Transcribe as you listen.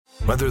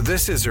Whether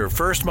this is her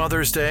first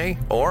Mother's Day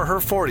or her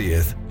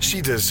 40th, she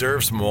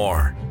deserves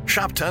more.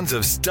 Shop tons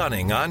of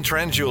stunning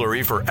on-trend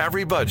jewelry for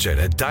every budget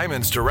at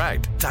Diamonds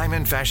Direct.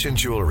 Diamond fashion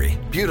jewelry,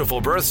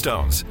 beautiful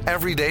birthstones,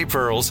 everyday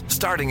pearls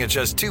starting at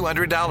just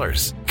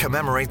 $200.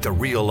 Commemorate the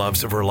real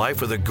loves of her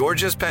life with a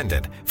gorgeous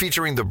pendant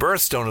featuring the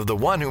birthstone of the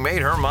one who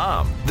made her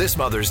mom. This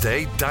Mother's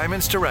Day,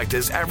 Diamonds Direct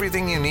is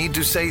everything you need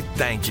to say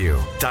thank you.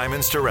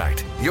 Diamonds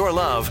Direct. Your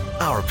love,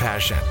 our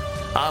passion.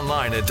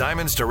 Online at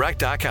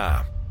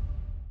diamondsdirect.com.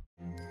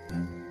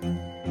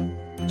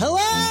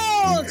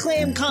 Hello,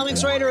 acclaimed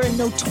comics writer and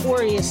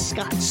notorious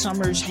Scott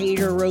Summers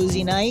hater,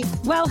 Rosie Knight.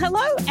 Well,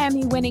 hello,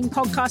 Emmy-winning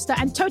podcaster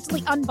and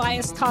totally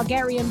unbiased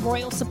Targaryen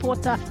royal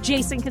supporter,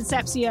 Jason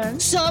Concepcion.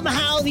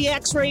 Somehow the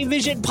X-Ray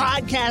Vision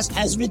podcast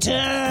has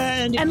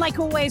returned. And like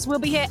always, we'll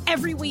be here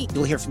every week.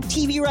 You'll hear from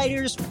TV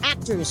writers,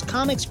 actors,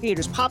 comics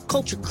creators, pop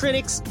culture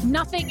critics.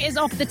 Nothing is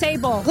off the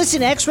table.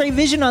 Listen to X-Ray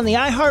Vision on the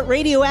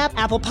iHeartRadio app,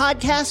 Apple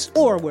Podcasts,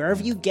 or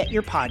wherever you get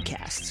your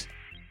podcasts.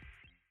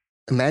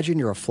 Imagine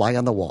you're a fly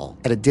on the wall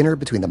at a dinner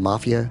between the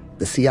Mafia,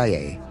 the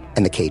CIA,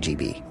 and the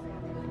KGB.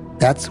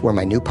 That's where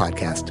my new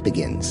podcast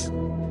begins.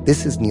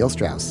 This is Neil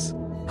Strauss,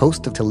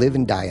 host of To Live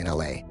and Die in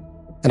LA,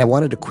 and I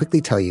wanted to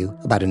quickly tell you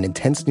about an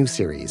intense new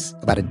series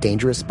about a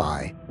dangerous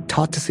spy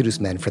taught to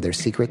seduce men for their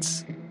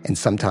secrets and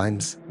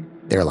sometimes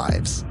their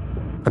lives.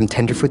 From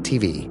Tenderfoot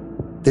TV,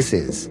 this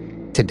is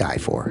To Die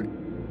For.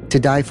 To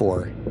Die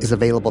For is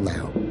available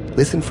now.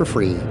 Listen for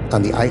free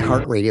on the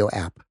iHeartRadio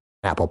app,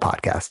 Apple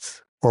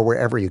Podcasts, or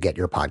wherever you get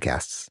your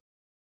podcasts.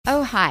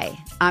 Oh, hi,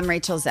 I'm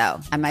Rachel Zoe,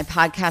 and my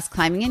podcast,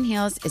 Climbing in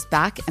Heels, is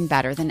back and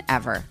better than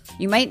ever.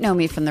 You might know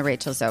me from the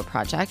Rachel Zoe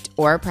Project,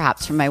 or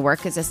perhaps from my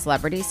work as a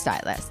celebrity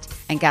stylist.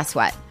 And guess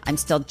what? I'm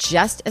still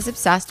just as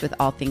obsessed with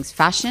all things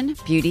fashion,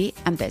 beauty,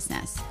 and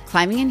business.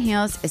 Climbing in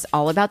Heels is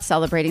all about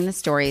celebrating the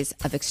stories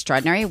of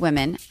extraordinary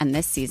women, and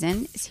this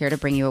season is here to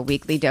bring you a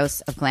weekly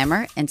dose of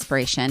glamour,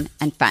 inspiration,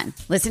 and fun.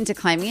 Listen to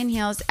Climbing in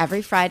Heels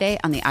every Friday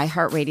on the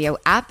iHeartRadio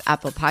app,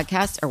 Apple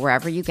Podcasts, or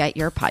wherever you get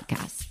your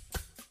podcasts.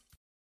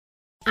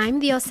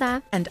 I'm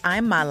Diosa. And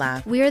I'm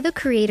Mala. We are the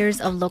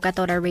creators of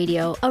Locatora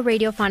Radio, a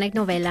radiophonic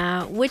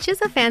novela, which is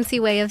a fancy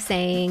way of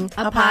saying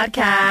a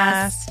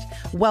podcast.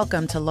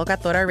 Welcome to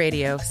Locatora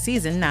Radio,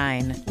 Season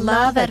 9.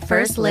 Love at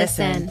First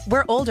Listen.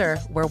 We're older,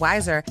 we're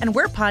wiser, and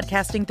we're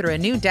podcasting through a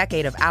new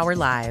decade of our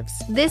lives.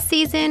 This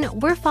season,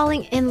 we're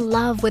falling in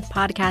love with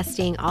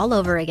podcasting all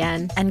over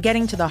again. And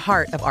getting to the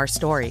heart of our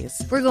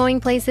stories. We're going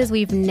places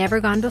we've never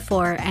gone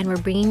before, and we're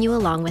bringing you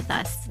along with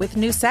us. With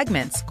new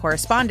segments,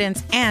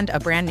 correspondence, and a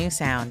brand new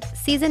sound.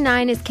 Season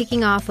 9 is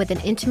kicking off with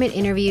an intimate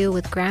interview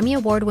with Grammy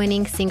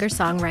Award-winning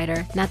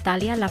singer-songwriter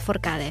Natalia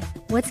Lafourcade.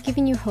 What's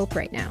giving you hope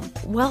right now?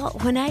 Well,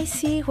 when I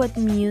see what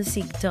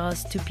music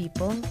does to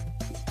people,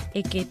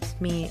 it gives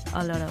me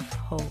a lot of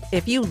hope.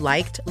 If you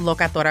liked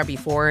Locatora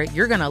before,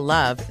 you're going to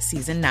love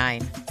Season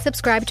 9.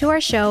 Subscribe to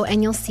our show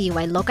and you'll see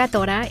why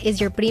Locatora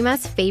is your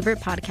prima's favorite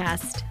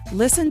podcast.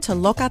 Listen to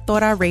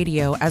Locatora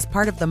Radio as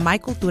part of the My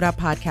Cultura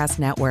Podcast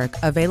Network,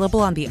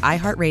 available on the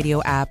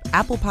iHeartRadio app,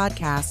 Apple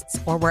Podcasts,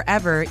 or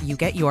wherever you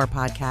get your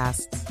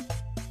podcasts.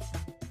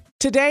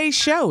 Today's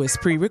show is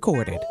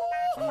pre-recorded.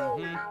 Y'all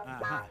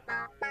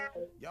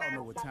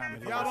know what time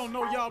it is. Y'all don't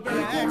know, y'all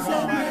better ask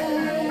somebody.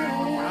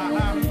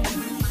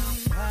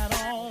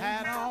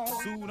 Hat on,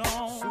 suit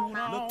on,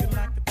 looking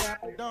like the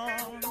Dapper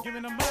Dawn,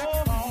 giving them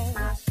all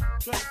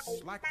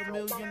dressed like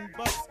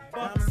 $1,000,000,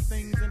 diamond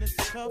things in its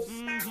cuffs.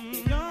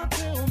 Y'all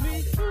tell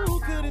me,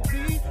 who could it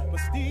be but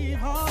Steve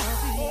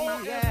Harvey?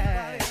 Oh,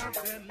 yeah. Everybody out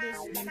there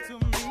listening to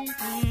me,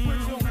 put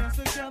your hands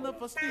together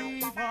for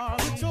Steve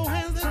Harvey. Put your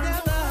hands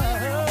together.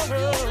 Steve Harvey,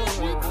 oh,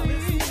 listen,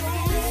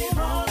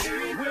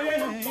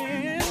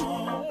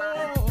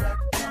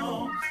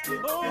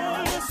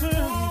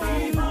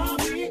 Steve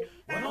Harvey,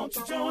 why don't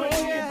you join me?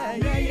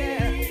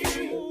 Yeah.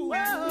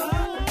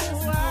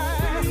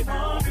 Steve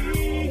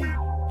Harvey,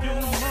 get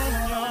 'em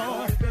on,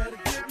 y'all. You better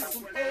give me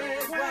some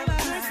eggs while I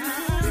listen to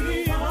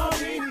Steve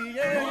Harvey.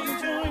 Yeah,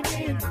 join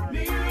in with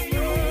me.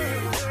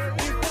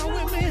 If you're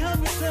with me, help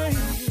me say,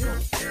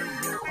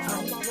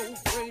 turn your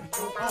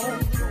radio on.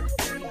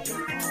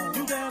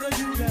 You gotta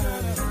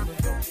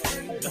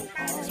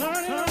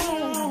turn it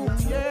on,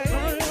 yeah.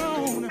 Turn it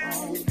on.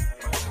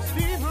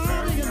 Steve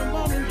Harvey in the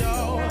morning,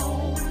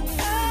 y'all.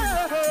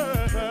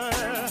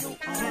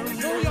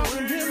 So y'all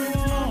can hear me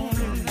on.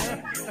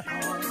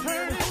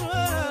 Turn it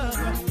up.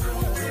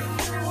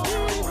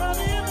 Steve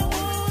Harvey in the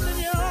morning,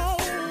 y'all.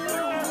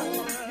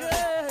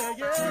 Yeah.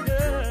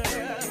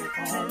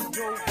 Turn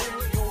your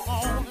radio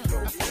on.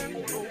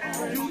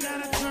 You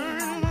gotta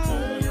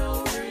turn your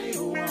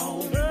radio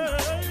on.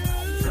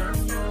 Turn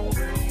your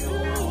radio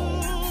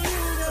on. You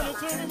gotta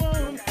turn them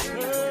on.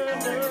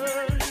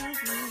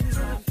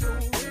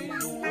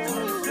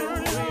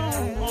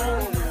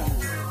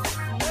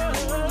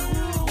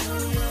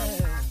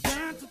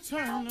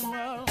 Turn them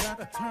up, got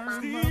to turn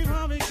Steve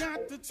Harvey got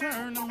to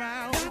turn them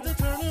out, got to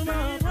turn them up.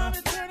 Steve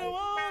Harvey turn them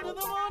on to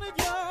the morning,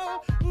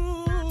 y'all.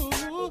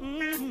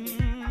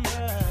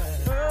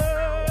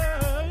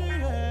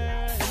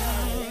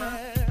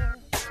 Yeah.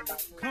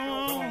 Come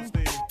on.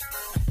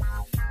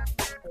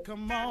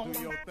 Come on,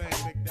 do your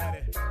thing, Big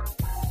Daddy.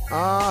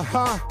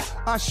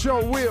 I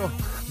sure will.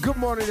 Good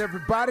morning,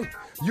 everybody.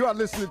 You are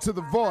listening to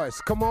The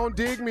Voice. Come on,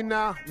 dig me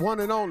now.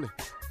 One and only,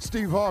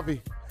 Steve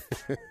Harvey.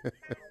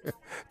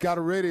 Got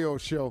a radio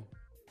show.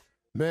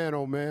 Man,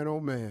 oh man,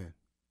 oh man.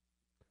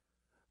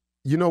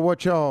 You know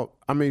what, y'all?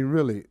 I mean,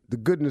 really, the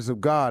goodness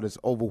of God is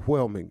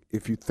overwhelming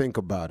if you think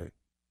about it.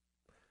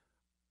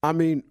 I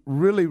mean,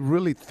 really,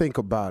 really think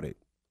about it.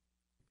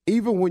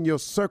 Even when your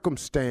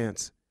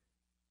circumstance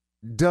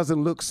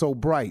doesn't look so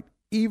bright,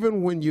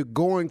 even when you're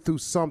going through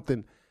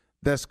something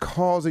that's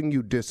causing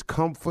you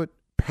discomfort,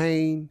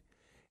 pain,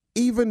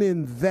 even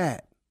in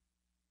that,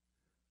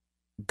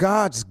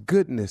 God's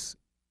goodness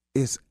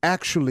is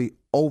actually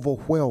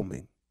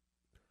overwhelming.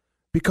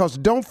 Because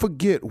don't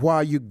forget,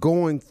 while you're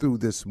going through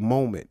this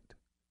moment,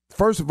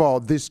 first of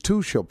all, this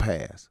too shall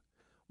pass.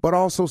 But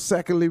also,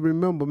 secondly,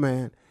 remember,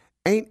 man,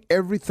 ain't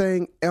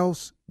everything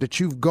else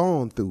that you've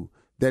gone through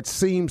that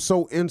seemed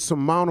so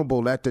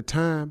insurmountable at the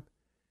time,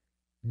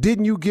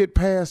 didn't you get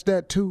past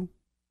that too?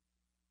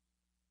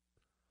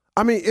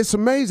 I mean, it's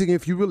amazing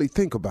if you really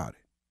think about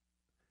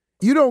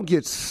it. You don't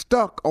get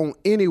stuck on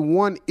any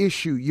one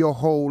issue your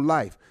whole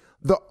life.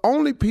 The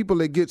only people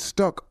that get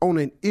stuck on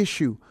an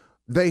issue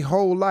their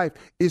whole life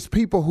is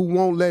people who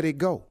won't let it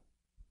go.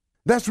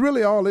 That's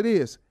really all it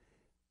is.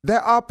 There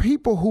are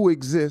people who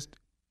exist,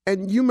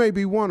 and you may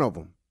be one of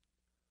them.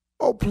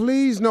 Oh,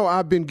 please know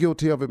I've been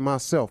guilty of it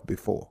myself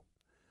before.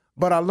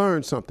 But I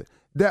learned something.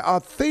 There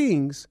are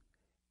things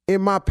in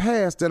my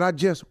past that I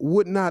just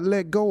would not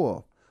let go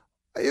of.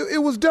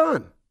 It was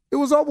done. It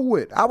was over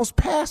with. I was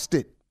past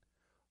it.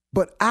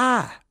 But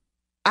I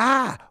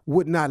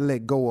would not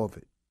let go of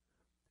it.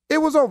 It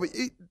was over.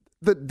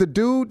 The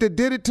dude that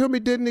did it to me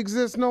didn't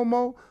exist no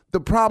more.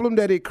 The problem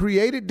that it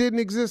created didn't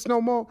exist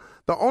no more.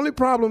 The only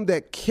problem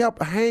that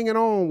kept hanging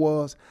on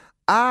was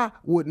I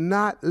would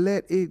not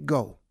let it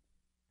go.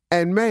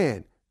 And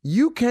man,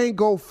 you can't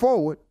go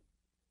forward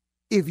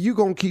if you're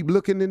going to keep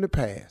looking in the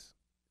past.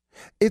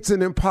 It's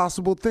an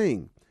impossible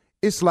thing.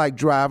 It's like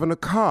driving a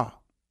car.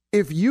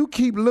 If you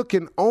keep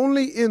looking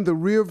only in the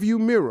rearview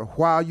mirror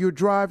while you're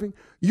driving,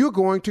 you're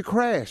going to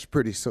crash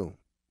pretty soon.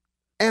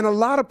 And a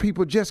lot of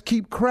people just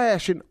keep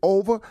crashing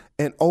over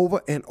and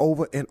over and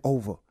over and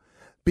over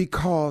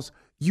because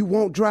you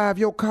won't drive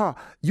your car.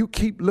 You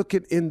keep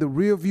looking in the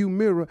rearview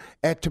mirror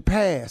at the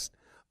past.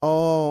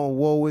 Oh,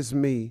 woe is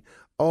me.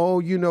 Oh,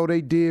 you know,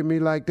 they did me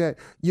like that.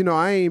 You know,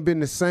 I ain't been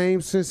the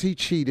same since he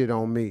cheated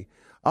on me.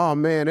 Oh,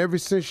 man, ever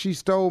since she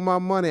stole my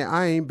money,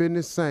 I ain't been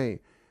the same.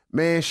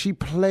 Man, she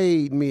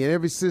played me, and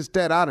ever since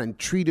that, I done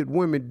treated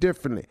women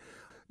differently.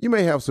 You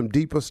may have some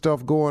deeper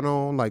stuff going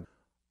on,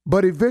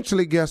 but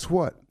eventually, guess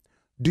what?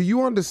 Do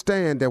you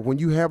understand that when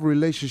you have a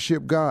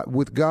relationship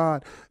with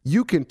God,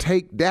 you can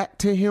take that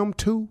to him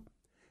too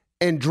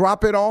and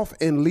drop it off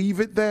and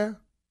leave it there?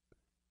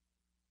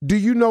 Do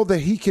you know that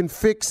he can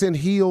fix and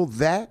heal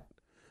that?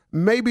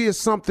 Maybe it's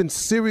something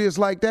serious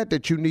like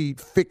that you need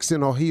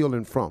fixing or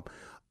healing from.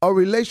 A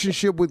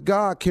relationship with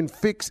God can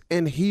fix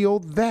and heal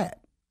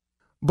that.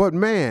 But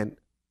man,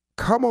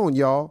 come on,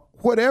 y'all,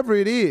 whatever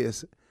it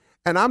is,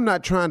 and I'm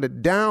not trying to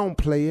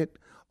downplay it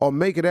or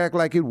make it act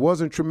like it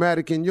wasn't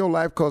traumatic in your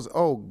life because,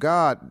 oh,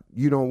 God,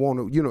 you don't want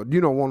to,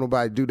 you don't want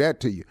nobody to do that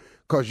to you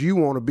because you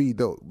want to be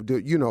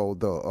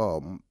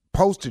the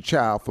poster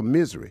child for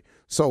misery.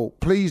 So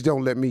please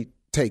don't let me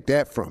take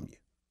that from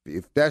you.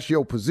 If that's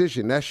your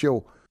position, that's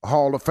your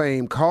Hall of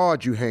Fame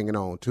card you hanging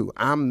on to.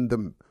 I'm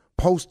the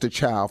poster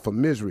child for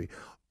misery.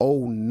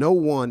 Oh, no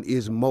one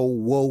is more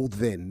woe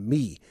than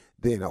me.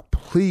 Then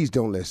please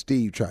don't let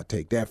Steve try to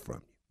take that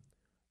from you.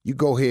 You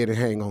go ahead and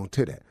hang on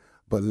to that.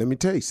 But let me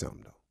tell you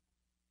something, though.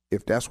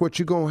 If that's what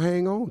you're going to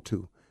hang on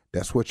to,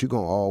 that's what you're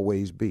going to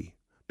always be,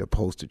 the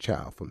poster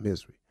child for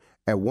misery.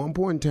 At one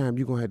point in time,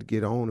 you're going to have to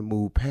get on and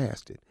move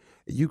past it.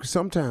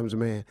 Sometimes,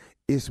 man,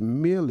 it's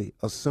merely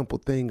a simple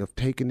thing of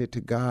taking it to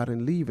God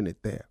and leaving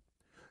it there.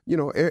 You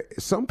know,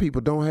 some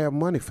people don't have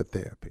money for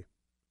therapy.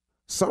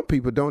 Some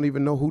people don't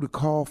even know who to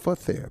call for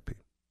therapy.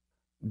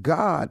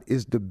 God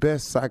is the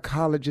best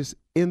psychologist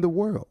in the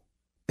world.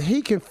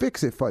 He can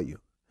fix it for you.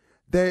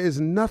 There is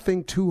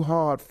nothing too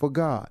hard for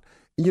God.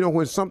 You know,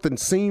 when something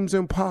seems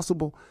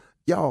impossible,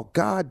 y'all,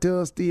 God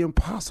does the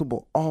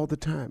impossible all the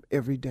time,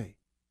 every day.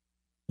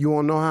 You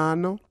want to know how I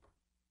know?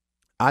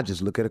 I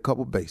just look at a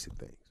couple basic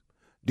things.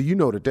 Do you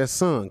know that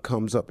sun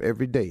comes up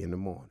every day in the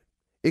morning?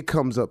 It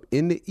comes up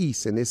in the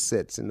east and it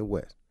sets in the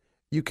west.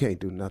 You can't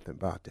do nothing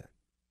about that.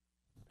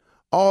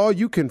 Or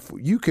you can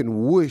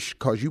wish,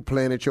 because you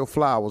planted your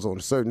flowers on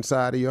a certain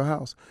side of your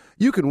house,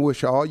 you can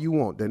wish all you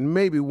want that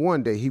maybe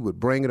one day he would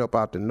bring it up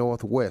out the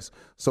northwest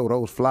so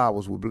those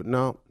flowers would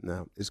no,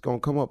 it's going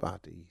to come up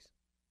out the east.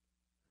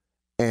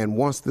 And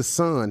once the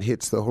sun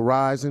hits the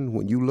horizon,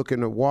 when you look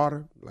in the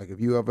water, like if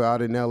you ever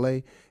out in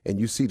L.A. and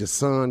you see the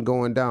sun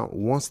going down,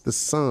 once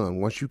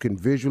you can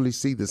visually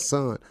see the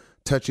sun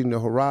touching the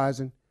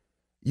horizon,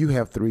 you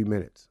have 3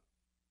 minutes.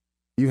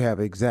 You have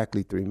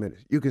exactly 3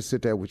 minutes. You can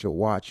sit there with your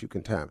watch. You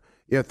can time.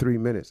 You have 3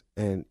 minutes,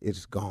 and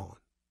it's gone.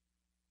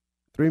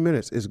 3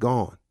 minutes is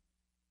gone.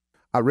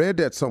 I read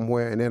that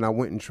somewhere, and then I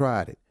went and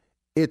tried it.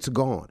 It's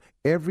gone.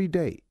 Every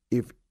day,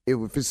 if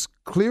it's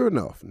clear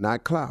enough,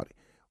 not cloudy,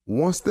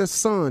 once the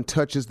sun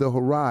touches the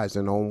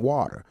horizon on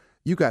water,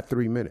 you got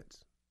 3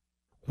 minutes.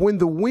 When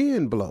the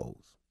wind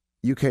blows,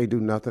 you can't do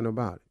nothing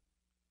about it.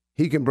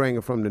 He can bring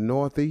it from the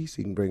northeast.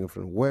 He can bring it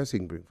from the west. He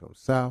can bring it from the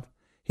south.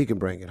 He can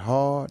bring it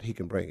hard. He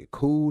can bring it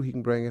cool. He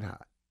can bring it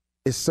hot.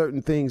 It's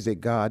certain things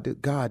that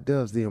God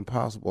does the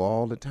impossible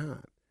all the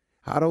time.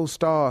 How those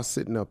stars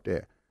sitting up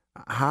there,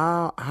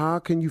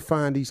 how can you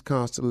find these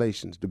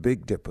constellations, the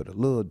Big Dipper, the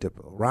Little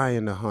Dipper,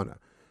 Orion the Hunter?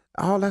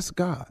 Oh, that's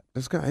God.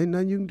 That's God. Ain't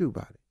nothing you can do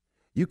about it.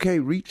 You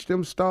can't reach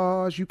them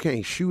stars. You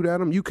can't shoot at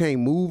them. You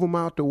can't move them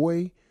out the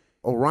way.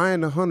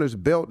 Orion the Hunter's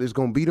belt is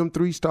going to beat them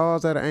 3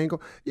 stars at an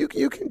angle. You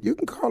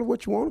can call it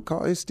what you want to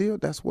call it. It's still,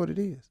 that's what it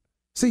is.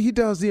 See, he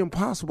does the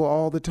impossible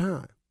all the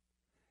time.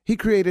 He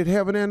created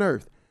heaven and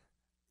earth.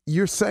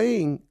 You're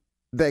saying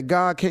that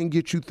God can't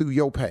get you through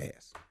your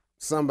past.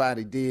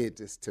 Somebody did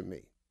this to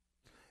me.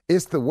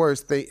 It's the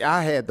worst thing.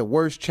 I had the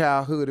worst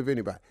childhood of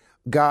anybody.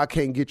 God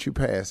can't get you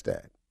past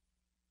that.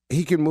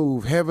 He can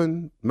move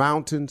heaven,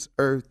 mountains,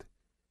 earth.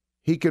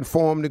 He can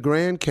form the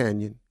Grand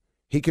Canyon.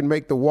 He can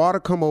make the water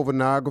come over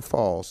Niagara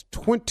Falls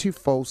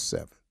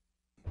 24/7.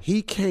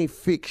 He can't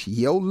fix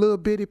your little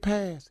bitty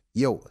past,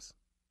 yours.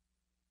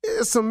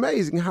 It's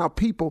amazing how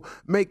people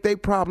make their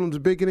problems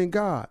bigger than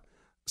God.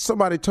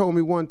 Somebody told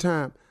me one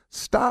time,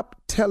 stop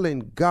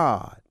telling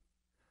God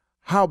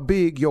how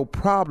big your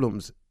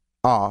problems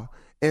are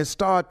and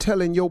start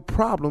telling your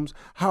problems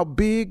how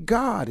big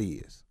God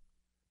is.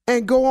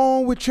 And go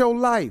on with your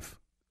life.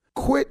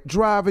 Quit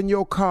driving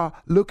your car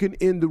looking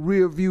in the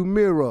rearview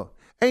mirror.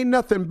 Ain't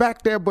nothing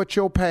back there but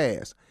your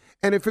past.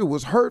 And if it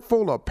was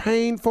hurtful or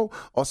painful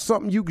or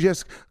something you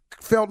just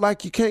felt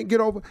like you can't get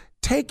over,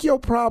 take your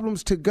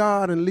problems to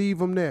God and leave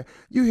them there.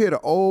 You hear the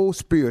old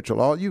spiritual,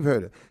 all you've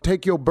heard it.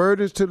 Take your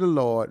burdens to the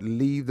Lord,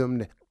 leave them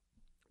there.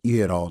 You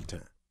hear it all the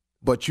time.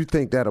 But you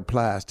think that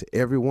applies to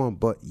everyone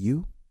but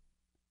you?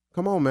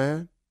 Come on,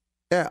 man.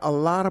 There are a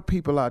lot of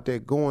people out there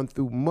going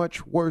through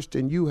much worse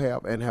than you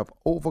have and have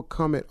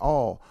overcome it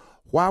all.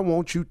 Why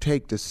won't you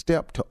take the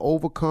step to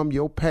overcome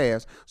your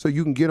past so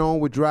you can get on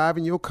with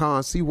driving your car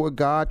and see where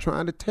God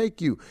trying to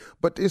take you?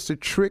 But it's a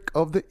trick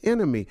of the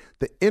enemy.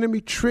 The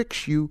enemy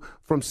tricks you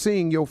from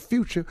seeing your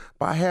future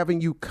by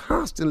having you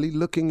constantly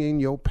looking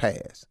in your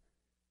past.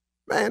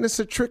 Man, it's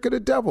a trick of the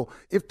devil.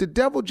 If the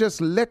devil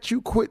just let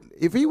you quit,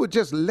 if he would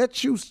just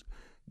let you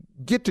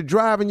get to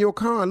driving your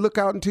car and look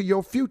out into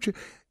your future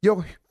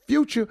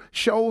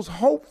shows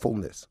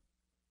hopefulness.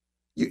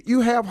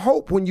 You have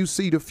hope when you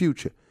see the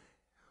future.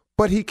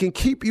 But he can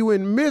keep you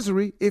in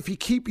misery if he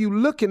keep you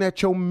looking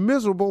at your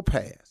miserable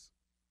past.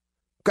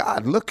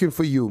 God looking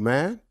for you,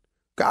 man.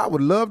 God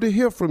would love to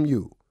hear from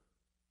you.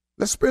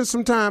 Let's spend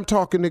some time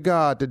talking to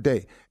God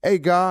today. Hey,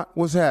 God,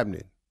 what's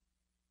happening?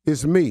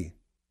 It's me.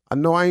 I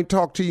know I ain't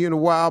talked to you in a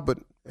while, but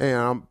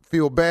I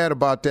feel bad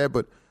about that,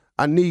 but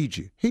I need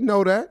you. He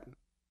know that.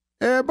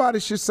 Everybody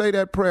should say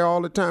that prayer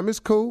all the time. It's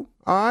cool,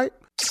 all right?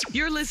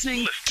 You're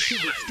listening to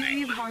the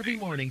Steve Harvey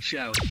Morning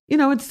Show. You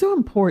know, it's so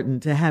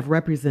important to have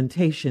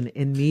representation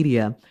in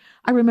media.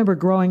 I remember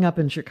growing up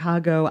in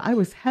Chicago, I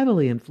was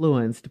heavily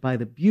influenced by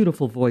the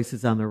beautiful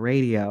voices on the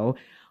radio.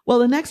 Well,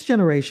 the next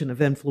generation of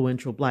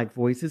influential Black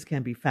voices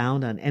can be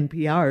found on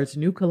NPR's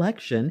new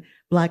collection,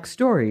 Black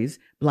Stories,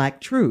 Black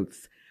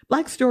Truths.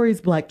 Black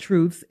Stories, Black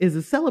Truths is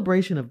a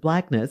celebration of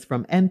Blackness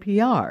from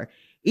NPR.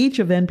 Each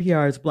of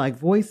NPR's Black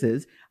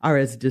voices are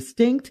as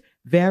distinct,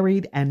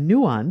 varied, and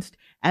nuanced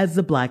as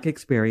the Black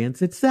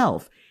experience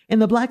itself. In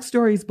the Black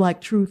Stories, Black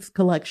Truths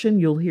collection,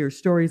 you'll hear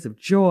stories of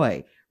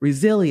joy,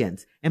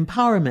 resilience,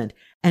 empowerment,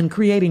 and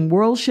creating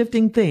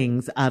world-shifting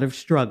things out of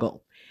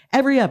struggle.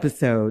 Every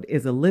episode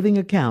is a living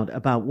account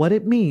about what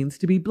it means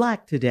to be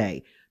Black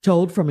today,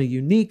 told from a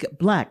unique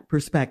Black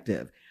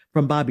perspective.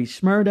 From Bobby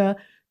Shmurda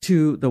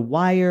to The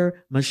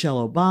Wire,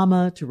 Michelle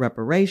Obama to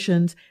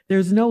reparations,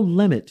 there's no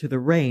limit to the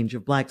range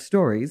of Black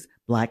stories,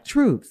 Black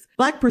truths.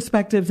 Black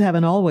perspectives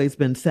haven't always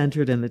been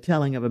centered in the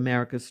telling of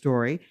America's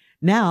story.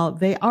 Now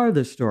they are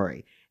the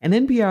story. In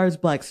NPR's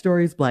Black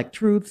Stories, Black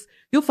Truths,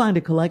 you'll find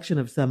a collection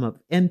of some of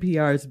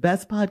NPR's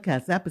best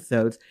podcast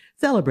episodes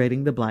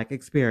celebrating the Black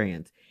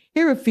experience.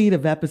 Hear a feed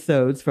of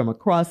episodes from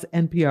across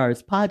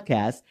NPR's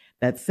podcasts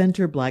that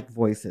center Black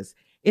voices.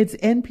 It's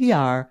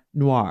NPR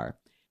Noir.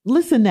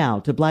 Listen now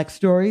to Black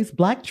Stories,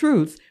 Black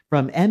Truths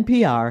from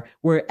NPR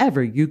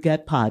wherever you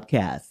get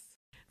podcasts.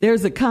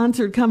 There's a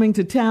concert coming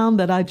to town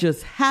that I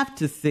just have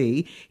to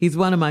see. He's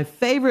one of my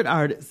favorite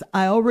artists.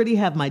 I already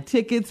have my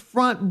tickets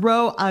front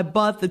row. I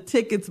bought the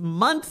tickets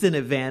months in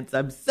advance.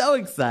 I'm so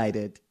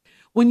excited.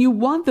 When you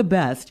want the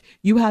best,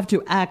 you have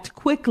to act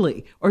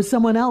quickly or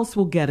someone else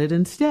will get it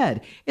instead.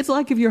 It's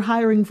like if you're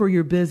hiring for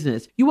your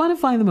business. You want to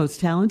find the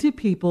most talented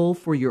people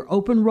for your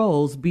open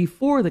roles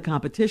before the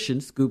competition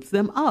scoops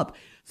them up.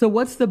 So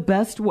what's the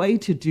best way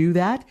to do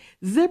that?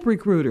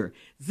 ZipRecruiter.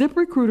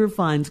 ZipRecruiter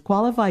finds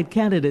qualified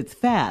candidates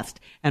fast.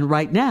 And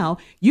right now,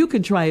 you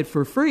can try it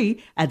for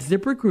free at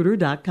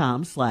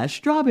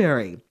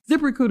ZipRecruiter.com/strawberry.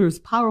 ZipRecruiter's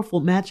powerful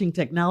matching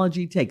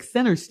technology takes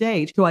center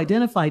stage to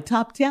identify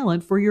top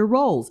talent for your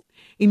roles.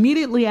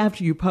 Immediately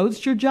after you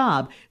post your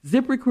job,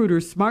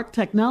 ZipRecruiter's smart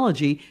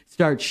technology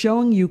starts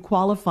showing you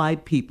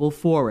qualified people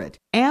for it.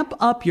 Amp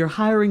up your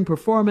hiring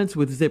performance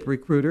with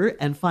ZipRecruiter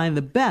and find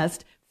the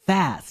best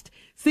fast.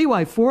 See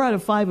why 4 out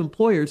of 5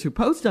 employers who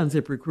post on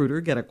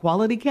ZipRecruiter get a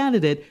quality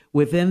candidate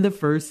within the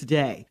first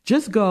day.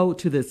 Just go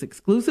to this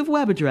exclusive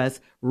web address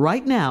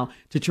right now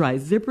to try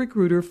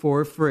ZipRecruiter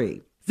for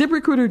free.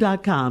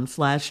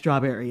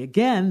 ZipRecruiter.com/strawberry.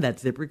 Again,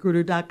 that's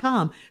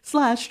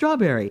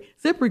ZipRecruiter.com/strawberry.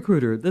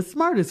 ZipRecruiter, the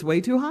smartest way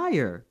to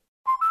hire.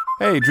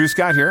 Hey, Drew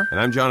Scott here,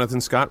 and I'm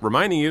Jonathan Scott,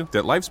 reminding you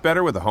that life's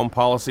better with a home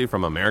policy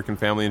from American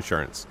Family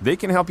Insurance. They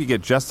can help you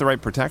get just the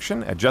right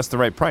protection at just the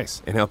right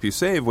price and help you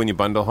save when you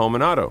bundle home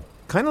and auto.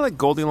 Kind of like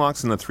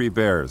Goldilocks and the Three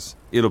Bears.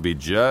 It'll be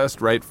just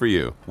right for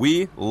you.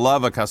 We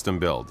love a custom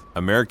build.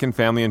 American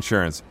Family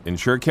Insurance.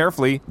 Insure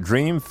carefully,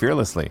 dream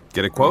fearlessly.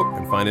 Get a quote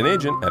and find an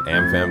agent at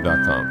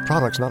amfam.com.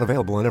 Products not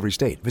available in every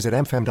state. Visit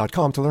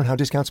amfam.com to learn how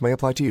discounts may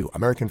apply to you.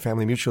 American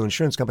Family Mutual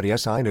Insurance Company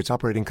SI and its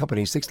operating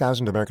company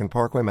 6000 American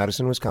Parkway,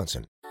 Madison,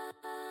 Wisconsin.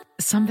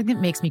 Something that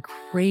makes me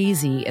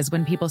crazy is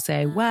when people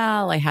say,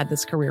 well, I had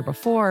this career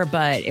before,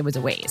 but it was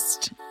a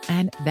waste.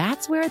 And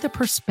that's where the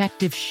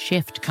perspective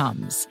shift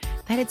comes,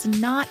 that it's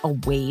not a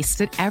waste,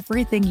 that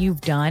everything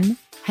you've done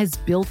has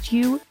built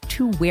you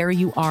to where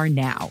you are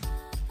now.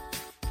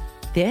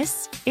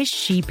 This is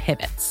She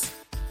Pivots,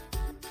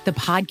 the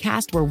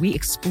podcast where we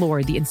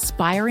explore the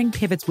inspiring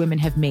pivots women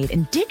have made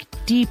and dig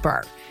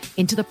deeper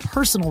into the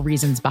personal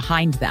reasons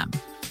behind them.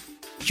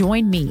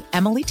 Join me,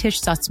 Emily Tish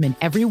Sussman,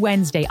 every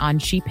Wednesday on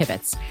She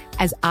Pivots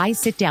as I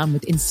sit down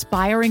with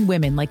inspiring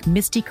women like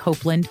Misty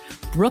Copeland,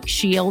 Brooke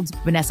Shields,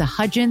 Vanessa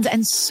Hudgens,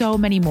 and so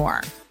many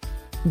more.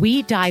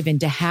 We dive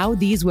into how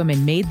these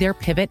women made their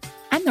pivot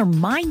and their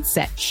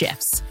mindset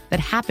shifts that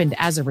happened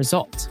as a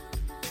result.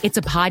 It's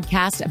a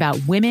podcast about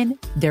women,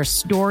 their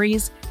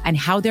stories, and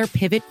how their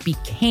pivot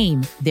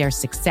became their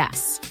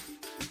success.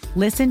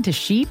 Listen to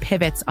She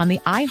Pivots on the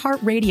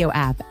iHeartRadio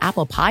app,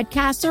 Apple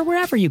Podcasts, or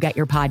wherever you get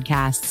your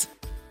podcasts.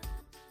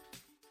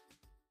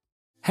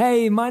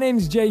 Hey, my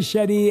name's Jay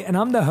Shetty, and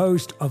I'm the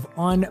host of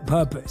On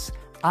Purpose.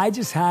 I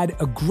just had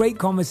a great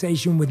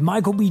conversation with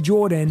Michael B.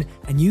 Jordan,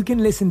 and you can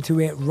listen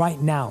to it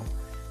right now.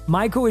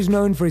 Michael is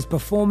known for his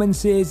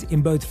performances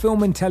in both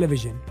film and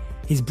television.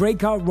 His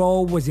breakout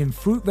role was in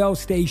Fruitvale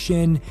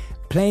Station,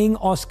 playing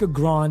Oscar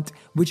Grant,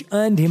 which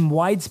earned him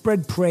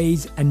widespread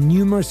praise and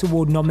numerous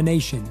award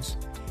nominations.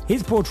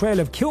 His portrayal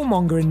of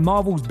Killmonger in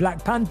Marvel's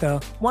Black Panther,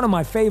 one of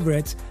my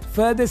favorites,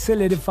 further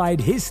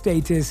solidified his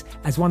status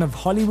as one of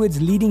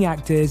Hollywood's leading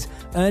actors,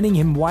 earning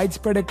him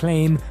widespread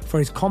acclaim for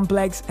his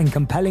complex and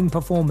compelling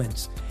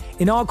performance.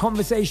 In our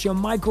conversation,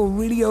 Michael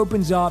really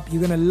opens up.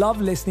 You're going to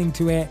love listening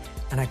to it,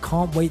 and I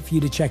can't wait for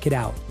you to check it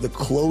out. The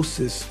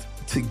closest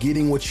to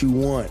getting what you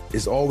want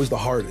is always the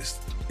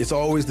hardest. It's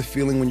always the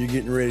feeling when you're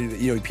getting ready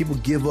to, people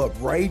give up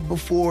right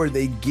before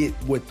they get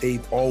what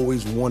they've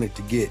always wanted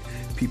to get.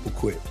 People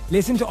quit.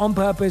 Listen to On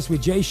Purpose with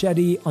Jay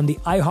Shetty on the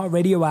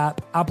iHeartRadio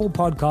app, Apple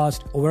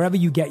Podcast, or wherever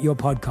you get your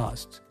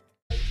podcasts.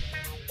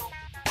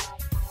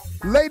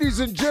 Ladies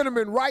and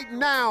gentlemen, right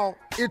now,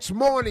 it's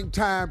morning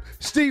time.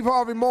 Steve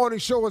Harvey Morning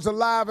Show is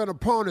alive and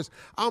upon us.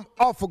 I'm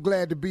awful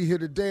glad to be here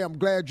today. I'm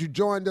glad you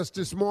joined us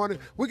this morning.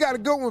 We got a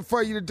good one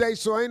for you today,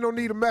 so ain't no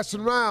need of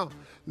messing around.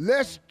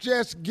 Let's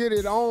just get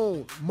it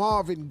on.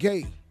 Marvin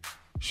Gaye,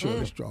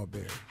 Shirley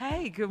Strawberry.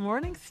 Hey, good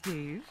morning,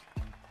 Steve.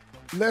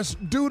 Let's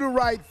do the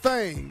right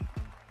thing.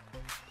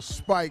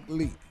 Spike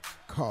Lee,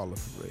 Carla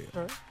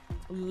Ferrell.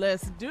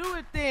 Let's do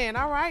it then.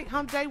 All right,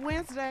 Hump Day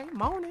Wednesday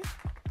morning.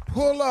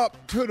 Pull up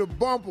to the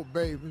bumper,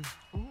 baby.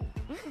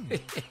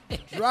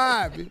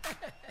 Drive it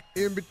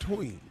in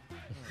between.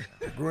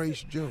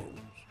 Grace Jones.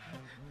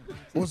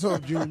 What's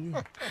up,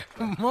 Junior?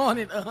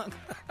 Morning, I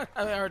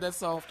heard that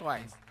song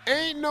twice.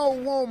 Ain't no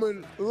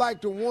woman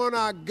like the one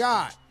I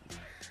got.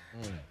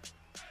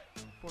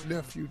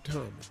 Nephew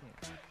Tommy.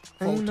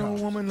 Ain't no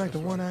woman like the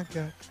one I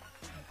got.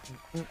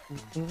 Yeah,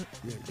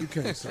 you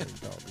can't sing,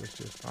 dog. Let's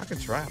just. I can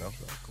try, though.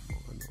 Come on,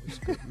 I know. It's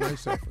good.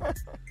 Nice effort.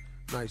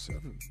 Nice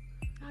effort.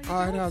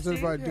 All right, how's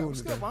everybody doing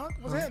today?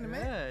 What's happening,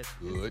 man?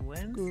 Good.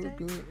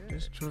 Good.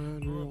 Just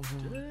trying real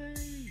hard.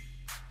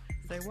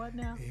 Say what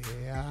now?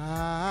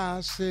 Yeah,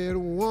 I said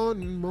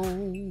one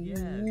more.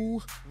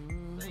 Yes.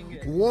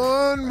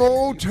 One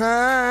more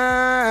time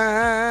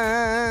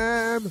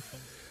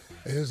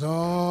is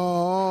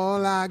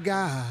all I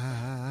got.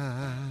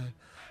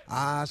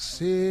 I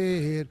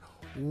said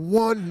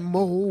one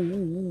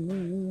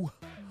more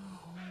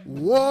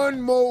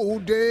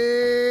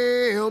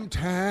damn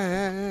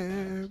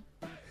time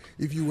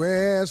If you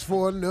ask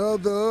for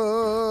another,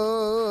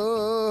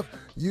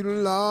 you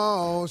done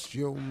lost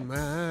your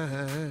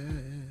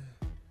mind.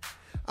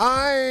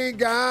 I ain't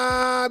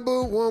got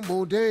but one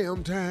more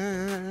damn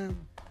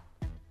time.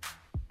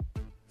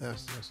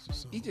 That's the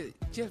song. He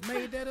just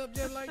made that up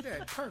just like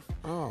that. Perfect.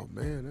 Oh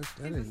man,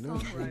 that ain't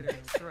nothing. Songwriter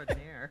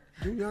extraordinaire.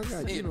 Dude, y'all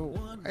got, hey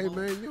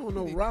man, you don't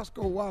know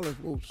Roscoe Wallace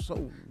wrote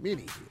so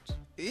many hits.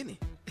 Any?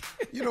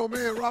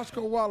 Man,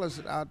 Roscoe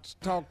Wallace, I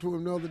talked to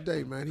him the other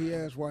day, man. He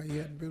asked why he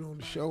hadn't been on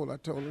the show. I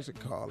told him, I said,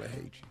 Carl, I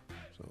hate you.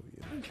 So,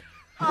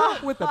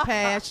 With a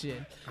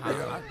passion. You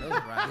ain't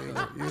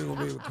gonna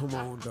be able to come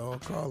on,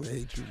 dog. Carl, I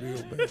hate you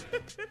real bad.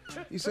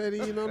 He said he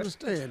didn't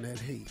understand that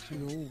hate,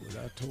 but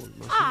I told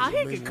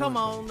him. He can come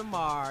on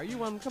tomorrow. You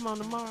want him to come on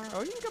tomorrow?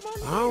 Or you can come on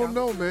tomorrow. I don't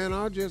know, man.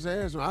 I'll just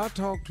ask him. I'll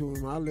talk to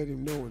him. I'll let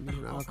him know, and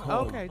then I'll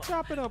call him. Okay,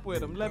 chop it up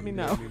with him. Let me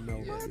know. Let me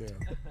know, yeah.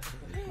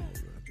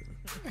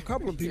 A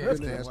couple of people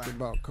been asking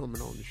about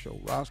coming on the show.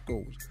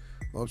 Roscoe was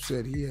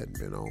upset he hadn't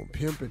been on.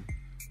 Pimpin'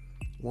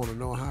 want to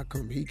know how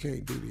come he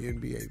can't do the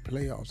NBA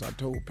playoffs. I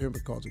told Pimpin'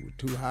 because it was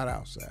too hot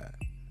outside.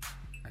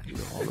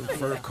 All the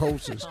fur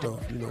coats and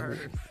stuff. We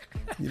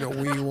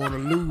didn't want to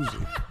lose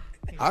it.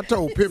 I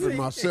told Pimpin'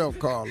 myself,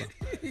 Carla.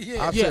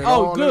 I said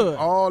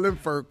all them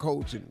fur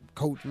coats and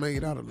coats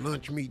made out of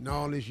lunch meat and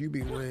all this you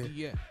be wearing.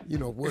 Yeah.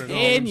 Wearing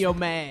and your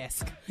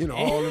mask.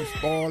 All them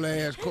spoiled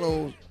ass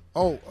clothes.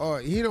 Oh,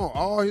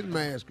 all his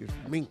mask is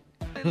mink.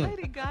 Did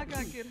Lady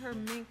Gaga get her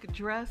mink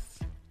dress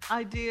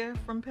idea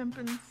from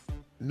Pimpin's?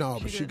 No,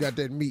 but she got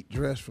that meat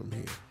dress from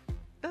him.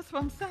 That's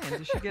what I'm saying.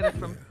 Did she get it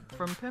from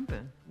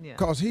Pimpin? Yeah.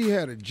 Because he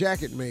had a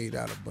jacket made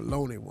out of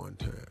bologna one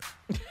time.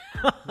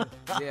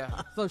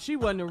 Yeah. So she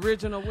wasn't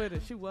original with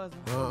it. She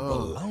wasn't.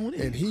 Bologna?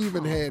 And he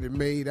even had it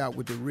made out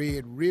with the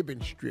red ribbon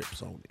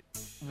strips on it.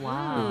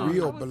 Wow. The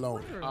real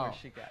bologna. Where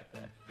she got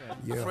that.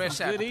 Yeah.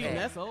 Fresh out the eating.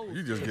 That's old.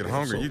 You just get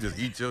hungry. You just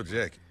eat your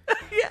jacket.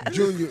 Yes.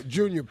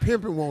 Junior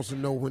Pimpin' wants to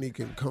know when he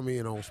can come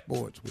in on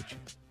sports with you.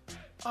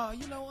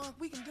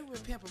 We can do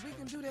it, Pimper. We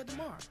can do that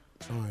tomorrow.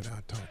 All right,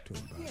 I'll talk to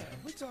him about it. Yeah,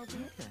 we talk to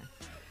him.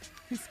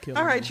 He's killing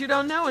All right, me. you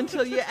don't know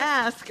until you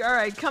ask. All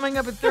right, coming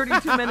up at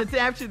 32 minutes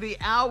after the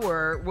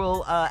hour,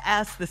 we'll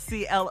ask the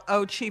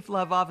CLO Chief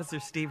Love Officer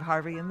Steve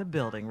Harvey in the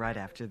building right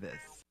after this.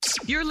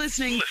 You're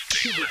listening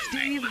to the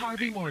Steve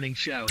Harvey Morning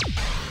Show.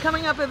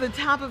 Coming up at the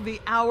top of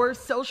the hour,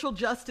 social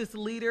justice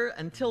leader,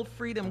 Until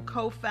Freedom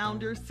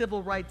co-founder,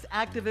 civil rights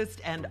activist,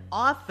 and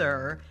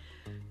author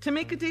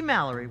Tamika D.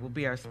 Mallory will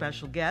be our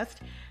special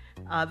guest.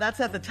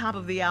 That's at the top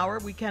of the hour.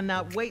 We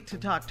cannot wait to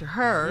talk to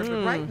her.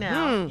 But right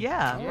now,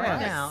 right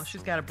now,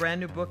 she's got a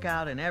brand new book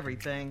out and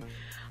everything.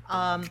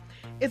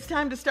 It's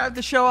time to start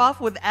the show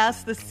off with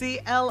Ask the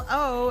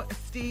CLO.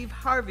 Steve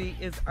Harvey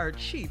is our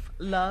Chief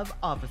Love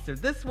Officer.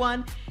 This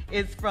one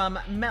is from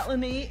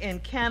Melanie in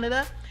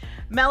Canada.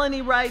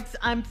 Melanie writes,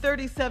 I'm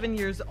 37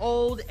 years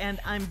old and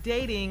I'm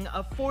dating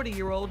a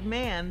 40-year-old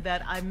man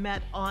that I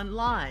met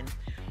online.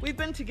 We've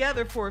been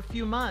together for a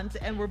few months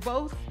and we're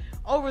both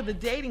over the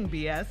dating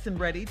BS and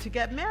ready to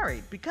get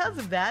married. Because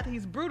of that,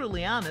 he's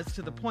brutally honest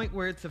to the point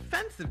where it's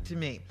offensive to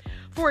me.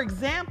 For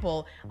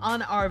example,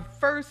 on our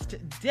first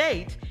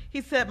date,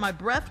 he said my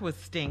breath was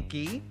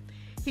stinky.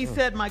 He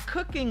said my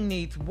cooking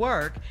needs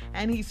work,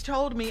 and he's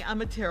told me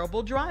I'm a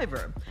terrible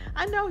driver.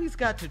 I know he's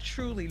got to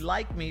truly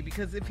like me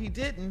because if he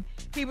didn't,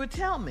 he would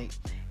tell me.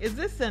 Is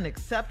this an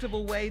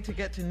acceptable way to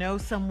get to know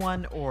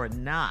someone or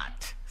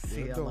not?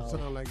 It don't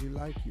sound like he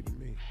like you to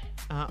me.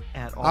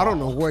 At all. I don't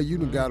know where you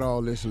done got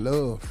all this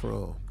love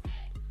from.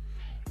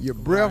 Your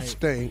breath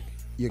stink,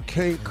 you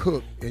can't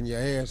cook, and your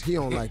ass, he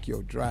don't like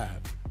your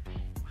drive.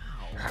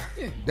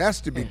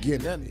 That's the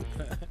beginning.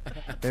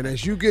 And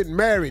as you get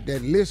married,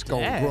 that list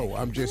gonna grow.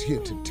 I'm just here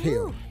to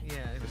tell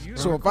you.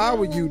 So if I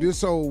were you,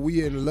 this old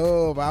we in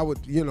love, I would,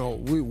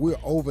 we're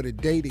over the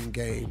dating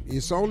game.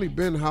 It's only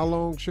been how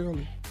long,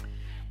 Shirley?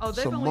 Oh,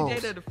 they've only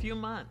dated a few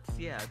months.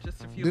 Yeah,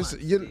 just a few months.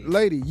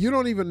 Lady, you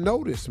don't even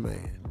know this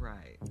man. Right.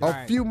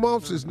 A few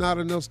months is not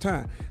enough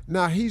time.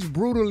 Now, he's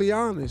brutally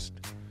honest.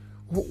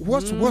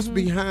 What's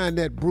behind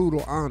that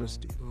brutal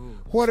honesty?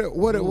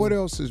 What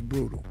else is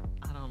brutal?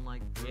 I don't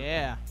like brutal.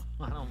 Yeah.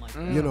 I don't like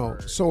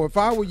that. So if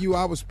I were you,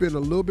 I would spend a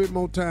little bit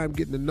more time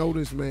getting to know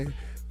this man,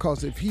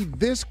 because if he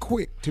this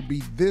quick to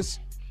be this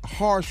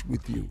harsh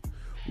with you,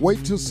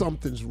 wait till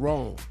something's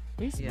wrong.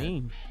 He's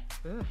mean.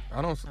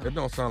 It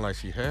don't sound like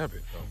she have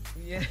it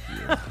though. Yeah.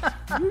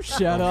 You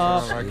shut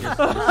up.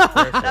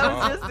 That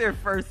was just their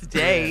first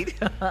date.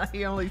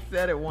 He only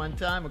said it one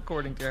time,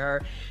 according to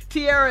her.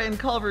 Tiara in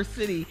Culver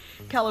City,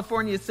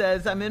 California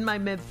says, I'm in my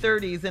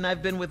mid-30s and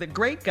I've been with a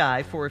great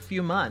guy for a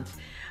few months.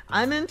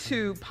 I'm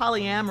into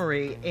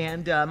polyamory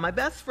and my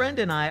best friend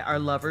and I are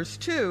lovers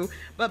too,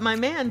 but my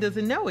man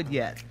doesn't know it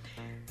yet.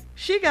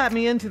 She got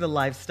me into the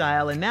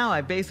lifestyle, and now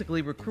I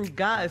basically recruit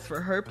guys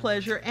for her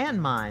pleasure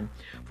and mine.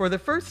 For the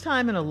first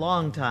time in a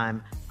long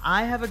time,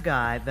 I have a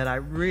guy that I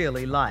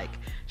really like.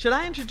 Should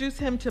I introduce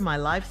him to my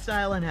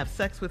lifestyle and have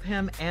sex with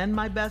him and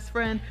my best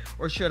friend,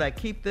 or should I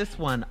keep this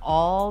one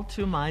all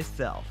to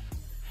myself?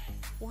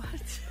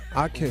 What?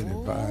 I can't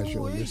advise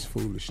you on this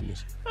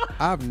foolishness.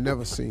 I've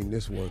never seen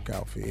this work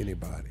out for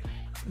anybody.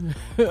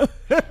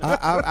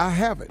 I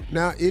haven't.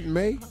 Now, it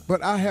may,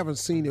 but I haven't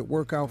seen it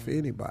work out for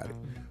anybody.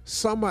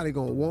 Somebody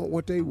going to want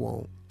what they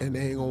want, and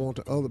they ain't going to want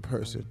the other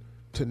person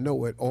to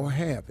know it or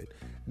have it.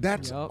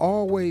 That's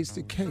always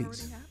the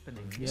case.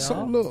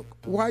 So look,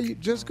 why you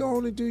just go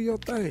on and do your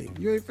thing?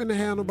 You ain't finna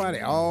have nobody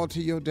all to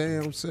your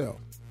damn self.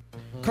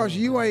 Cause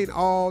you ain't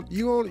all,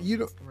 you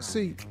don't,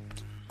 see,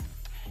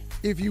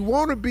 if you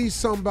want to be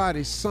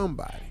somebody,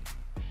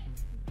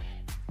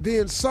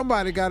 then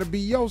somebody got to be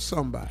your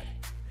somebody.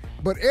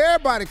 But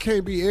everybody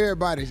can't be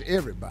everybody's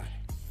everybody.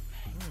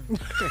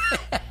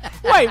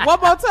 Wait, one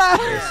more time.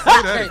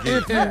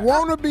 If you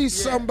want to be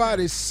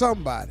somebody's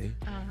somebody,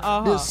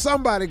 then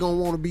somebody gonna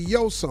want to be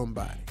your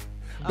somebody.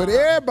 But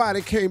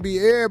everybody can't be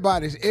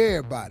everybody's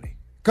everybody.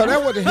 Cause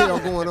that's what the hell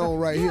going on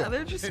right here. Yeah,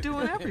 they're just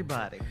doing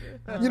everybody.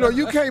 You know,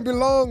 you can't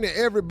belong to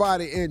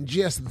everybody and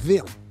just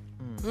them.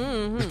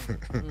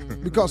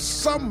 Because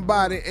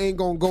somebody ain't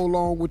gonna go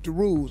along with the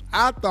rules.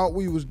 I thought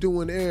we was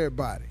doing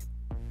everybody.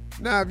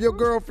 Now, if your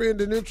girlfriend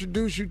didn't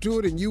introduce you to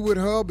it and you with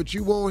her, but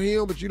you want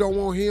him, but you don't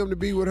want him to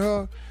be with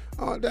her,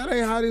 that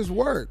ain't how this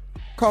work.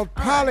 Cause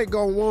Polly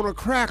gonna want a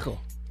cracker.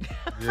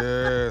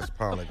 Yes,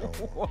 Polly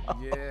gonna want.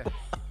 Yeah.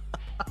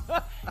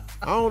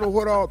 I don't know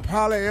what all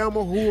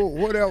polyamor, who,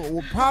 whatever.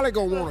 Well, Polly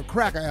gonna want a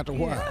cracker after a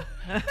while.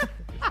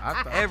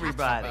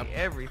 Everybody,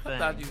 everything. I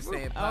thought you were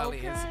saying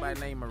Polly and somebody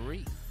named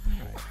Marie.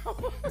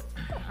 All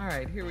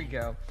right, here we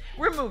go.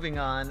 We're moving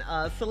on.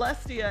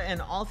 Celestia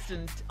in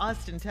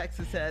Austin,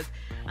 Texas says,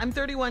 I'm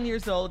 31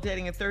 years old,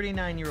 dating a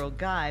 39-year-old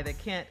guy that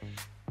can't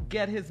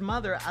get his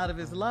mother out of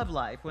his love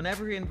life.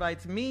 Whenever he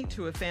invites me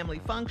to a family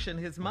function,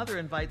 his mother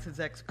invites his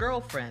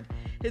ex-girlfriend.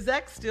 His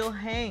ex still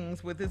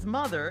hangs with his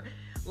mother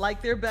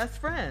like they're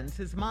best friends.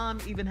 His mom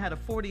even had a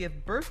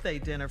 40th birthday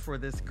dinner for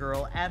this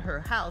girl at her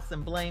house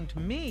and blamed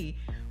me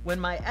when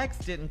my ex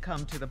didn't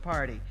come to the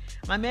party.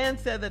 My man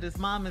said that his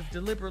mom is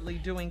deliberately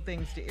doing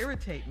things to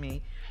irritate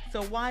me,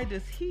 so why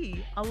does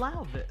he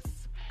allow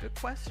this? Good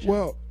question.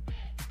 Well,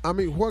 I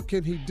mean, what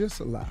can he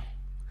disallow?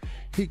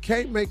 He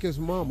can't make his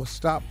mama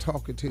stop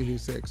talking to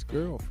his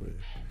ex-girlfriend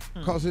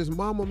because his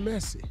mama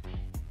messy.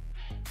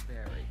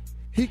 Very.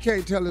 He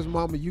can't tell his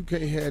mama, you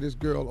can't have this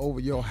girl over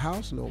your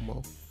house no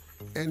more.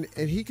 And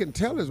he can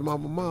tell his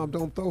mama, Mom,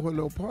 don't throw her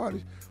no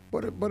parties.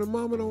 But her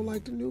mama don't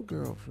like the new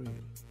girlfriend.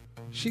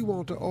 She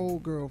want the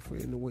old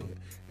girlfriend to win.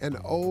 And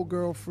the old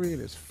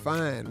girlfriend is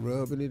fine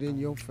rubbing it in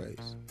your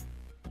face.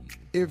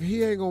 If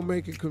he ain't gonna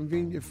make it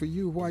convenient for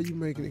you, why you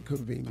making it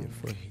convenient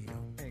for him?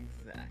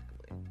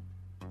 Exactly.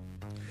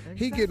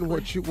 He getting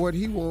what he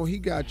want. He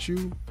got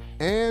you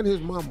and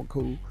his mama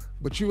cool,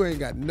 but you ain't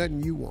got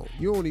nothing you want.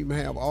 You don't even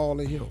have all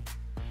of him.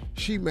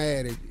 She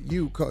mad at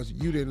you because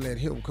you didn't let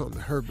him come to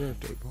her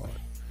birthday party.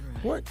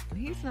 Right. What?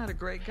 He's not a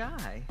great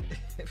guy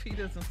if he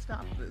doesn't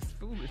stop this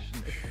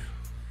foolishness.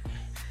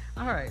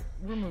 All right,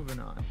 we're moving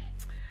on.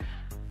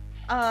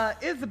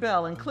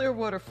 Isabel in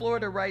Clearwater,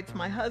 Florida writes,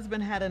 my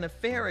husband had an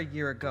affair a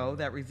year ago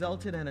that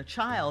resulted in a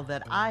child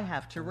that I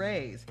have to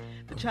raise.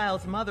 The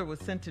child's mother was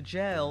sent to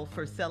jail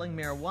for selling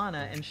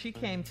marijuana, and she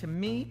came to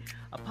me,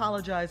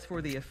 apologized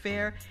for the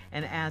affair,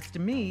 and asked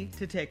me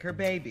to take her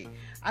baby.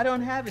 I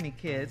don't have any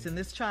kids, and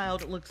this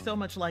child looks so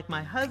much like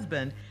my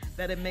husband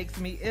that it makes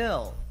me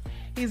ill.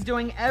 He's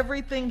doing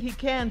everything he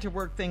can to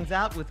work things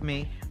out with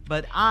me,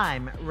 but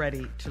I'm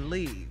ready to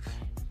leave.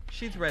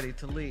 She's ready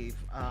to leave.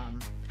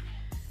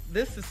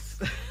 This is...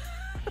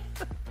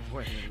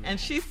 And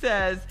she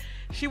says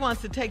she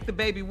wants to take the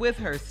baby with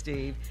her,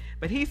 Steve,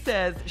 but he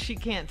says she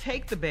can't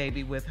take the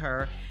baby with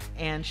her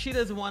and she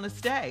doesn't want to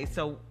stay.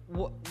 So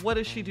what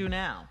does she do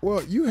now?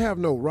 Well, you have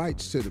no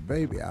rights to the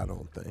baby, I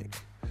don't think,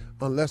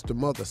 unless the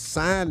mother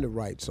signed the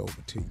rights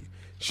over to you.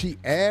 She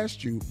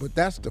asked you, but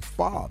that's the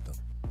father.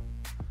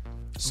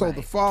 So right.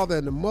 The father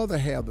and the mother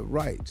have the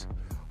rights.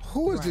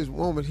 Who is this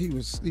woman he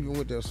was sleeping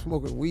with there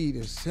smoking weed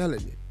and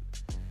selling it?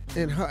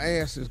 And her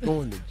ass is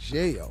going to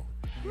jail.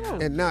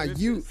 And now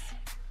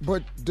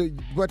but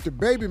the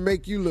baby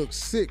make you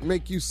sick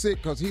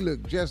because he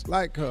look just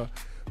like her.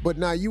 But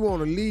now you want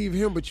to leave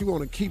him, but you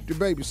want to keep the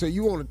baby. So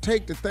you want to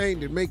take the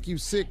thing that make you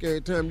sick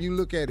every time you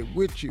look at it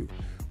with you.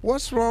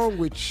 What's wrong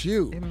with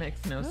you? It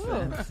makes no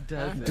sense,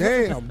 does it?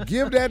 Damn,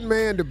 give that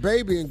man the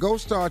baby and go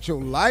start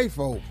your life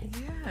over.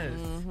 Yes.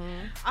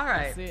 All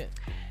right. That's it.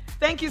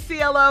 Thank you,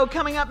 CLO.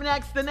 Coming up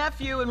next, the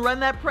nephew, and run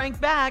that prank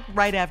back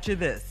right after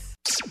this.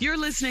 You're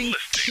listening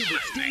to the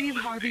Steve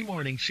Harvey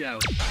Morning Show.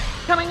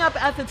 Coming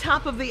up at the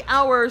top of the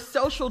hour,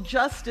 social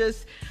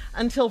justice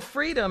until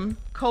freedom.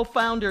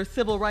 Co-founder,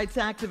 civil rights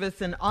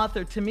activist, and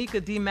author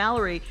Tamika D.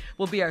 Mallory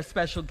will be our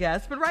special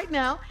guest. But right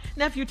now,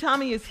 Nephew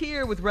Tommy is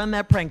here with Run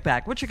That Prank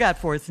Back. What you got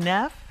for us,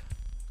 Neff?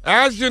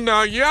 As you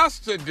know,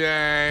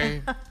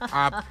 yesterday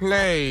I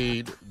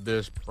played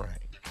this prank.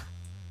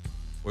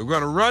 We're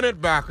going to run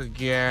it back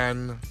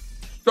again.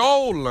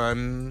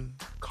 Stolen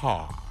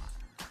car.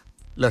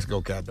 Let's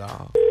go, cat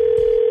dog.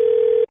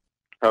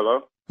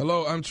 Hello?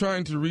 Hello, I'm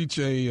trying to reach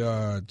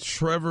a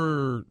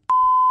Trevor,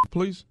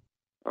 please.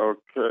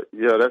 Okay,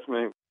 Yeah, that's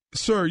me.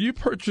 Sir, you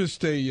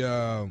purchased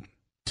a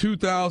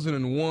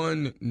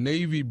 2001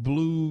 navy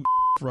blue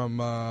from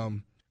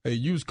a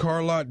used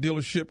car lot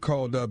dealership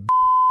called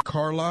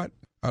Car Lot.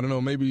 I don't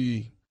know,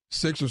 maybe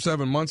 6 or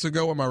 7 months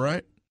ago. Am I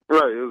right?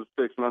 Right, it was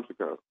 6 months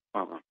ago.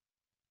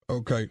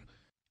 Okay.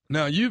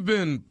 Now, you've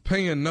been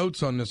paying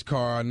notes on this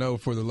car, I know,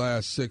 for the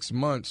last 6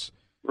 months.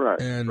 Right,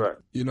 and, right.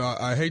 You know,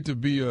 I hate to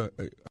be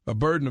a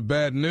burden of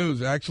bad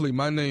news. Actually,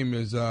 my name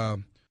is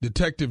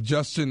Detective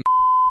Justin,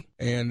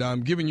 and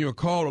I'm giving you a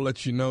call to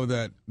let you know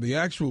that the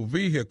actual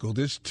vehicle,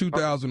 this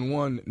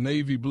 2001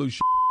 navy blue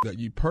that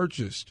you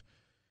purchased,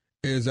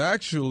 is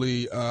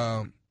actually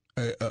a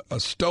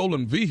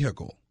stolen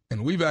vehicle.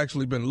 And we've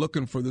actually been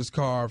looking for this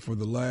car for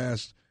the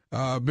last,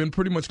 been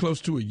pretty much close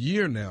to a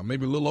year now,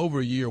 maybe a little over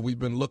a year. We've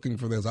been looking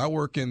for this. I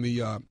work in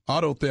the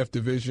auto theft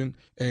division.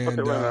 And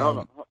Okay, wait a minute,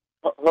 hold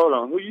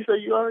on. Who you say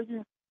you are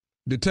again?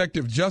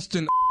 Detective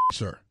Justin,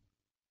 sir.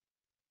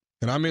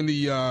 And I'm in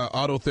the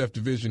auto theft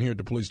division here at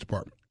the police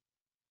department.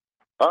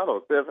 Auto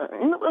theft? Wait a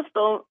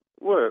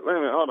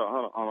minute, hold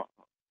on.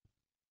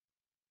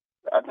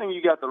 I think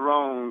you got the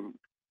wrong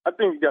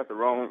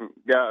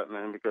guy,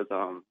 man, because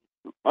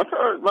my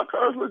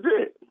car's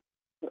legit.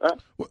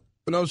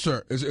 No,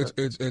 sir.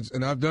 It's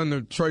and I've done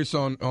the trace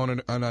on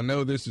it, and I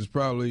know this is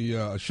probably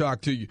a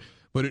shock to you,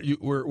 but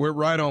we're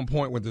right on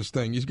point with this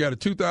thing. You've got a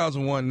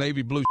 2001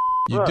 navy blue.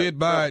 You did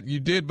buy it. You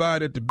did buy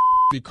it at the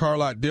car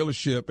lot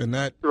dealership, and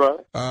that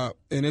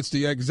and it's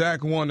the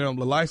exact one. The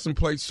license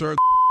plate, sir.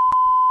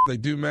 They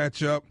do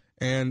match up.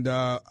 And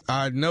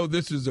I know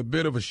this is a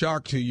bit of a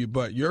shock to you,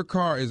 but your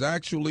car is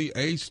actually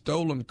a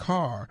stolen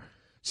car.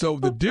 So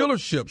the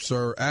dealership,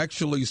 sir,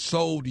 actually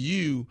sold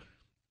you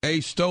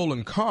a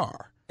stolen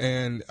car.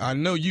 And I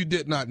know you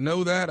did not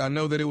know that. I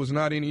know that it was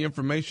not any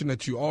information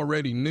that you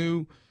already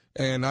knew.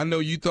 And I know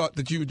you thought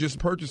that you were just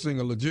purchasing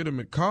a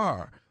legitimate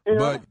car. Yeah.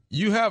 But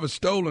you have a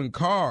stolen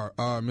car,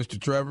 Mr.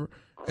 Trevor.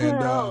 And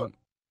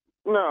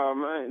No,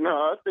 man, no,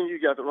 I think you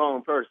got the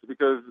wrong person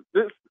because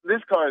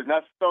this car is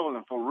not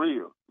stolen for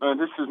real. Man,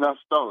 this is not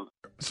stolen.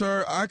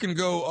 Sir, I can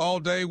go all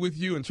day with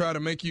you and try to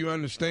make you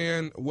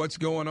understand what's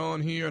going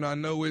on here, and I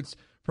know it's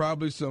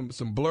probably some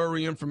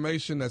blurry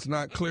information that's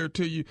not clear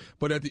to you,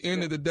 but at the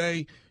end of the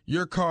day,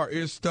 your car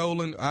is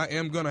stolen. I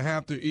am going to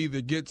have to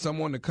either get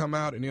someone to come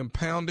out and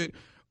impound it,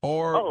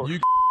 or you...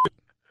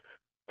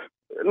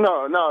 No,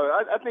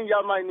 I think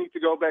y'all might need to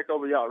go back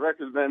over y'all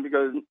records, man,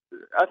 because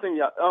I think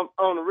y'all,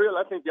 on the real,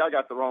 I think y'all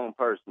got the wrong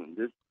person.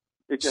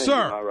 It can't be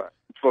all right.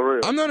 For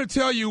real. I'm going to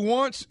tell you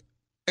once,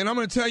 and I'm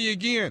going to tell you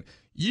again.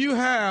 You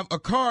have a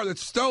car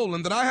that's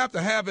stolen that I have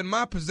to have in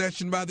my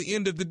possession by the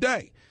end of the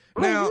day.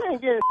 Man, Now, you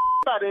ain't getting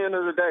by the end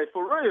of the day,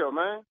 for real,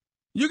 man.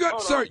 You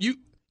got, sir,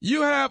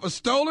 you have a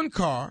stolen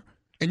car,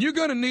 and you're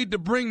going to need to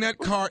bring that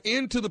car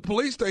into the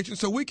police station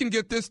so we can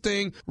get this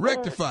thing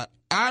rectified.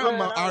 I ain't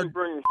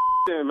bringing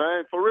in,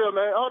 man, for real,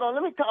 man. Hold on,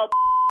 let me call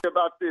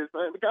about this,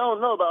 man, because I don't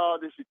know about all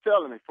this you're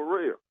telling me, for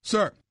real.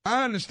 Sir,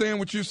 I understand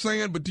what you're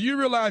saying, but do you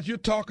realize you're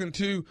talking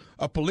to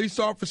a police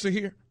officer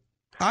here?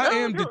 I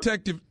am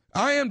Detective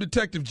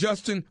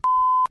Justin.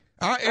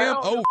 I am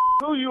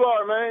who you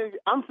are, man.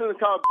 I'm finna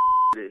call.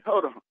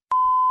 Hold on.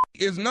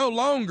 Is no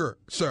longer,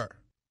 sir.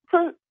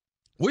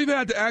 We've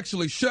had to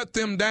actually shut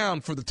them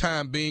down for the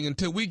time being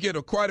until we get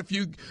quite a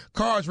few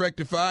cars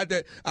rectified.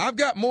 That I've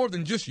got more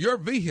than just your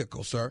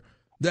vehicle, sir.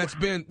 That's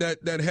been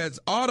that has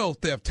auto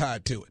theft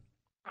tied to it.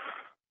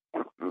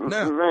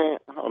 Now, man,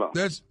 hold on.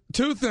 There's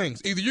two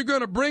things. Either you're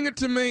going to bring it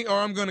to me or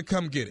I'm going to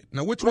come get it.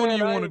 Now, which one do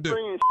you want to do?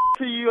 Bringing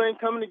to you ain't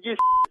coming to get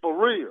for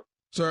real.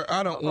 Sir,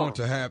 I don't want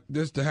to have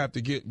this to have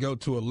to go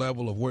to a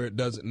level of where it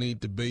doesn't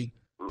need to be,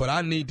 but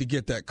I need to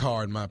get that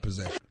car in my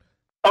possession.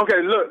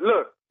 Okay, look.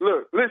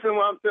 Listen to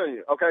what I'm telling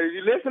you. Okay,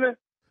 you listening?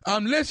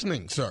 I'm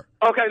listening, sir.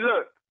 Okay,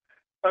 look.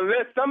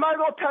 Unless somebody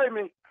gonna pay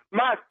me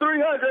my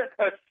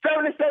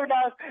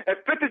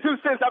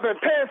 $377.52 I've been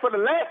paying for the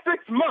last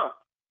 6 months.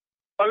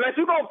 Unless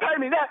you gonna pay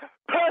me that,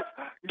 plus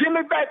give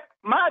me back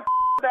my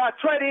that I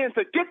trade in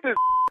to get this.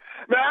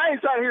 Man, I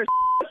ain't trying to hear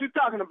what you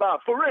talking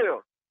about, for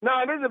real.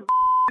 Nah, this is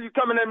you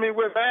coming at me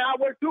with, man. I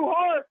work too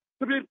hard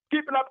to be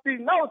keeping up these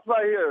notes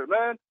right here,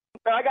 man.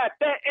 I got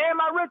that and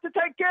my rent to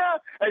take care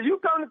of, and you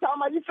coming to talk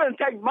about you finna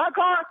take my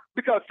car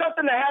because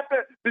something that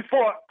happened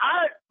before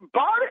I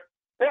bought it?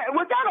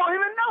 Which I don't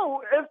even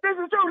know if this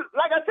is true.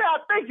 Like I said, I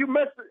think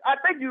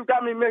you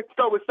got me mixed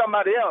up with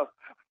somebody else.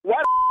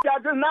 Why y'all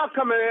just now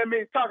coming at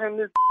me talking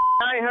this?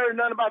 I ain't heard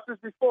nothing about this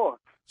before.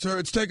 Sir,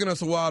 it's taken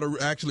us a while to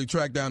actually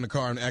track down the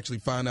car and actually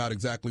find out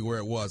exactly where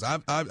it was.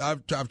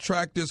 I've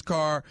tracked this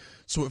car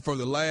for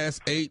the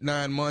last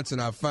 8-9 months,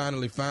 and I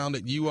finally found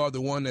it. You are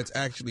the one that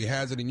actually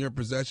has it in your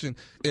possession.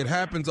 It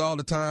happens all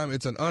the time.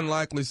 It's an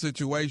unlikely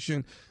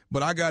situation,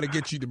 but I got to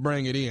get you to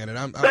bring it in. And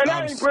I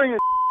ain't bringing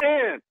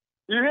in.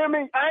 You hear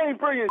me? I ain't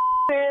bringing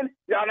in.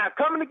 Y'all not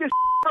coming to get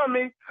from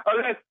me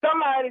unless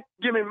somebody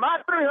give me my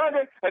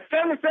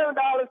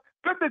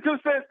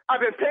 $377.52 I've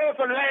been paying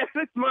for the last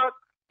 6 months.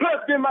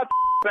 Plus, get my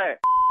back.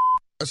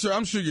 Sir,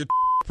 I'm sure you're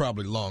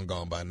probably long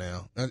gone by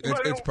now.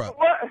 It's probably.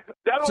 What?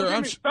 That don't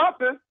give me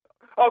something.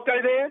 Okay,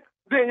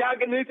 then y'all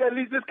need to at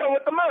least just come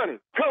with the money.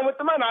 Come with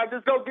the money. I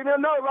just go get me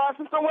another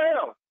license somewhere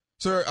else.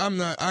 Sir,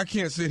 I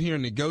can't sit here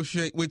and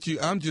negotiate with you.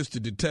 I'm just a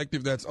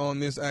detective that's on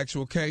this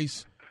actual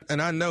case.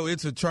 And I know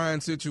it's a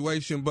trying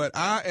situation, but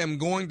I am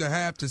going to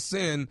have to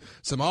send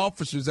some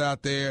officers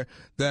out there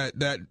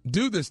that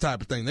do this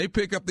type of thing. They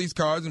pick up these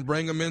cars and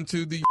bring them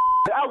into the...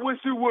 I wish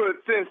you would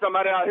send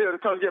somebody out here to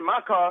come get my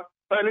car.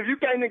 And if you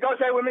can't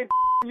negotiate with me,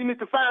 you need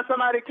to find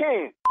somebody that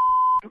can.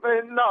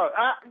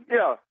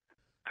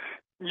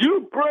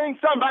 You bring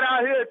somebody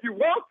out here if you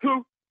want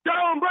to.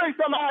 Don't bring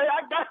somebody.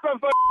 I got something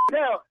for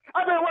hell.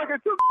 I've been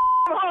working too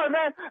hard,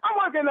 man. I'm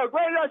working a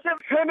graveyard shift,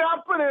 and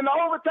I'm putting in the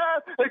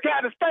overtime. They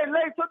got to stay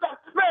late.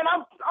 Man,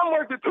 I'm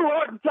working too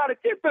hard to try to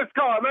get this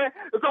car, man.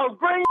 So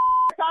bring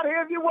out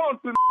here if you want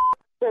to,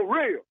 for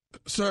real.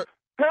 Sir.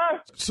 Huh?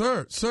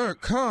 Sir,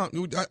 calm.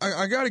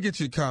 I got to get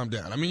you to calm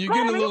down. I mean, you're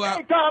getting a little out.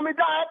 You can't calm me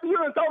down after you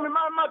done told me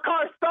my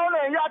car's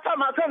stolen, and y'all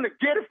talking about coming to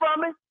get it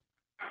from me?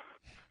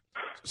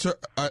 Sir,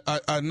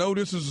 I know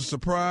this is a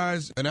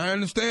surprise, and I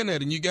understand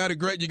that, and you got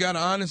an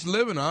honest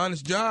living, an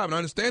honest job, and I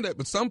understand that,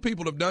 but some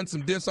people have done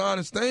some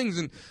dishonest things,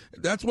 and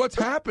that's what's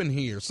happened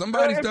here.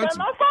 Somebody's done some...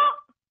 my fault?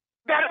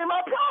 That ain't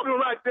my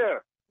problem right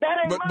there. That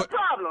ain't my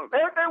problem.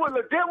 Everything was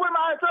legit with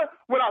my answer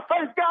when I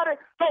first got it,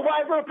 so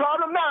why is it a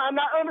problem now? I'm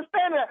not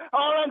understanding that.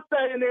 All I'm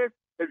saying is,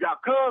 if y'all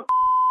come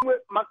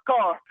with my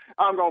car,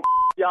 I'm going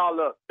to y'all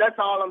up. That's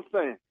all I'm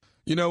saying.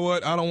 You know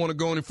what? I don't want to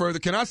go any further.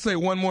 Can I say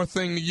one more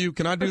thing to you?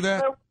 Can I do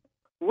that?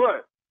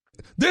 What?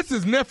 This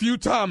is Nephew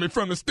Tommy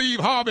from the Steve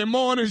Harvey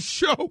Morning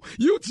Show.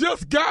 You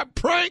just got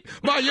pranked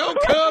by your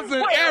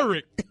cousin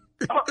Eric.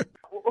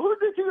 Who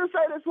did you say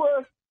this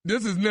was?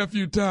 This is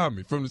Nephew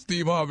Tommy from the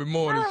Steve Harvey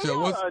Morning Show.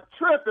 What's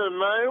tripping,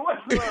 man?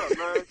 What's up,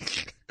 man?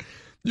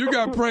 You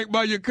got pranked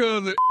by your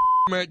cousin,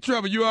 man.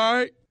 Trevor, you all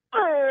right?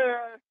 Man,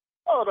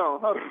 hold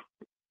on.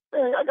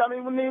 Dang, I got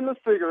even needing a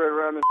cigarette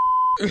around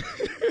this.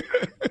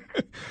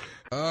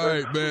 All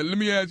right, man, let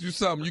me ask you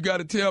something. You got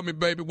to tell me,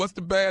 baby, what's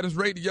the baddest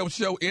radio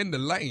show in the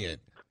land?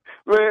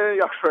 Man,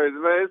 y'all crazy,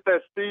 man. It's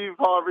that Steve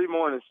Harvey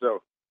Morning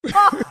Show.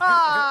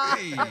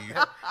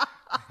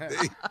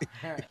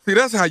 See,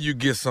 that's how you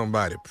get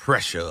somebody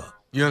pressure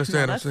up. You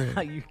understand what I'm saying?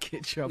 That's how you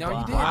get your No,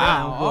 you did.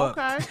 wow.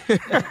 Okay.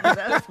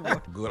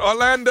 That's Good.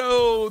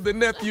 Orlando, the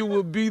nephew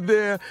will be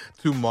there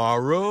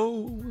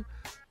tomorrow.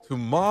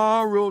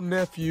 Tomorrow,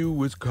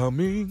 nephew is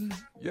coming.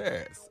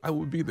 Yes, I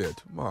will be there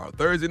tomorrow.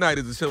 Thursday night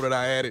is the show that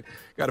I added.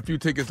 Got a few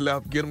tickets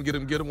left. Get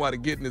them while the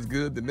getting is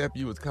good. The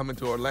nephew is coming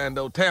to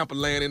Orlando. Tampa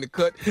land in the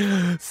cut.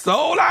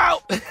 Sold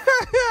out.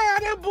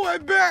 That boy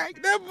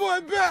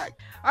back.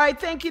 All right,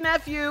 thank you,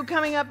 nephew.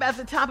 Coming up at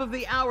the top of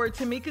the hour,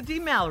 Tamika D.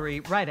 Mallory,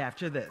 right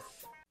after this.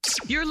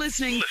 You're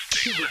listening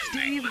to the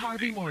Steve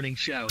Harvey Morning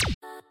Show.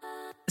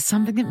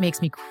 Something that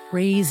makes me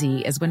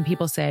crazy is when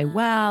people say,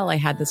 well, I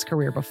had this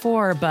career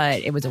before,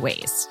 but it was a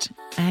waste.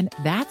 And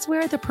that's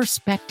where the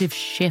perspective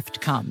shift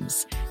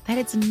comes, that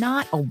it's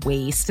not a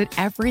waste, that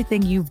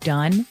everything you've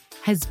done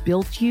has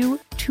built you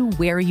to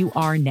where you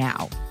are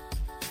now.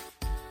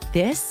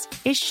 This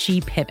is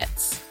She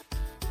Pivots,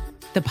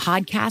 the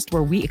podcast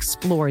where we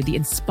explore the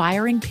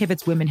inspiring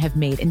pivots women have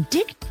made and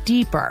dig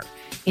deeper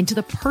into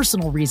the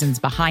personal reasons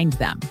behind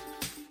them.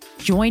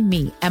 Join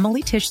me,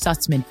 Emily Tish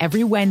Sussman,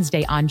 every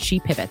Wednesday on She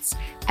Pivots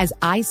as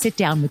I sit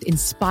down with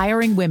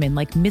inspiring women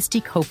like Misty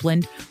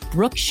Copeland,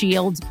 Brooke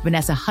Shields,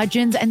 Vanessa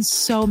Hudgens, and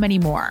so many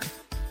more.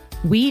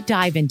 We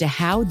dive into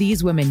how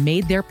these women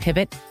made their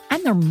pivot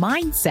and their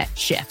mindset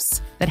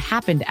shifts that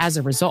happened as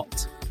a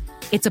result.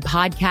 It's a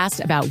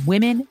podcast about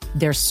women,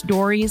 their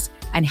stories,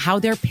 and how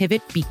their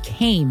pivot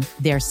became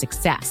their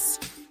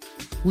success.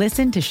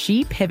 Listen to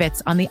She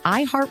Pivots on the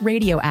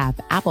iHeartRadio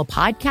app, Apple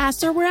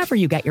Podcasts, or wherever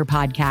you get your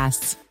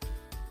podcasts.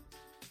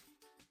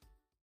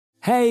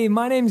 Hey,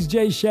 my name's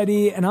Jay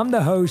Shetty, and I'm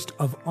the host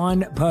of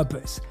On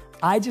Purpose.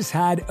 I just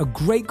had a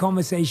great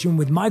conversation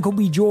with Michael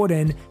B.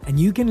 Jordan, and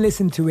you can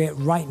listen to it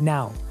right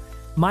now.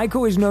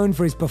 Michael is known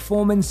for his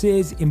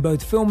performances in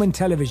both film and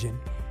television.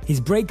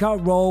 His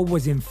breakout role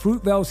was in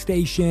Fruitvale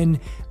Station,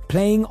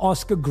 playing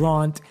Oscar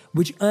Grant,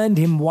 which earned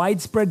him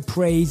widespread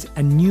praise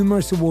and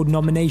numerous award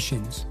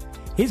nominations.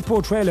 His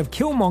portrayal of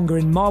Killmonger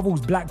in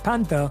Marvel's Black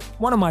Panther,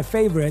 one of my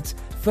favorites,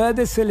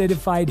 further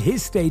solidified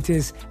his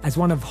status as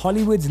one of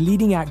Hollywood's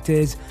leading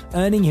actors,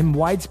 earning him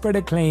widespread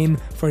acclaim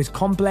for his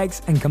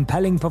complex and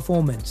compelling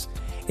performance.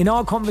 In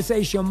our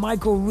conversation,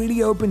 Michael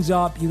really opens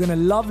up. You're going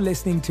to love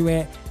listening to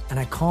it, and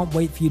I can't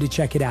wait for you to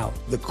check it out.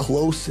 The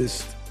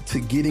closest to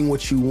getting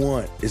what you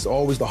want is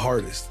always the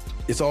hardest.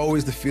 It's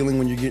always the feeling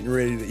when you're getting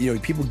ready to,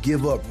 people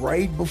give up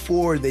right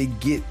before they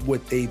get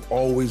what they've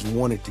always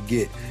wanted to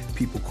get.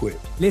 People quit.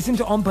 Listen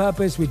to On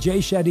Purpose with Jay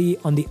Shetty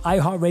on the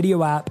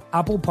iHeartRadio app,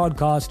 Apple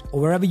Podcast, or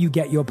wherever you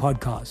get your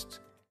podcasts.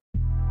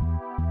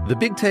 The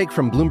Big Take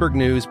from Bloomberg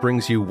News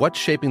brings you what's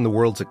shaping the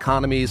world's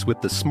economies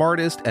with the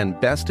smartest and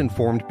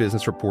best-informed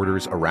business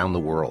reporters around the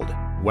world.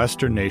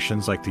 Western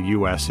nations like the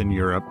U.S. and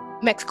Europe.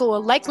 Mexico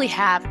will likely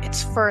have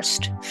its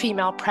first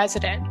female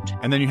president.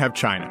 And then you have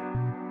China.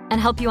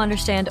 and help you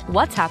understand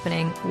what's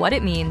happening, what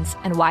it means,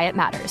 and why it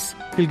matters.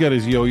 He'll get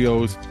his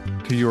yo-yos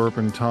to Europe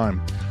in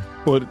time.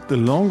 But the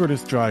longer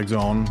this drags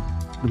on,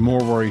 the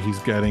more worry he's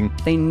getting.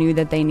 They knew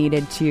that they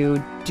needed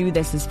to do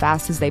this as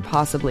fast as they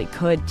possibly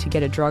could to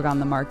get a drug on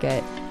the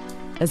market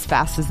as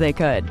fast as they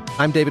could.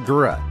 I'm David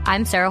Gura.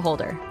 I'm Sarah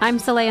Holder. I'm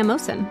Saleha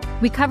Mohsen.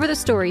 We cover the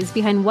stories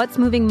behind what's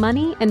moving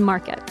money and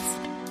markets.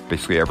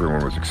 Basically,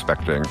 everyone was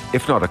expecting,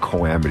 if not a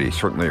calamity,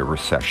 certainly a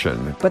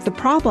recession. But the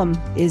problem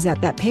is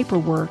that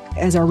paperwork,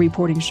 as our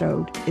reporting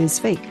showed, is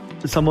fake.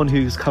 As someone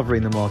who's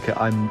covering the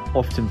market, I'm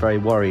often very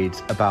worried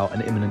about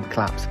an imminent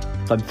collapse.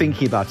 So I'm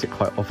thinking about it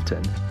quite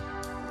often.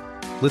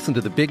 Listen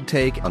to The Big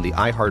Take on the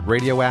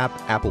iHeartRadio app,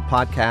 Apple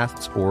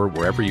Podcasts, or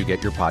wherever you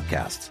get your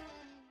podcasts.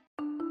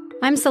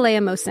 I'm Saleha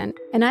Mohsen,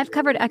 and I've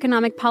covered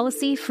economic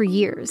policy for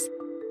years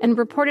and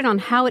reported on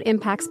how it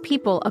impacts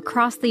people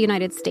across the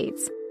United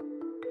States.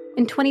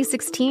 In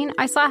 2016,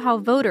 I saw how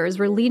voters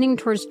were leaning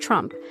towards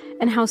Trump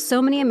and how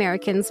so many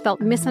Americans felt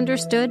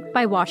misunderstood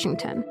by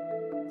Washington.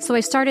 So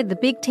I started The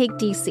Big Take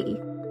DC.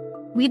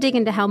 We dig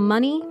into how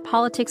money,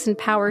 politics, and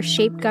power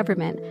shape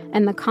government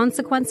and the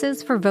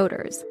consequences for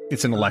voters.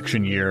 It's an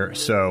election year,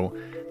 so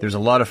there's a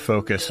lot of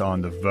focus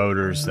on the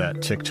voters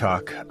that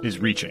TikTok is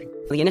reaching.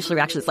 The initial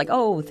reaction is like,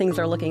 oh, things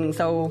are looking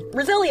so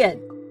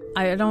resilient.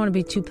 I don't want to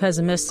be too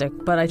pessimistic,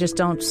 but I just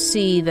don't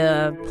see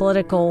the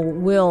political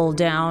will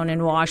down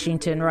in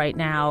Washington right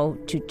now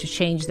to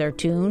change their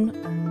tune.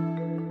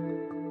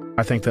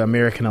 I think the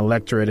American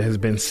electorate has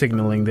been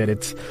signaling that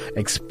it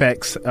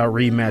expects a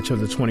rematch of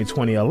the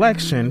 2020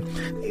 election.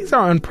 These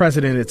are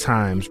unprecedented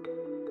times.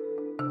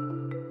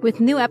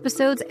 With new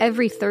episodes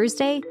every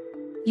Thursday,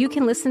 you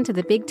can listen to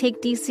The Big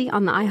Take DC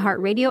on the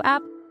iHeartRadio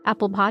app,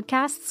 Apple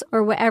Podcasts,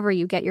 or wherever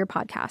you get your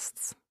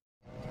podcasts.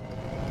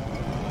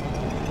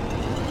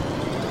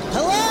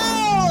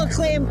 Hello,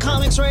 acclaimed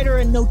comics writer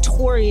and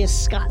notorious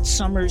Scott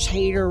Summers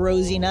hater,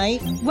 Rosie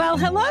Knight. Well,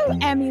 hello,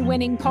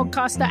 Emmy-winning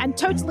podcaster and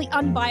totally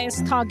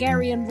unbiased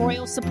Targaryen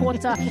royal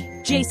supporter,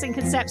 Jason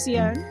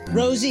Concepcion.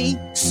 Rosie,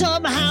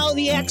 somehow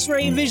the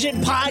X-Ray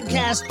Vision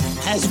podcast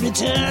has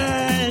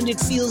returned.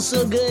 It feels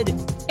so good.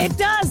 It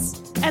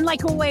does. And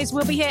like always,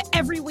 we'll be here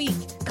every week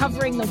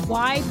covering the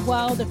wide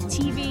world of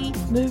TV,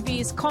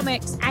 movies,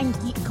 comics, and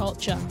geek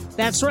culture.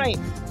 That's right.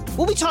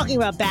 We'll be talking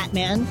about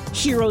Batman,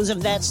 heroes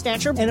of that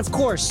stature, and of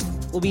course,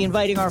 we'll be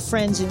inviting our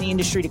friends in the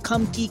industry to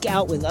come geek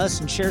out with us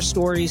and share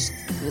stories.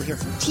 We'll hear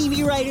from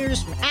TV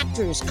writers, from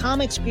actors,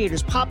 comics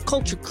creators, pop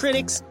culture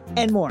critics,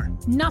 and more.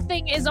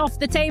 Nothing is off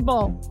the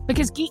table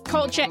because geek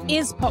culture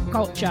is pop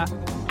culture,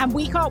 and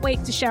we can't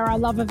wait to share our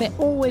love of it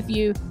all with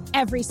you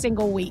every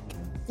single week.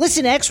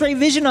 Listen to X-Ray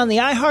Vision on the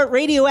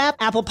iHeartRadio app,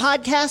 Apple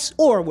Podcasts,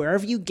 or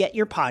wherever you get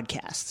your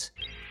podcasts.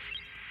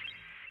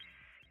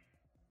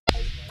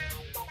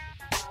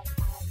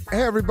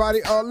 Hey,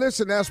 everybody.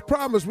 Listen, as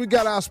promised, we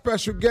got our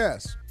special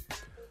guest.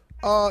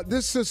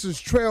 This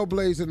sister's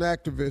trailblazing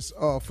activist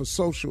for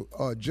social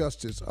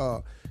justice.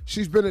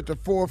 She's been at the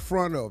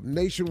forefront of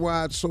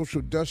nationwide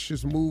social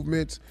justice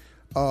movements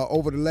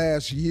over the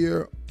last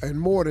year, and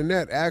more than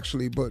that,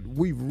 actually, but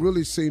we've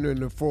really seen her in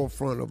the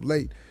forefront of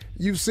late.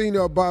 You've seen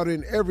her about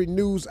in every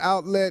news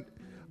outlet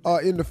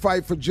in the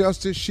fight for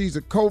justice. She's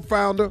a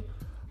co-founder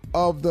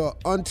of the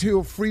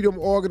Until Freedom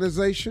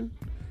organization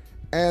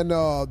and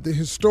the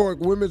historic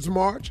Women's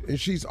March, and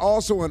she's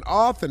also an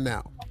author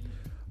now.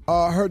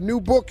 Her new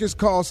book is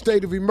called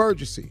State of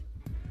Emergency,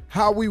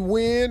 How We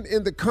Win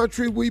in the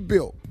Country We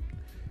Built,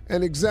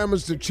 and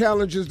examines the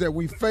challenges that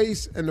we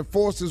face and the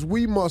forces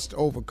we must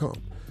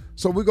overcome.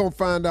 So we're going to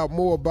find out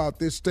more about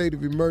this state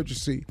of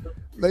emergency.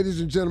 Ladies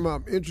and gentlemen,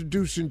 I'm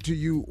introducing to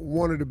you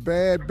one of the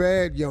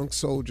bad young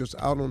soldiers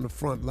out on the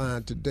front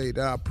line today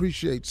that I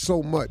appreciate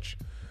so much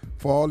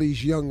for all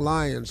these young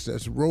lions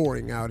that's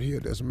roaring out here,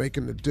 that's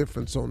making a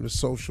difference on the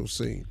social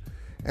scene.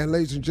 And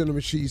ladies and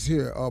gentlemen, she's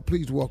here.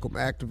 Please welcome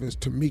activist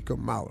Tamika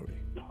Mallory.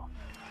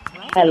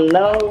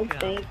 Hello.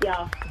 Thank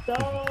y'all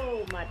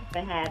so much for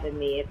having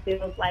me. It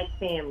feels like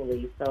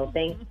family, so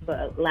thanks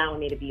for allowing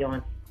me to be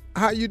on.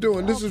 How you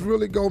doing? This is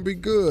really going to be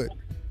good.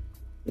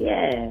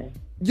 Yeah.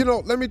 You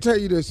know, let me tell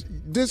you this.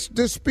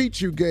 This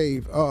speech you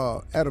gave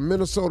at a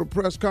Minnesota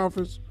press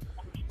conference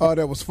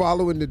that was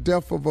following the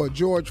death of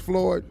George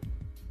Floyd,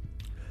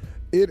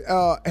 it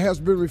has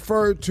been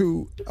referred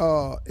to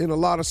in a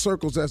lot of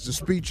circles as the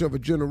speech of a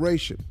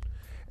generation.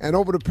 And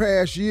over the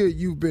past year,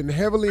 you've been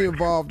heavily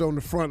involved on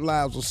the front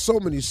lines of so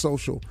many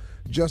social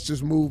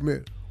justice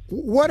movements.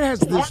 What has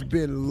this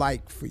been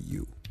like for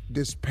you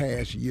this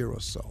past year or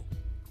so?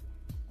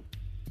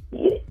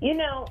 You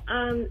know,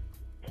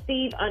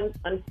 Steve,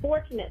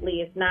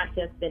 unfortunately, it's not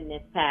just been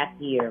this past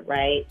year,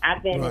 right?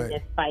 I've been in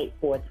this fight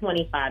for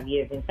 25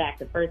 years. In fact,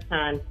 the first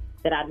time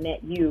that I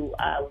met you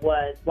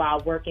was while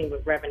working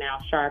with Reverend Al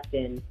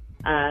Sharpton.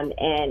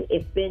 And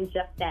it's been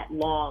just that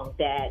long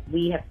that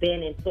we have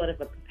been in sort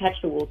of a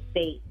perpetual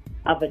state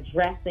of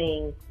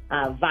addressing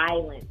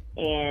violence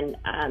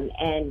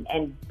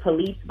and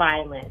police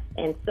violence.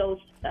 And so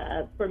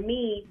for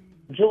me,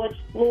 George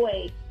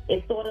Floyd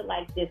is sort of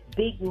like this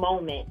big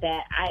moment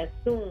that I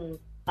assume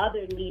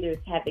other leaders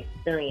have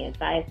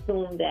experienced. I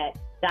assume that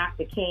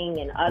Dr. King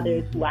and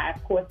others, who I,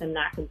 of course, am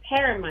not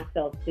comparing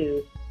myself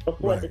to, but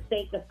for the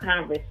sake of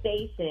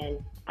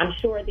conversation, I'm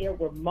sure there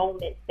were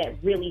moments that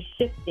really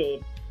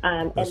shifted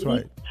at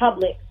least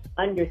public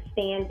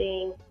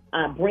understanding,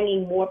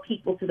 bringing more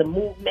people to the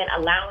movement,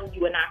 allowing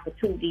you an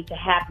opportunity to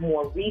have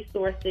more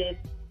resources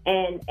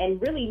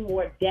and really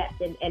more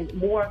depth and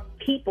more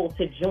people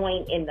to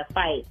join in the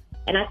fight.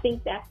 And I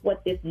think that's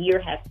what this year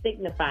has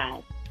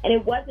signified. And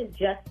it wasn't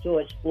just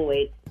George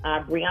Floyd.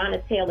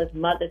 Breonna Taylor's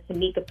mother,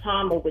 Tamika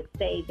Palmer, would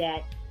say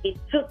that it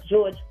took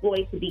George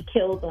Floyd to be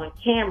killed on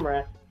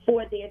camera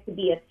for there to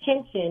be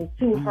attention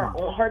to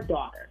her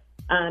daughter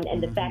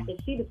and the fact that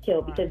she was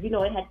killed, because, you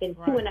know, it had been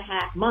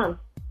 2.5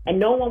 months and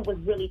no one was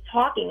really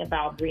talking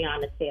about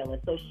Breonna Taylor.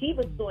 So she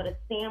was sort of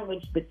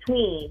sandwiched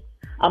between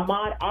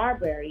Ahmaud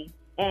Arbery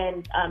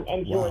and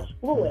George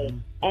Floyd.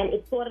 And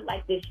it's sort of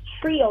like this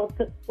trio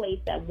took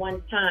place at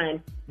one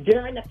time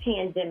during a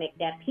pandemic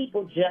that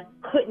people just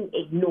couldn't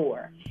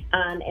ignore.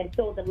 And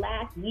so the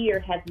last year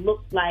has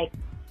looked like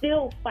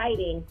still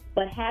fighting,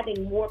 but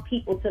having more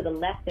people to the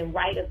left and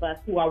right of us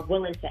who are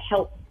willing to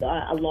help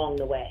along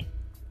the way.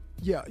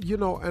 Yeah, you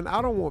know, and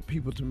I don't want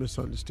people to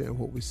misunderstand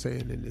what we're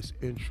saying in this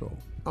intro.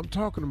 I'm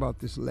talking about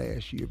this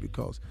last year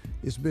because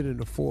it's been in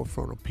the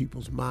forefront of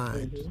people's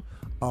minds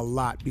a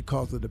lot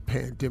because of the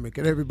pandemic,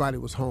 and everybody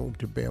was home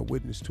to bear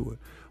witness to it.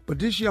 But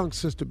this young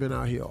sister been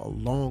out here a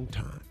long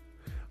time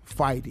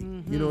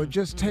fighting. You know, it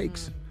just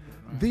takes.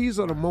 These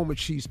are the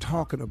moments she's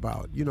talking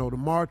about. You know, the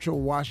March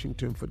on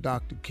Washington for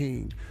Dr.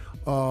 King,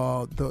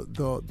 the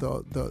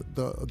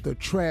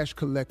trash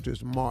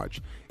collectors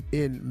march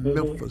in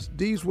Memphis.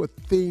 These were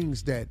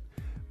things that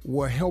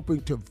were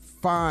helping to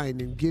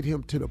find and get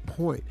him to the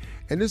point.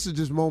 And this is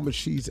this moment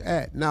she's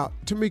at. Now,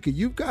 Tamika,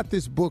 you've got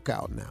this book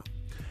out now,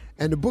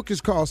 and the book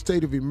is called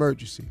State of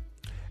Emergency.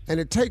 And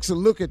it takes a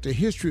look at the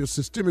history of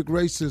systemic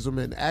racism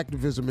and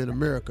activism in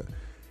America.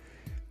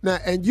 Now,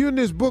 and you in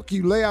this book,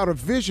 you lay out a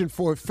vision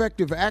for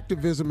effective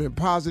activism and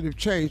positive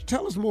change.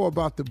 Tell us more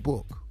about the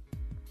book.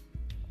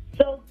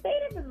 So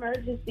State of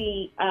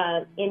Emergency,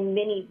 in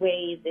many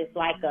ways, it's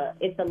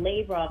a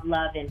labor of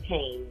love and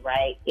pain,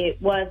 right?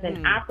 It was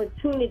an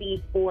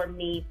opportunity for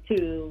me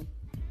to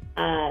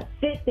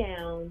sit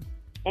down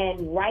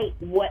and write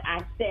what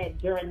I said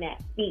during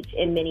that speech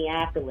in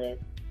Minneapolis,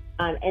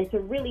 and to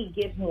really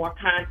give more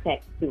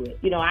context to it.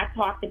 You know, I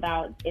talked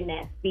about in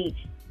that speech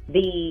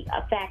the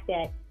fact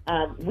that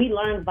we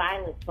learned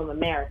violence from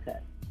America.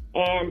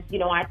 And, you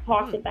know, I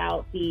talked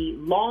about the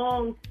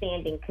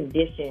long-standing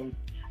conditions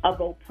of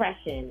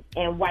oppression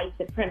and white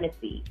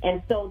supremacy.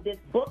 And so this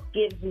book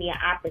gives me an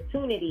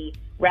opportunity,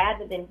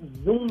 rather than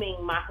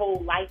zooming my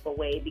whole life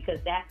away, because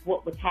that's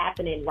what was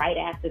happening right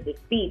after the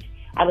speech.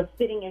 I was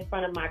sitting in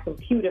front of my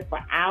computer for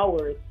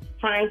hours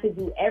trying to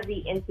do every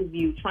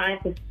interview, trying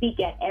to speak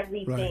at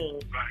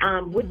everything,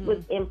 which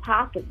was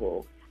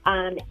impossible.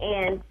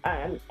 And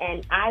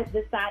I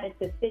decided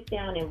to sit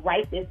down and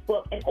write this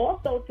book, and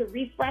also to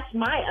refresh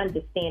my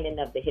understanding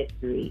of the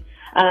history,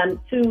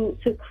 to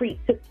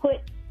put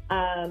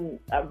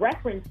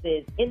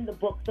references in the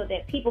book so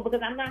that people,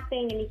 because I'm not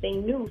saying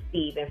anything new,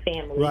 Steve and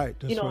family. Right,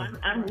 that's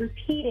I'm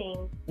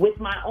repeating with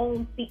my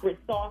own secret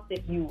sauce,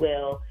 if you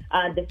will,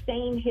 the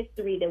same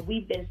history that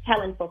we've been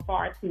telling for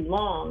far too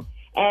long.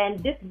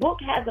 And this book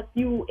has a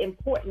few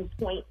important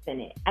points in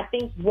it. I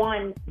think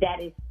one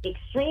that is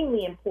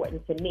extremely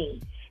important to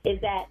me is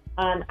that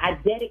I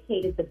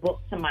dedicated the book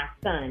to my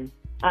son,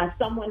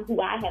 someone who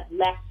I have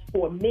left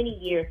for many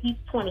years. He's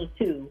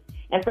 22.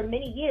 And for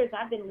many years,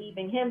 I've been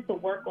leaving him to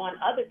work on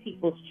other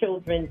people's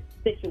children's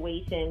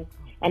situations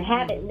and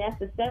haven't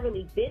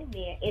necessarily been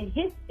there in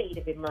his state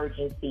of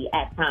emergency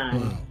at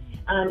times.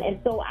 And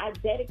so I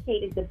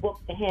dedicated the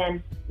book to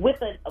him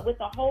with a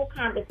whole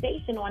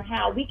conversation on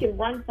how we can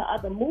run to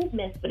other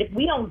movements, but if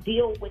we don't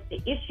deal with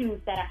the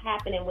issues that are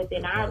happening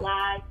within our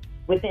lives,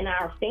 within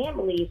our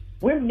families,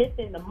 we're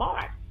missing the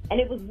mark. And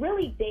it was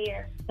really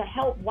there to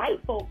help white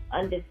folks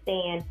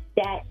understand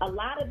that a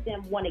lot of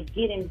them want to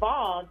get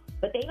involved,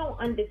 but they don't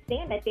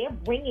understand that they're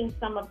bringing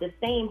some of the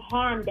same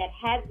harm that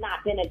has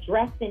not been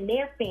addressed in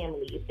their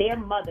families. Their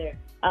mother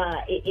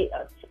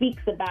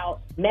speaks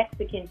about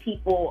Mexican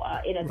people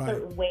in a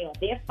certain way, or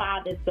their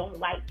fathers don't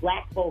like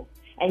black folks.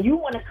 And you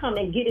want to come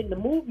and get in the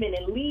movement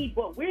and lead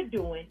what we're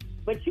doing,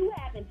 but you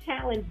haven't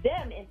challenged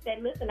them and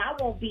said, listen, I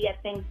won't be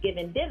at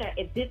Thanksgiving dinner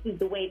if this is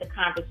the way the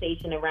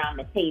conversation around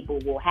the table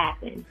will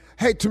happen.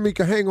 Hey,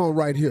 Tamika, hang on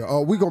right here.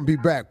 We're going to be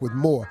back with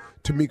more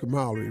Tamika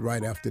Mallory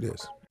right after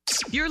this.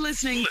 You're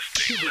listening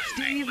to the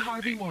Steve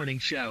Harvey Morning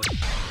Show.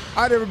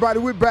 All right, everybody,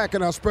 we're back,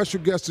 and our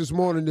special guest this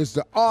morning is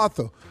the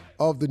author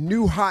of the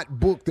new hot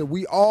book that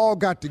we all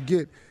got to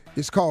get.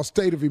 It's called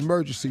State of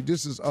Emergency.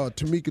 This is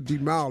Tamika D.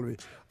 Mallory,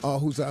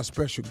 who's our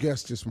special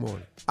guest this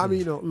morning. I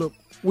mean, look,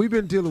 we've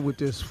been dealing with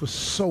this for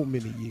so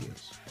many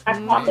years. I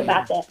talk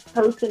about that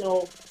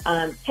personal,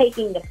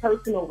 taking the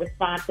personal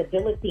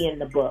responsibility in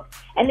the book.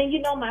 And then,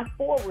 my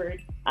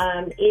foreword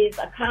is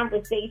a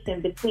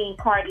conversation between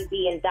Cardi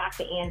B and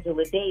Dr.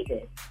 Angela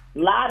Davis. A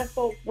lot of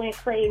folks went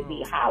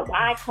crazy.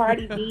 Why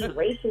Cardi B,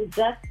 racial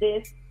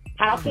justice?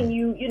 How can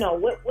you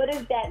what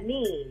does that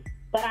mean?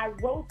 But I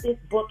wrote this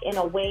book in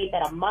a way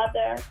that a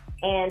mother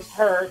and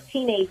her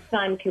teenage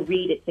son could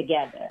read it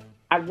together.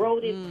 I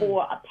wrote it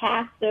for a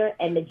pastor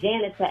and the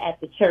janitor at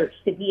the church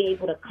to be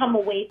able to come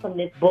away from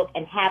this book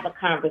and have a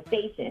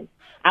conversation.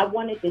 I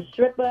wanted the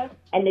stripper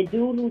and the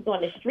dude who's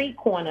on the street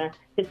corner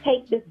to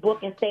take this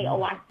book and say,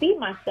 I see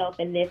myself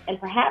in this, and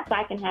perhaps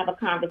I can have a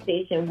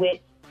conversation with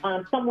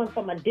someone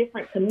from a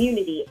different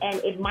community, and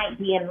it might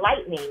be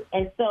enlightening.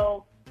 And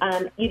so,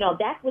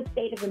 that's what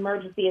State of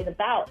Emergency is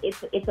about.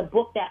 It's a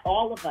book that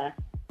all of us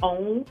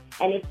own,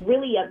 and it's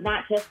really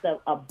not just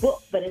a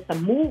book, but it's a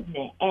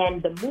movement.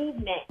 And the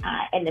movement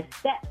and the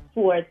steps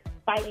towards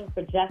fighting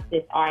for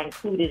justice are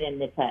included in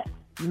the text.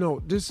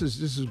 This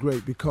is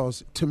great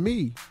because to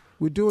me,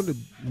 we're doing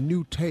a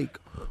new take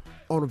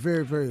on a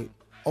very, very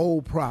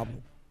old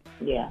problem.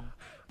 Yeah.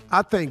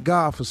 I thank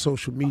God for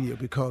social media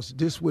because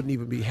this wouldn't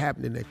even be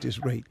happening at this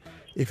rate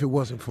if it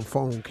wasn't for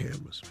phone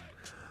cameras.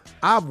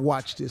 I've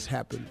watched this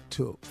happen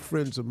to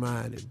friends of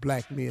mine and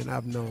black men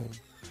I've known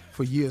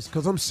for years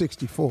because I'm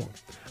 64.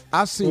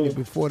 I've seen it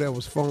before there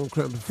was phone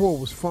cameras, before it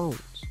was phones.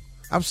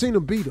 I've seen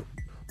them beat them.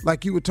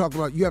 Like you were talking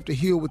about, you have to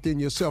heal within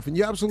yourself, and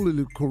you're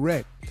absolutely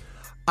correct.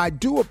 I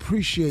do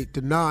appreciate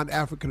the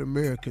non-African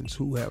Americans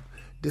who have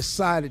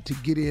decided to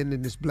get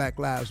in this Black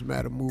Lives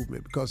Matter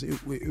movement because it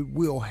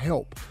will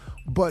help.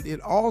 But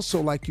it also,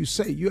 like you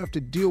say, you have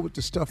to deal with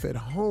the stuff at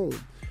home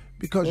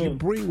because you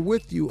bring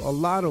with you a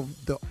lot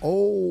of the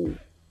old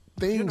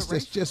things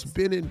that's just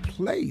been in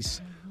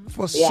place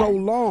for so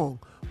long.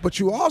 But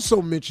you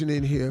also mention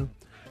in here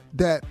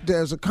that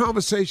there's a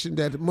conversation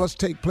that must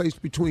take place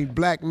between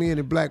black men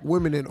and black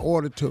women in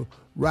order to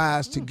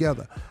rise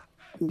together.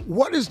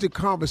 What is the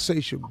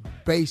conversation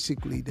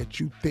basically that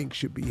you think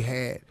should be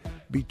had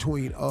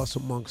between us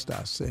amongst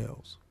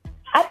ourselves?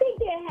 I think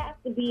there has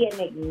to be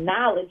an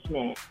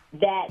acknowledgement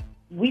that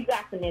we've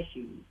got some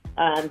issues.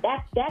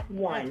 That's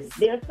one.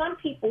 There are some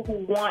people who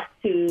want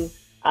to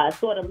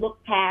sort of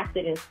look past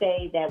it and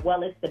say that,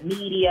 well, it's the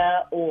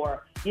media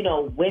or,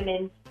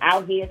 women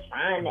out here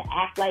trying to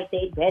act like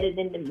they're better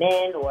than the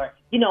men or,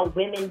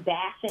 women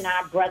bashing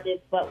our brothers.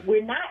 But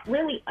we're not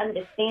really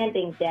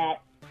understanding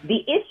that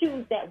the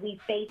issues that we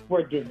face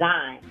were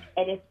designed,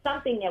 and it's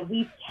something that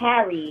we've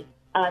carried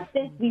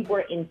since we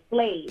were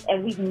enslaved,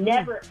 and we've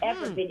never,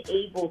 ever been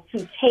able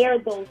to tear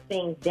those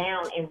things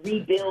down and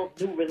rebuild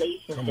new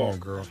relationships. Come on,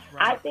 girl.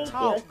 I think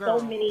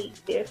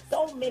there's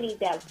so many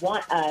that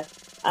want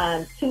us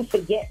to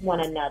forget one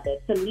another,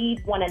 to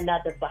leave one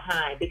another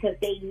behind, because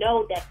they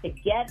know that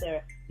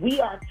together we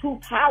are too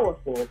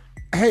powerful.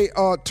 Hey,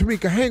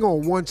 Tamika, hang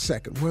on 1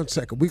 second. We're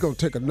going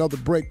to take another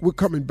break. We're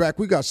coming back.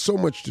 We got so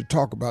much to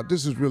talk about.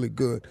 This is really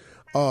good.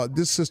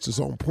 This sister's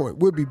on point.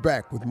 We'll be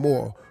back with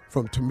more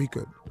from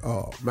Tamika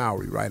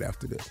Mallory right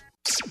after this.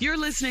 You're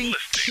listening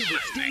to the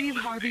Steve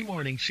Harvey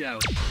Morning Show.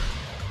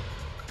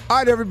 All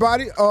right,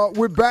 everybody.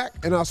 We're back,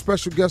 and our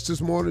special guest this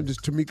morning is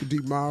Tamika D.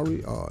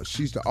 Mallory.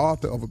 She's the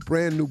author of a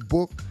brand new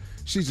book.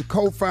 She's a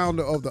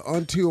co-founder of the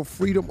Until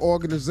Freedom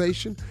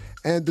organization,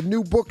 and the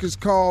new book is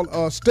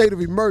called State of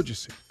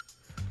Emergency.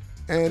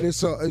 And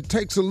it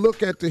takes a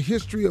look at the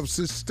history of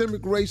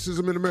systemic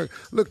racism in America.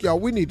 Look, y'all,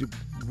 we need to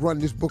run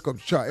this book up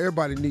the chart.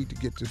 Everybody need to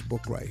get this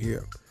book right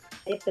here.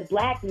 It's the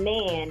black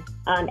man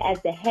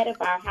as the head of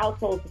our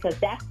household, because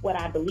that's what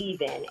I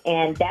believe in.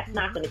 And that's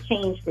not going to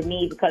change for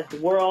me because the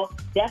world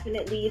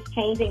definitely is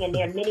changing, and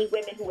there are many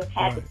women who have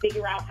had to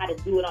figure out how to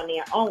do it on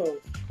their own.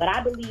 But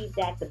I believe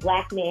that the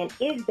black man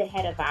is the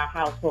head of our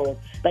household.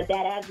 But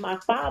that, as my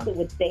father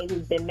would say,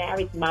 who's been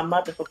married to my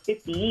mother for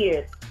 50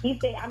 years, he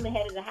said, I'm the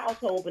head of the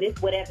household, but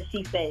it's whatever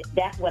she says.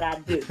 That's what I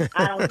do.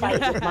 I don't fight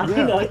with my, he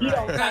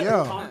don't fight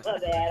with my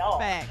mother at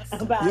all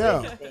about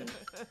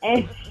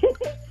anything.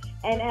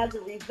 And as a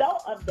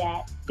result of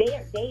that, they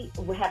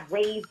have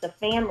raised a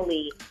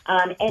family.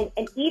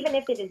 And even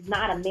if it is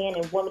not a man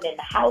and woman in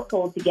the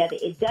household together,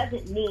 it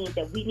doesn't mean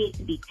that we need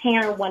to be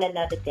tearing one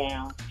another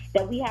down,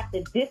 that we have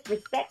to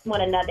disrespect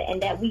one another,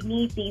 and that we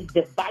need these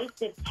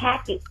divisive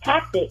tactics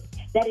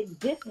that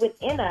exist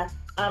within us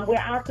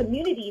where our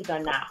communities are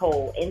not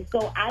whole. And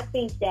so I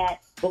think that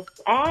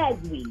as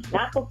we,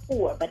 not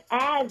before, but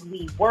as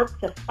we work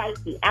to fight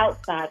the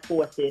outside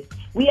forces,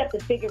 we have to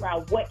figure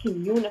out what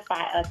can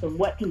unify us and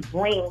what can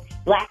bring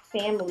black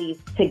families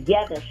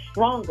together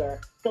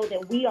stronger, so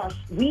that we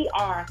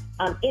are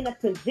in a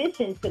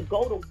position to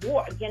go to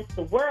war against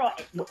the world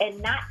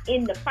and not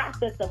in the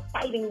process of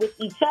fighting with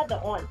each other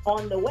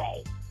on the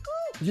way.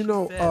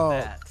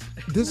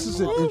 This is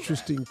an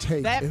interesting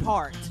take. That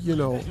part.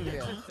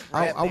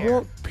 I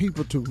want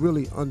people to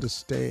really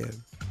understand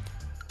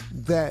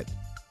that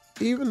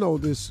even though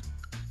this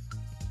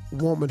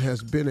woman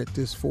has been at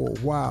this for a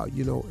while,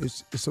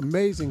 it's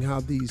amazing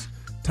how these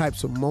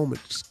types of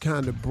moments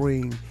kind of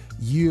bring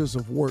years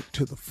of work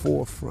to the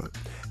forefront.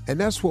 And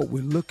that's what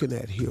we're looking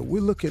at here.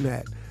 We're looking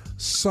at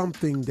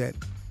something that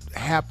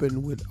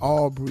happened with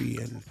Aubrey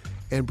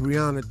and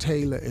Breonna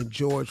Taylor and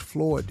George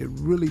Floyd that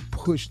really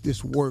pushed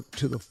this work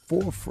to the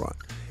forefront.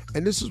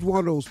 And this is one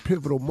of those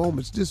pivotal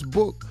moments. This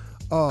book,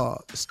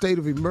 State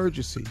of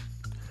Emergency,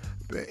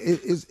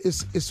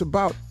 it's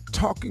about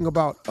talking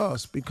about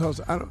us,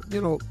 because I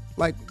don't,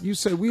 like you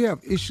say, we have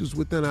issues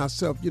within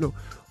ourselves.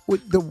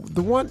 With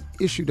the one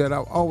issue that I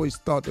always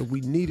thought that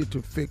we needed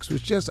to fix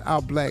was just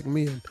our black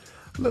men.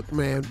 Look,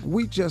 man,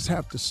 we just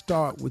have to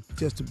start with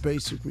just the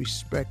basic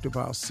respect of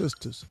our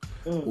sisters.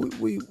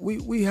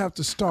 We have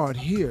to start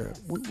here.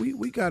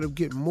 We got to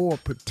get more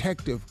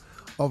protective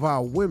of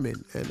our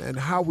women and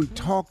how we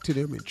talk to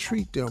them and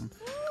treat them.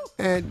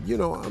 And,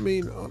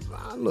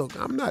 look,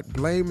 I'm not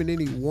blaming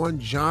any one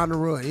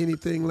genre or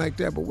anything like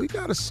that, but we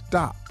got to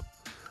stop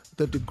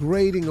the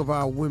degrading of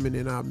our women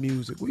in our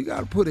music. We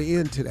got to put an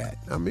end to that.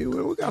 I mean,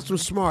 we got some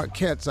smart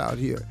cats out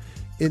here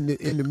in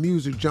the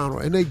music genre,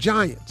 and they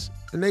giants.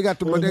 And they got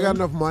the money, they got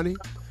enough money.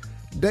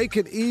 They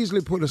could easily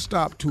put a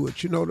stop to it.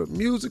 The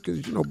music is,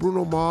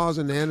 Bruno Mars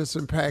and the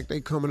Anderson .Paak, they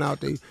coming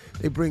out, they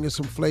bringing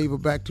some flavor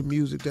back to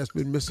music that's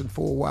been missing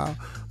for a while.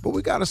 But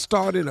we got to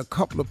start in a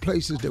couple of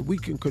places that we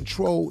can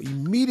control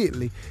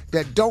immediately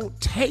that don't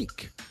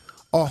take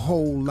a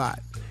whole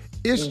lot.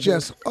 It's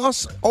just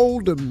us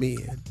older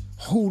men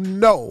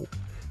who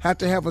have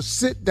to have a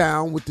sit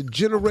down with the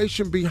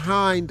generation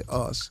behind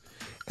us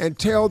and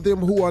tell them,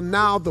 who are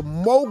now the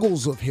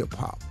moguls of hip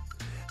hop,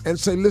 and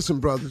say,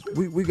 listen, brothers,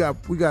 we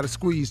got to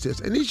squeeze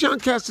this. And these young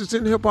cats that's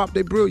in hip-hop,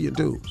 they brilliant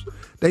dudes.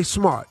 They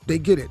smart. They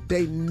get it.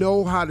 They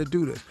know how to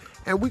do this.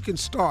 And we can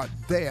start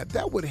there.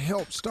 That would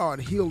help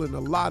start healing a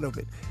lot of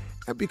it.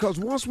 And because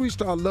once we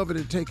start loving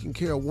and taking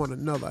care of one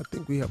another, I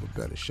think we have a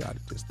better shot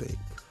at this thing.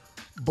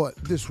 But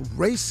this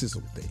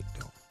racism thing,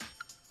 though,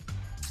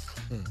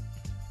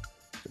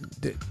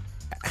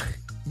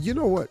 you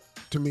know what,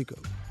 Tamika?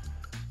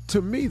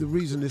 To me, the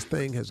reason this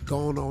thing has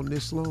gone on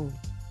this long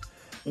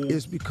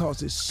is because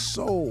there's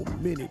so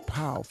many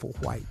powerful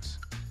whites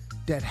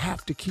that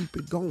have to keep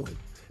it going.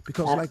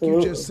 Because like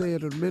you just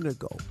said a minute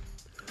ago,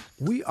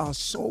 we are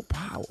so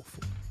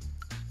powerful.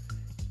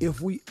 If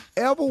we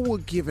ever were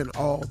given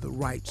all the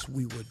rights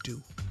we would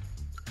do,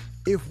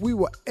 if we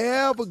were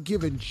ever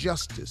given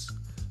justice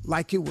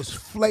like it was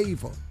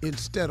flavor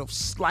instead of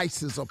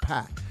slices of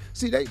pie.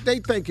 See, they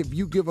think if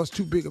you give us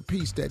too big a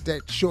piece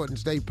that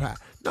shortens their pie.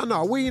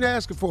 No, we ain't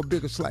asking for a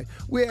bigger slice.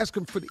 We're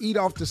asking for to eat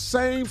off the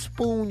same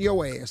spoon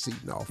your ass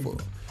eating off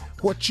of.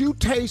 What you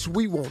taste,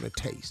 we want to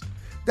taste.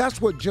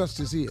 That's what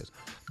justice is.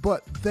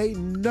 But they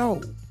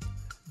know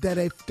that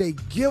if they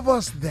give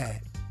us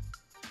that,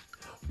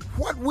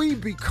 what we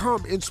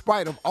become in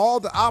spite of all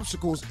the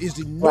obstacles is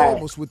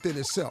enormous within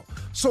itself.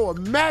 So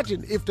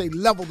imagine if they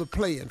level the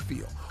playing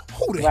field.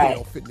 Who the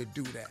hell finna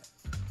do that?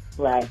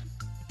 Right.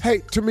 Hey,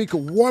 Tamika,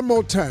 one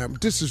more time.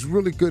 This is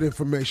really good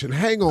information.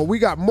 Hang on. We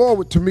got more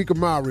with Tamika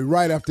Mallory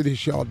right after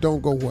this, y'all.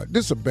 Don't go what?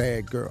 This is a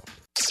bad girl.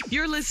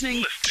 You're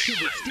listening to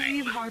the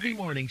Steve Harvey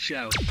Morning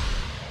Show.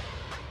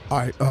 All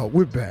right,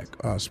 we're back.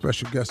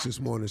 Special guest this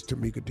morning is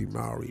Tamika D.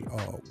 Mallory.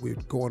 We're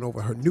going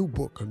over her new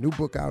book. Her new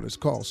book out is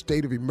called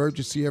State of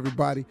Emergency,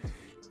 everybody.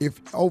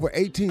 If over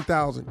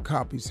 18,000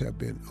 copies have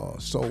been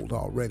sold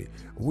already,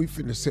 we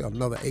finna sell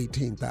another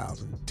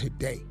 18,000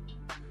 today.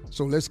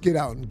 So let's get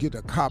out and get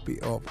a copy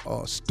of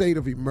State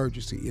of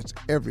Emergency. It's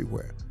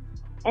everywhere.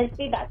 And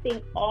Steve, I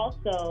think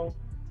also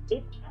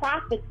it's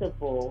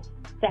profitable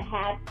to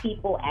have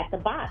people at the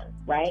bottom,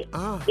 right?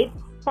 It's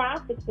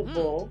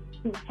profitable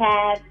to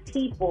have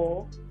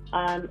people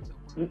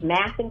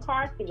mass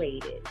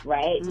incarcerated,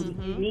 right? You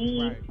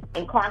need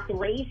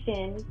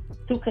incarceration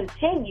to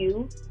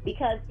continue,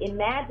 because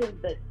imagine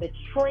the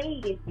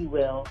trade, if you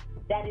will,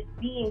 that is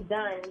being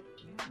done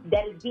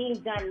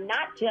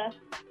not just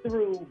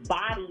through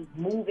bodies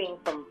moving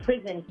from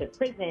prison to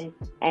prison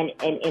and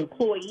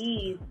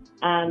employees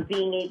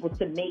being able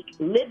to make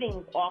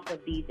livings off of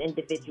these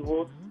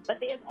individuals, but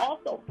there's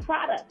also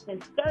products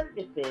and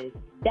services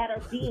that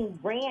are being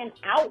ran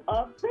out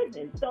of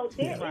prison. So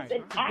there is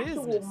an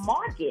actual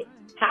market.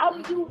 How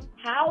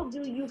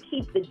do you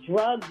keep the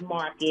drug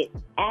market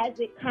as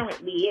it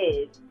currently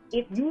is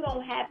if you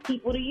don't have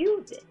people to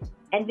use it?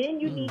 And then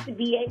you need to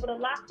be able to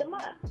lock them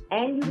up.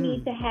 And you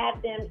need to have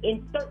them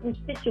in certain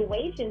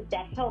situations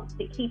that help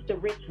to keep the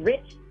rich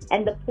rich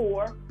and the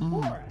poor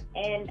poor.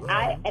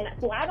 I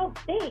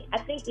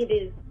think it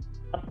is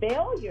a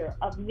failure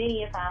of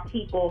many of our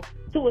people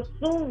to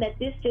assume that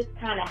this just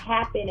kind of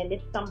happened and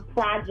it's some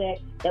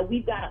project that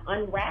we've got to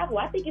unravel.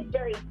 I think it's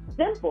very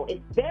simple.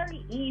 It's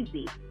very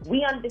easy.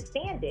 We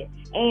understand it.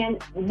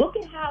 And look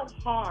at how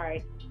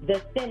hard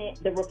the Senate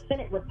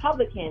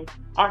Republicans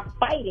are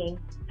fighting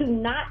to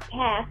not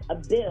pass a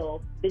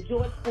bill, the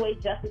George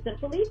Floyd Justice and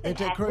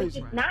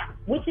Policing Act,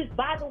 which is,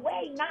 by the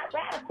way, not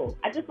radical.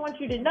 I just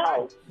want you to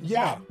know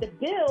that the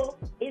bill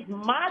is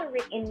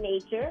moderate in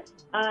nature.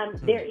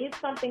 There is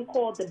something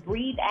called the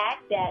Breathe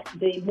Act that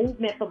the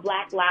Movement for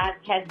Black Lives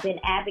has been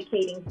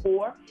advocating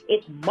for.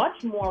 It's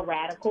much more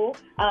radical.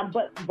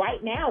 But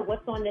right now,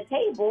 what's on the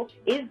table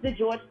is the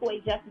George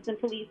Floyd Justice and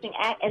Policing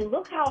Act. And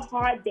look how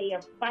hard they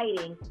are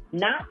fighting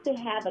not to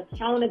have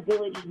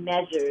accountability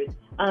measures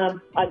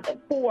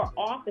for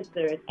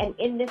officers and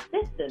in this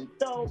system.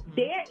 So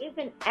there is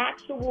an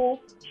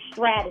actual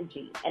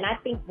strategy. And I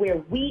think where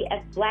we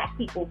as Black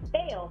people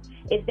fail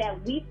is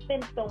that we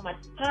spend so much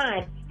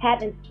time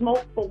having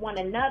smoke for one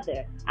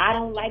another. I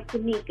don't like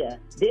Tamika.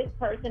 This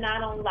person, I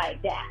don't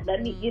like that.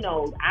 Let me,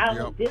 I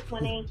don't, this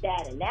one ain't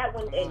that, and that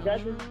one, it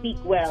doesn't speak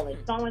well, and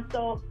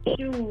so-and-so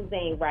shoes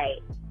ain't right.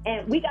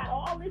 And we got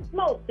all this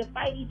smoke to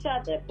fight each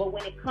other. But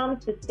when it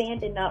comes to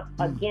standing up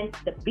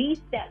against the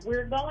beast that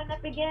we're going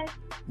up against,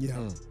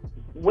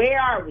 where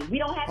are we? We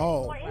don't have any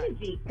more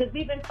energy because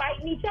we've been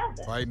fighting each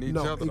other. Fighting each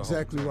other.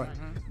 Exactly right.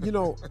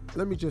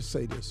 Let me just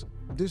say this.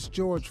 This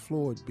George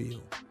Floyd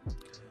bill,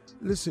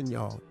 listen,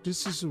 y'all,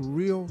 this is a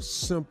real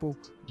simple,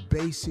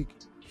 basic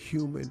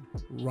human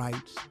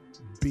rights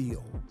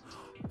bill.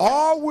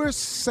 All we're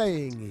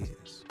saying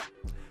is,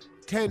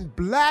 can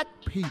Black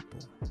people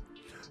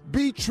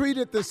be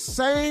treated the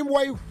same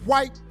way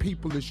white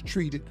people is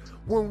treated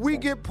when we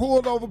get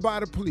pulled over by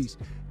the police?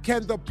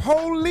 Can the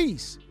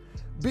police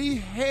be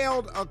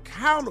held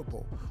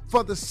accountable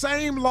for the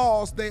same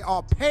laws they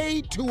are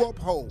paid to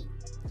uphold?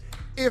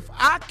 If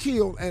I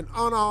kill an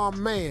unarmed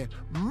man,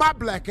 my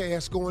Black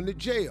ass going to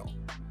jail.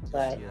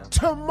 Right.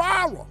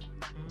 Tomorrow.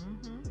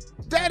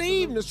 That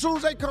evening, as soon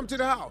as they come to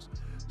the house.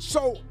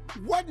 So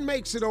what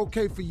makes it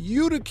okay for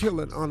you to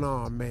kill an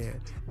unarmed man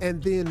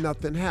and then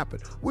nothing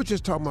happened? We're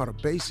just talking about a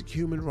basic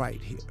human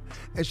right here.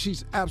 And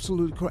she's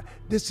absolutely correct.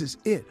 This is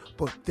it,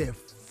 but they're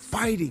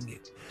fighting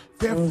it.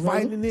 They're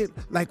fighting it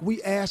like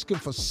we asking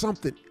for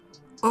something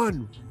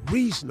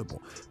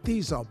unreasonable.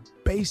 These are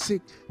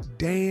basic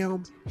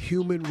damn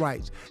human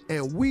rights.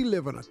 And we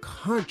live in a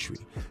country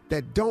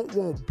that don't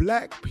want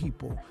Black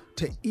people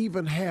to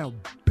even have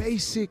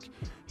basic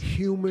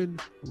human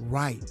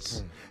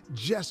rights.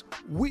 Just,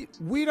 we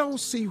don't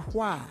see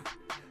why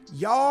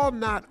y'all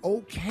not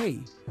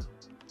okay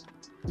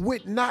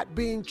with not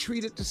being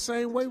treated the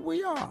same way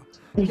we are.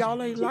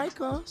 Y'all ain't like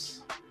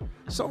us.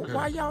 So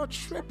why y'all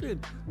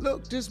tripping?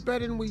 Look, this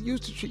better than we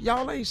used to treat.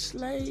 Y'all ain't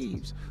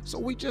slaves. So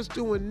we just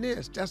doing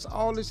this. That's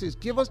all this is.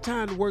 Give us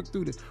time to work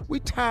through this. We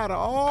tired of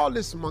all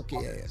this monkey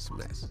ass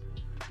mess.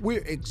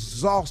 We're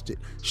exhausted.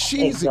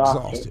 She's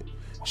exhausted.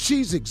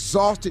 She's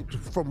exhausted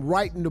from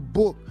writing the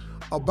book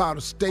about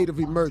a state of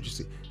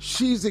emergency.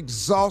 She's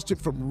exhausted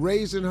from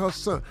raising her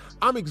son.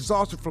 I'm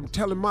exhausted from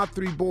telling my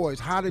 3 boys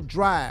how to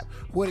drive,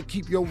 where to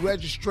keep your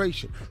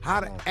registration,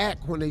 how to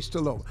act when they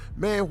still over.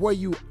 Man, where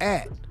you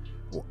at?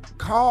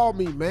 Call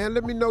me, man.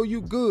 Let me know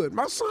you good.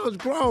 My son's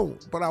grown,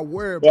 but I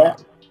worry about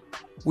him.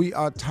 We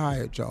are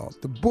tired, y'all.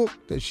 The book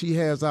that she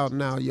has out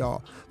now,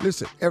 y'all.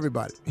 Listen,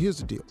 everybody, here's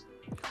the deal.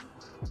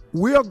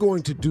 We are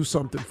going to do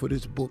something for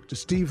this book, the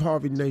Steve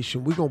Harvey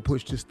Nation. We're going to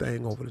push this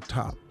thing over the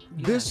top.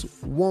 Yes.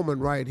 This woman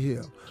right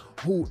here,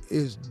 who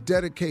is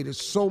dedicated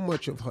so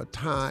much of her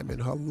time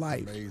and her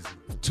life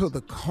to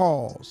the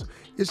cause,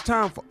 it's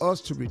time for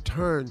us to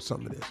return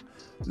some of this.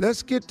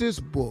 Let's get this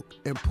book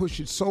and push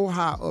it so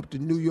high up the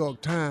New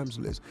York Times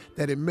list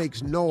that it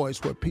makes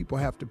noise where people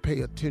have to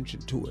pay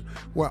attention to it,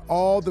 where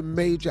all the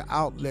major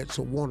outlets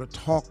will want to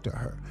talk to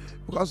her.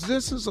 Because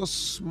this is a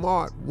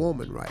smart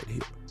woman right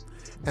here.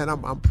 And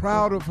I'm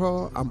proud of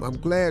her. I'm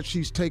glad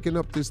she's taken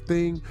up this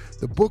thing.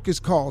 The book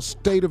is called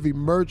State of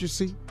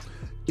Emergency.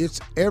 It's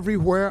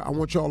everywhere. I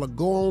want y'all to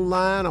go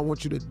online. I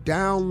want you to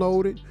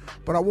download it.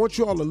 But I want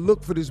you all to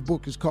look for this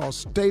book. It's called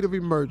State of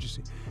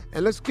Emergency.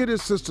 And let's get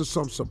his sister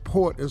some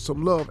support and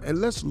some love.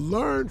 And let's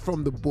learn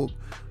from the book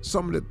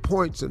some of the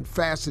points and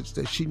facets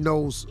that she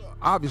knows,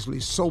 obviously,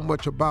 so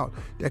much about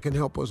that can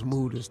help us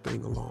move this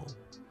thing along.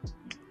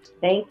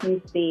 Thank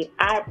you, Steve.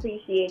 I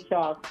appreciate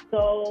y'all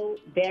so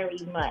very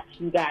much.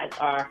 You guys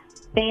are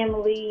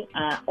family,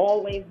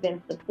 always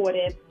been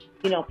supportive.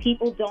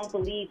 People don't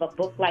believe a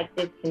book like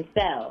this can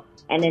sell.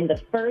 And in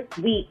the first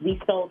week, we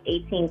sold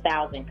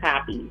 18,000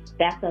 copies.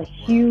 That's a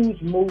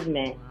huge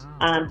movement.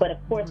 But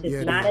of course,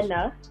 it's not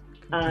enough.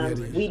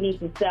 We need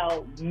to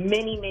sell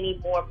many, many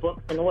more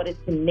books in order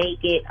to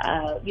make it,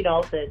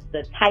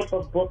 the type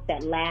of book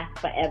that lasts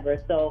forever.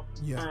 So,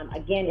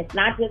 again, it's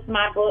not just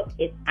my book,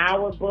 it's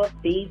our book.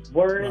 These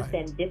words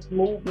and this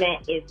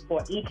movement is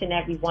for each and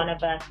every one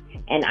of us.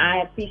 And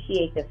I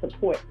appreciate the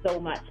support so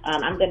much.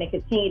 I'm going to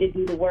continue to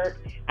do the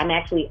work. I'm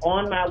actually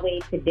on my way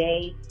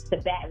today to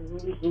Baton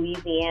Rouge,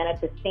 Louisiana,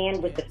 to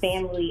stand with the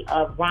family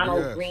of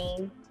Ronald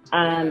Green.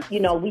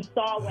 We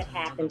saw what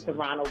happened to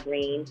Ronald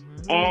Green,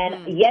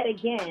 and yet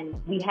again,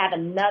 we have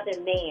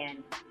another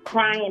man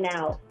crying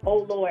out, oh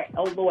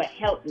Lord,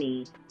 help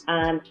me.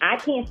 I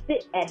can't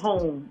sit at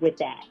home with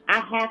that. I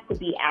have to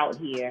be out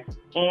here.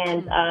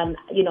 And,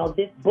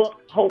 this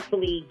book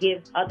hopefully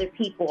gives other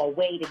people a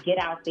way to get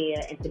out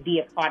there and to be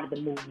a part of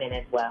the movement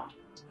as well.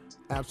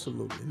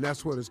 Absolutely. And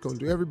that's what it's going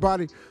to do.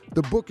 Everybody,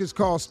 the book is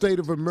called State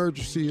of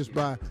Emergency. It's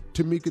by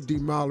Tamika D.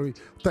 Mallory.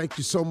 Thank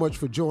you so much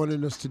for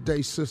joining us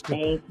today, sister.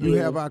 Thank you. You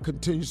have our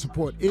continued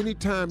support.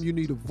 Anytime you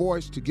need a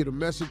voice to get a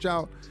message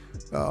out,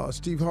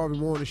 Steve Harvey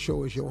Morning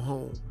Show is your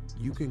home.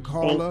 You can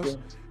call us,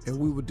 and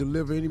we will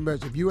deliver any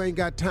message. If you ain't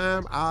got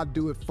time, I'll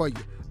do it for you.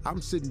 I'm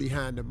sitting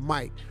behind the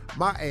mic.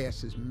 My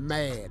ass is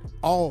mad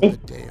all the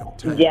damn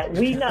time. Yeah,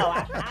 we know.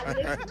 I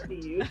listen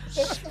to you.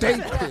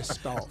 Stay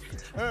pissed off.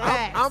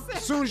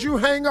 As soon as you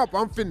hang up,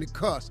 I'm finna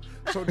cuss.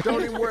 So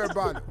don't even worry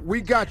about it.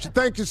 We got you.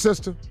 Thank you,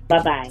 sister.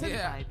 Bye-bye.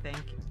 Yeah, thank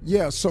you.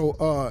 Yeah,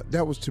 so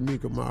that was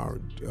Tamika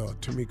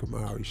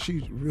Mallory.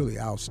 She's really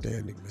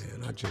outstanding,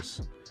 man. I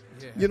just,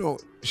 you know,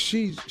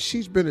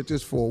 she's been at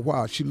this for a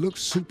while. She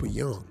looks super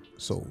young.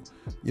 So,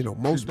 you know,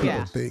 most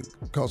people think,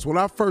 because when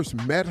I first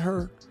met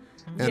her,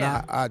 and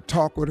I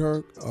talked with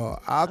her,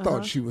 I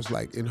thought she was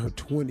like in her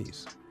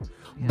 20s.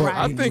 But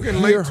I think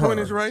in late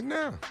 20s right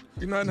now.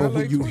 You're not in her but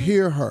when late you 20s.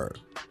 hear her,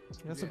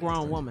 that's a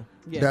grown woman.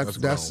 Yeah.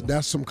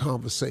 That's some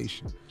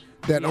conversation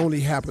that only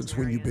happens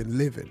when you've been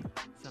living.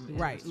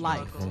 Right,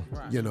 life.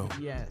 Right. You know.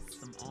 Yes,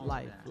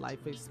 life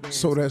experience.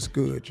 So that's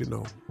good, you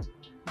know.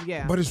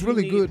 Yeah. But it's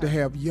really good to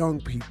have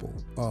young people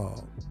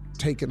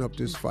taking up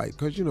this fight,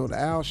 because you know the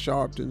Al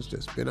Sharptons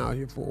that's been out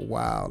here for a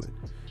while and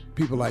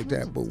people like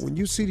that. But when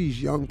you see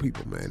these young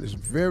people, man, it's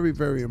very,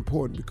 very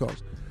important,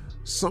 because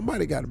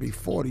somebody got to be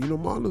 40. You know,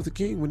 Martin Luther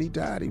King, when he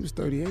died, he was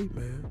 38,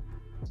 man.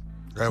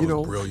 That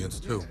was brilliance,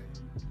 too.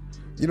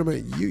 You know,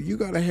 man, you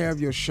got to have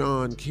your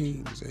Sean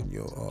Kings and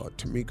your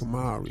Tamika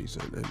Mallory's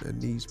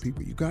and these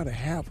people. You got to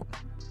have them.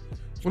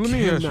 Well, let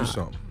me ask you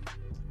something.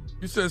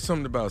 You said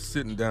something about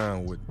sitting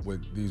down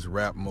with these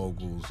rap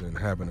moguls and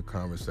having a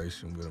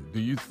conversation with them. Do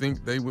you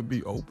think they would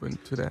be open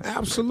to that?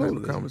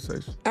 Absolutely. That type of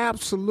conversation?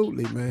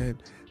 Absolutely, man.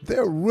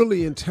 They're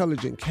really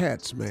intelligent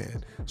cats,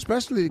 man,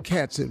 especially the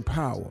cats in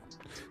power.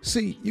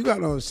 See, you got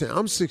to understand,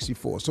 I'm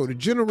 64, so the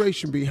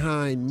generation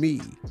behind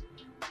me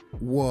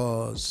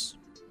was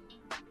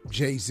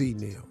Jay-Z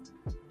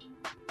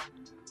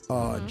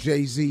now.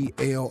 Jay-Z,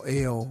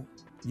 LL,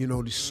 you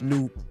know, the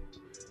Snoop,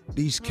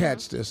 these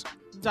cats that's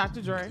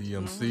Dr. Dre.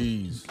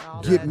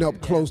 DMCs. Getting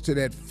up close to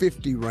that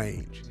 50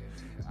 range.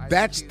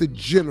 That's the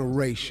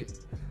generation.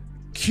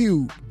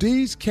 Q,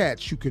 these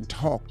cats you can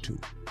talk to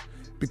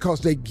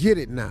because they get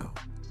it now,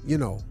 you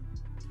know.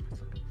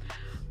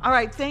 All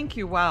right, thank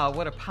you. Wow,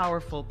 what a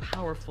powerful,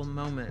 powerful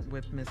moment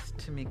with Miss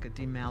Tamika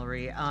D.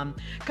 Mallory.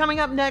 Coming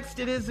up next,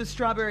 it is the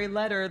Strawberry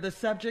Letter. The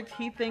subject,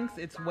 he thinks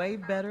it's way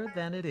better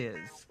than it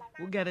is.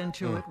 We'll get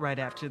into it right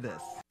after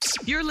this.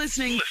 You're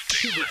listening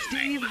to the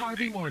Steve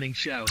Harvey Morning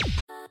Show.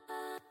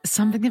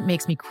 Something that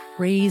makes me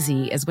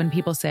crazy is when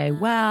people say,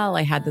 well,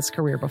 I had this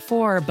career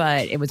before,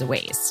 but it was a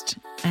waste.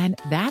 And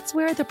that's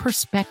where the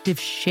perspective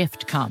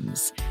shift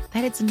comes,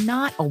 that it's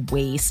not a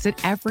waste,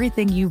 that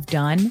everything you've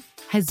done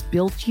has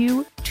built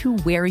you to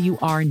where you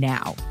are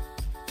now.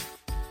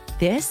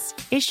 This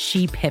is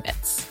She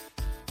Pivots,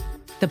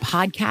 the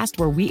podcast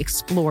where we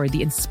explore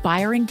the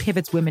inspiring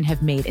pivots women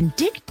have made and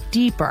dig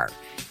deeper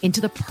into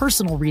the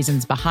personal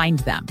reasons behind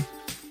them.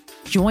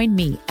 Join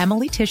me,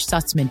 Emily Tish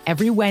Sussman,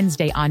 every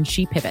Wednesday on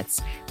She Pivots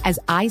as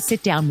I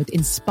sit down with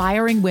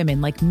inspiring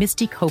women like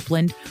Misty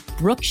Copeland,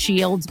 Brooke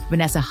Shields,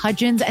 Vanessa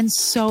Hudgens, and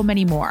so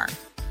many more.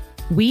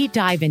 We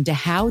dive into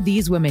how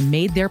these women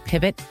made their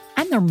pivot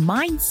and their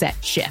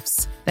mindset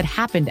shifts that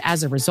happened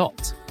as a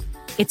result.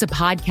 It's a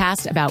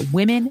podcast about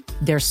women,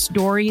 their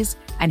stories,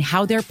 and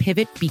how their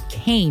pivot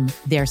became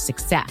their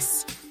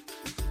success.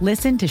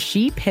 Listen to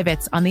She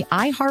Pivots on the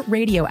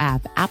iHeartRadio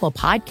app, Apple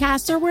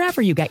Podcasts, or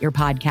wherever you get your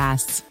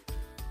podcasts.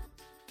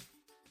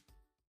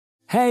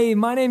 Hey,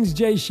 my name's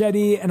Jay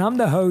Shetty, and I'm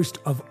the host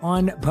of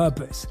On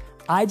Purpose.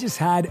 I just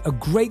had a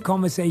great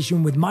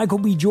conversation with Michael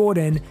B.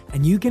 Jordan,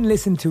 and you can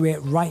listen to it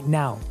right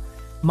now.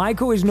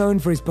 Michael is known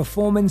for his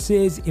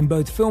performances in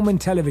both film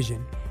and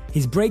television.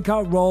 His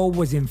breakout role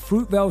was in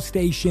Fruitvale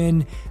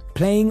Station,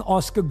 playing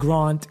Oscar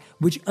Grant,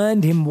 which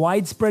earned him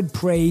widespread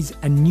praise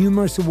and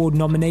numerous award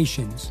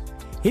nominations.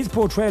 His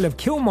portrayal of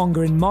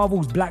Killmonger in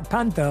Marvel's Black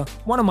Panther,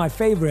 one of my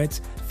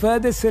favorites,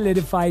 further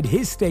solidified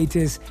his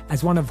status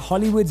as one of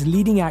Hollywood's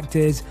leading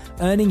actors,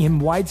 earning him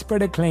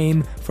widespread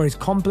acclaim for his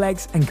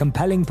complex and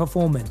compelling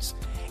performance.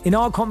 In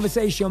our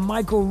conversation,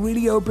 Michael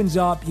really opens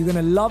up. You're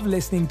going to love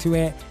listening to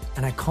it,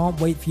 and I can't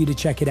wait for you to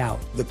check it out.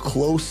 The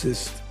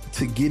closest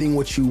to getting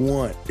what you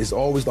want is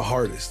always the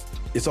hardest.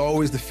 It's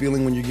always the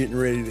feeling when you're getting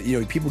ready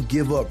to, people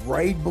give up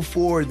right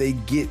before they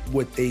get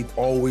what they've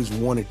always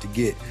wanted to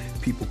get.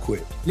 People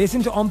quit.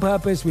 Listen to On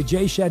Purpose with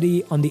Jay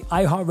Shetty on the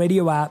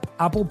iHeartRadio app,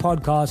 Apple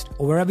Podcast,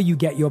 or wherever you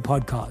get your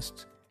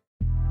podcasts.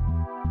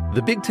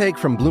 The Big Take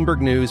from Bloomberg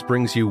News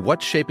brings you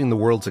what's shaping the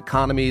world's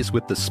economies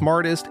with the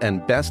smartest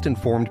and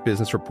best-informed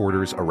business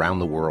reporters around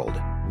the world.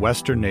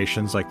 Western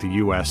nations like the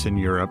U.S. and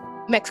Europe.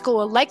 Mexico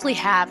will likely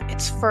have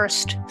its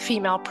first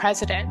female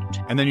president.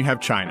 And then you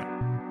have China.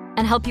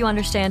 And help you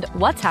understand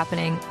what's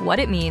happening, what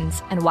it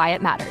means, and why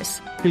it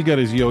matters. He'll get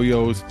his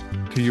yo-yos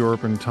to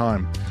Europe in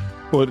time.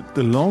 But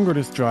the longer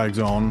this drags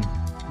on,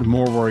 the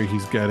more worry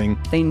he's getting.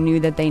 They knew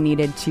that they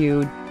needed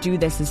to do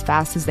this as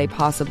fast as they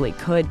possibly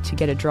could to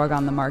get a drug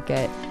on the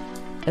market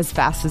as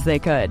fast as they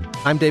could.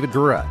 I'm David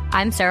Gura.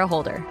 I'm Sarah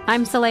Holder.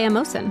 I'm Saleha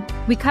Mohsen.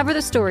 We cover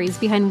the stories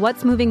behind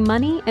what's moving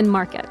money and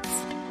markets.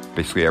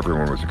 Basically,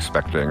 everyone was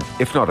expecting,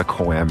 if not a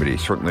calamity,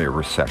 certainly a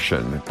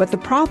recession. But the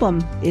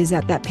problem is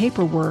that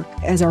paperwork,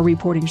 as our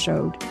reporting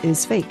showed,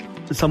 is fake.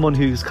 As someone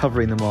who's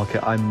covering the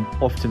market, I'm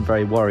often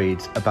very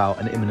worried about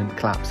an imminent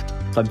collapse.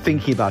 So I'm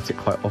thinking about it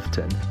quite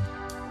often.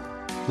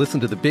 Listen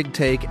to The Big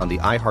Take on the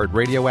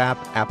iHeartRadio app,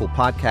 Apple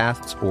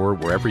Podcasts, or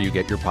wherever you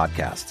get your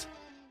podcasts.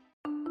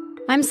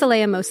 I'm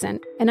Saleha Mohsen,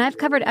 and I've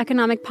covered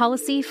economic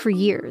policy for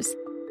years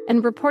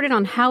and reported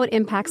on how it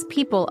impacts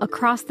people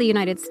across the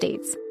United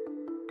States.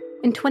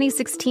 In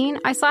 2016,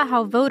 I saw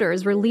how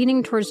voters were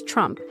leaning towards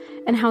Trump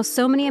and how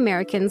so many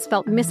Americans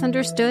felt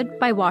misunderstood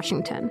by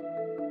Washington.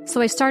 So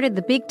I started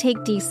The Big Take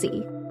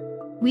DC.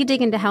 We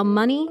dig into how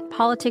money,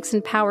 politics,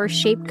 and power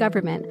shape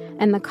government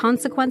and the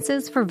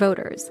consequences for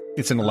voters.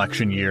 It's an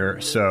election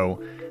year,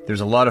 so there's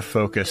a lot of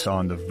focus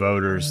on the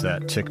voters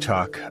that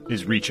TikTok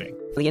is reaching.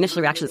 The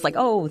initial reaction is like,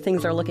 oh,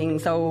 things are looking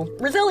so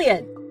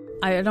resilient.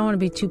 I don't want to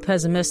be too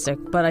pessimistic,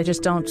 but I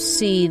just don't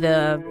see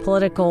the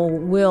political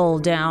will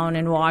down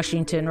in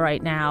Washington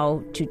right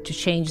now to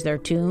change their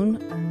tune.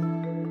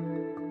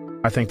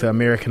 I think the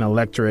American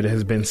electorate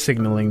has been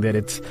signaling that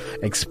it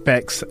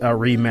expects a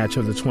rematch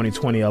of the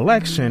 2020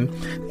 election.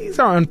 These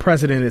are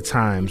unprecedented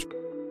times.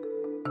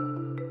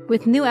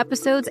 With new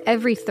episodes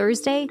every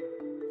Thursday,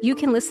 you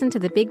can listen to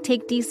The Big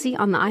Take DC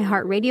on the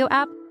iHeartRadio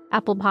app,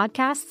 Apple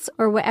Podcasts,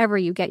 or wherever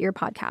you get your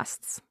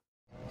podcasts.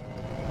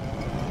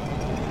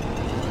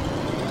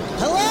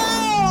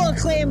 Hello,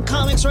 acclaimed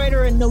comics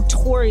writer and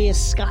notorious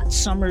Scott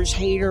Summers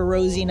hater,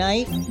 Rosie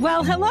Knight.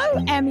 Well,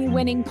 hello,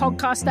 Emmy-winning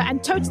podcaster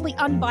and totally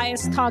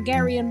unbiased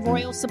Targaryen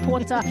royal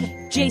supporter,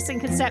 Jason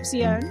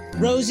Concepcion.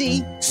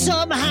 Rosie,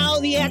 somehow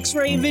the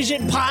X-Ray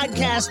Vision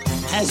podcast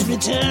has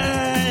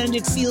returned.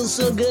 It feels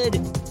so good.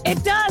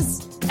 It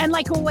does. And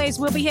like always,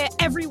 we'll be here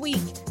every week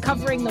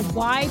covering the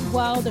wide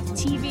world of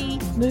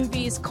TV,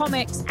 movies,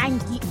 comics, and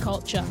geek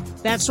culture.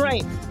 That's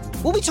right.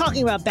 We'll be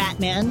talking about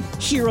Batman,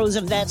 heroes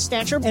of that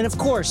stature, and of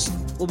course,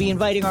 we'll be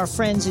inviting our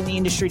friends in the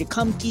industry to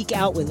come geek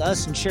out with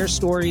us and share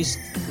stories.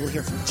 We'll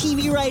hear from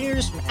TV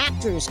writers, from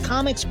actors,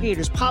 comics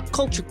creators, pop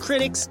culture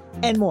critics,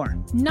 and more.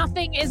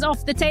 Nothing is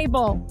off the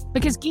table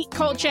because geek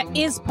culture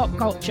is pop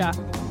culture,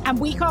 and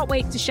we can't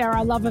wait to share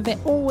our love of it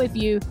all with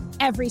you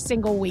every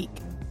single week.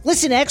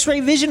 Listen to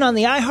X-Ray Vision on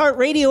the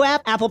iHeartRadio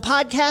app, Apple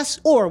Podcasts,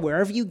 or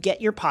wherever you get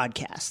your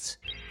podcasts.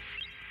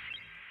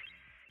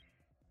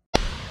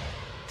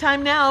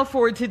 Time now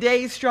for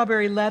today's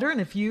Strawberry Letter. And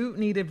if you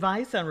need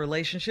advice on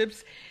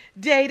relationships,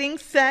 dating,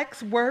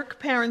 sex, work,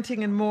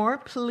 parenting, and more,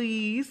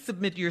 please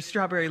submit your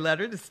Strawberry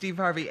Letter to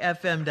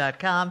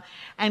steveharveyfm.com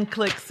and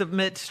click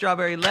Submit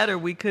Strawberry Letter.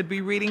 We could be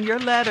reading your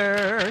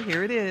letter.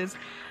 Here it is,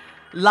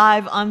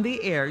 live on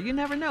the air. You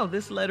never know.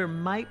 This letter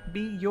might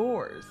be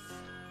yours.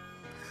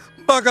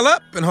 Buckle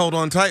up and hold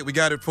on tight. We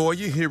got it for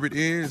you. Here it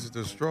is,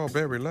 the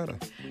Strawberry Letter.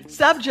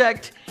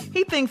 Subject,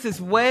 he thinks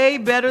it's way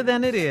better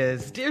than it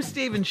is. Dear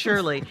Steve and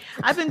Shirley,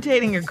 I've been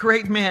dating a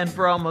great man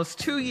for almost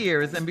 2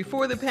 years, and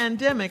before the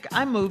pandemic,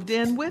 I moved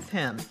in with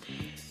him.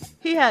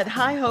 He had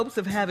high hopes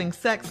of having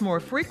sex more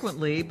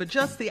frequently, but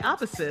just the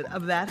opposite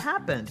of that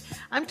happened.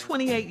 I'm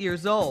 28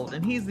 years old,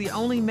 and he's the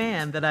only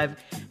man that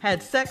I've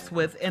had sex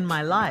with in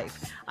my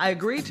life. I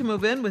agreed to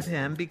move in with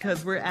him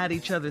because we're at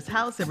each other's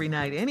house every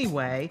night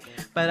anyway,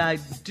 but I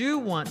do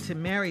want to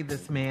marry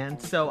this man,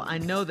 so I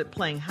know that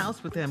playing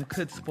house with him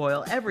could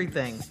spoil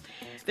everything.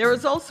 There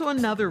is also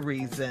another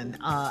reason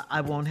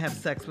I won't have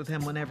sex with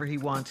him whenever he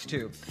wants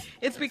to.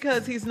 It's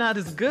because he's not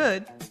as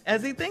good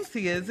as he thinks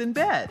he is in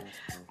bed.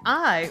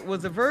 I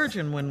was a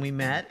virgin when we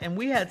met, and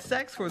we had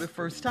sex for the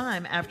first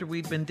time after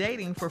we'd been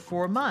dating for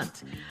 4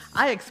 months.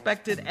 I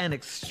expected an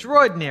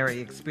extraordinary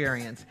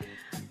experience,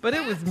 but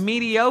it was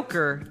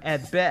mediocre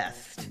at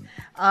best.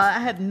 I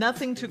had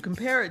nothing to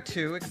compare it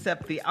to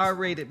except the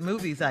R-rated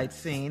movies I'd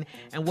seen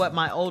and what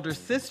my older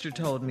sister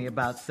told me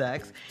about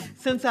sex.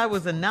 Since I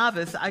was a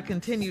novice, I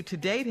continued to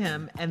date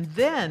him, and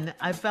then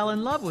I fell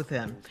in love with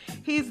him.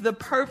 He's the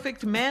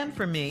perfect man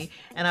for me,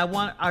 and I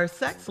want our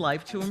sex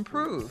life to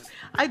improve.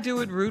 I do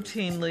it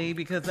routinely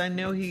because I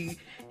know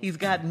he's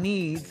got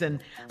needs,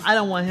 and I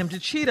don't want him to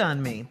cheat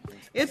on me.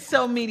 It's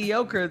so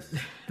mediocre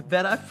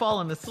that I've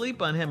fallen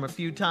asleep on him a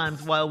few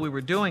times while we were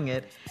doing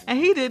it, and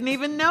he didn't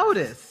even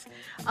notice.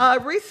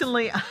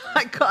 Recently,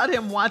 I caught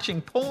him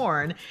watching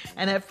porn,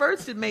 and at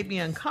first it made me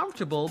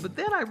uncomfortable, but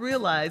then I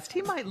realized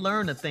he might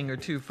learn a thing or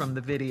two from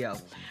the video.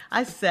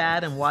 I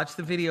sat and watched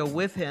the video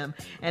with him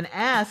and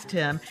asked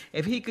him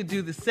if he could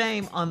do the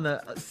same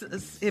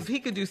if he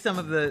could do some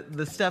of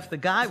the stuff the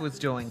guy was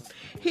doing.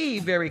 He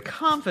very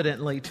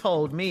confidently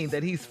told me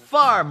that he's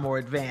far more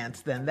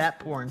advanced than that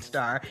porn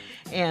star,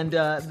 and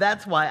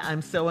that's why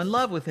I'm so in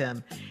love with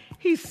him.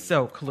 He's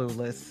so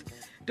clueless.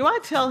 Do I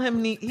tell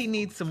him he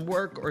needs some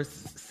work or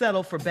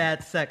settle for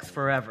bad sex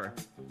forever?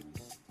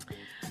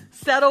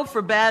 Settle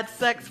for bad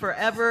sex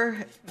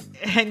forever?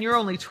 and you're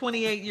only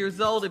 28 years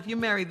old, if you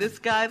marry this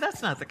guy,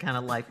 that's not the kind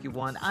of life you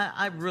want.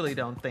 I really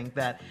don't think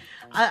that.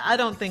 I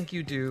don't think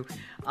you do.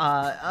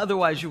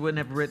 Otherwise, you wouldn't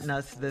have written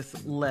us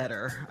this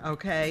letter,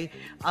 okay?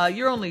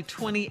 You're only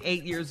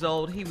 28 years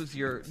old. He was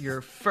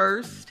your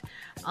first.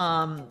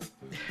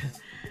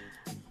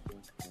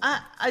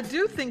 I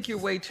do think you're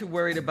way too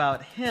worried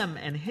about him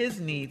and his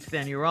needs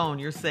than your own.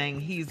 You're saying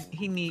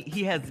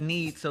he has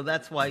needs, so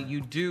that's why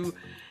you do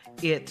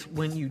it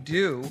when you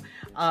do.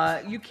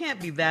 You can't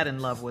be that in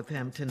love with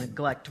him to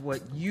neglect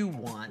what you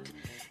want.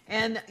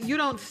 And you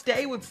don't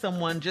stay with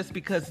someone just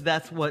because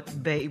that's what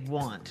they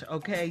want,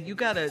 okay? You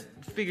got to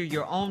figure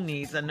your own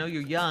needs. I know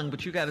you're young,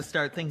 but you got to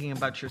start thinking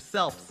about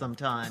yourself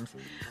sometimes.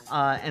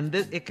 And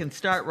it can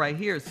start right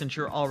here since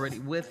you're already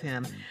with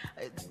him.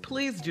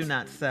 Please do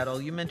not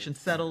settle. You mentioned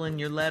settle in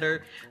your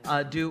letter.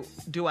 Do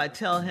I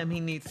tell him he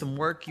needs some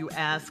work, you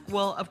ask?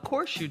 Well, of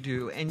course you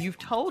do. And you've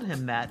told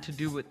him that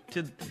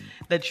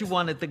that you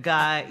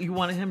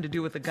wanted him to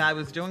do what the guy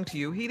was doing to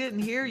you. He didn't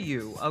hear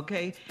you,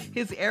 okay?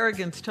 His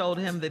arrogance told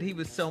him that he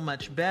was so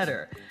much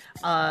better.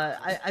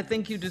 I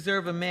think you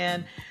deserve a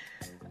man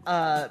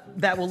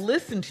that will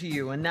listen to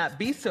you and not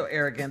be so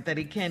arrogant that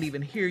he can't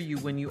even hear you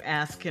when you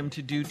ask him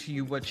to do to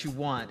you what you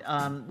want.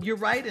 You're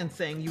right in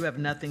saying you have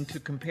nothing to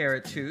compare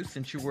it to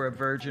since you were a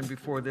virgin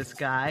before this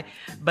guy,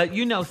 but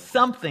you know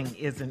something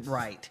isn't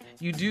right.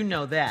 You do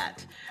know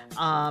that.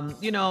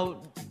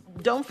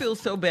 Don't feel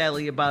so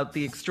badly about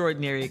the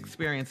extraordinary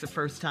experience the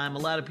first time. A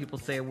lot of people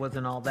say it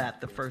wasn't all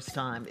that the first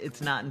time.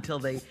 It's not until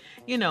they,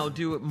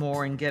 do it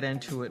more and get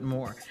into it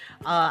more.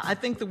 I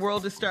think the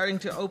world is starting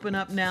to open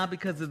up now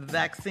because of the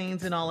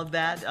vaccines and all of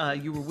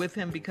that. You were with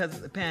him because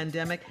of the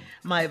pandemic.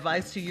 My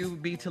advice to you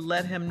would be to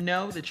let him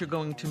know that you're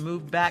going to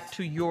move back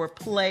to your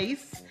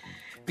place.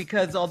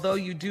 Because although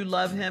you do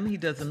love him, he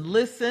doesn't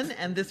listen,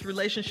 and this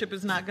relationship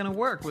is not going to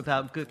work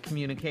without good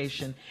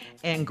communication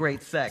and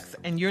great sex.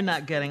 And you're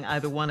not getting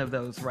either one of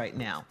those right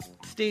now.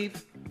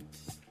 Steve?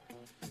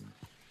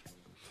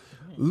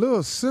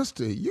 Little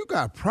sister, you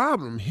got a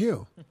problem here.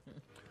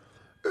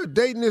 You're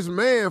dating this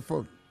man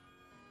for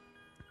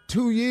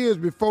 2 years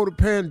before the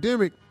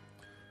pandemic.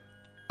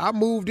 I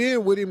moved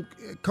in with him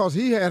because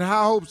he had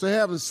high hopes of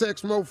having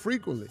sex more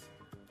frequently.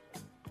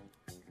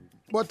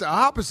 But the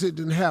opposite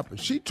didn't happen.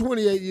 She's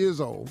 28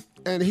 years old,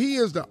 and he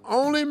is the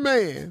only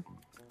man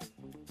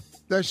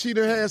that she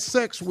done had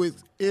sex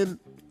with in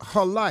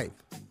her life.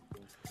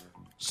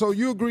 So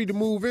you agreed to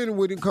move in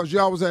with him because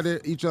y'all was at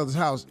each other's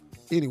house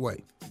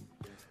anyway.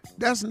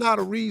 That's not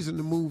a reason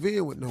to move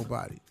in with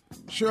nobody.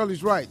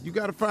 Shirley's right. You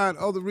got to find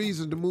other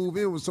reasons to move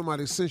in with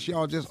somebody since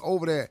y'all just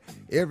over there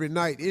every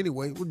night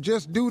anyway. Well,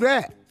 just do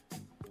that.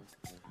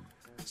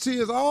 See,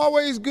 it's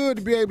always good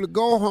to be able to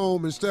go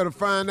home instead of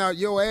find out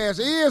your ass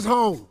is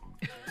home.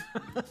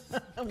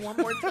 One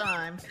more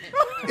time.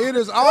 It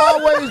is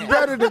always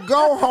better to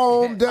go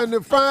home than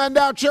to find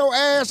out your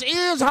ass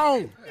is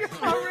home. You're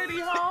already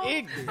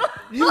home?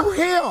 You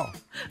here.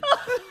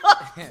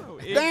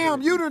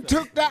 Damn, you done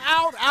took the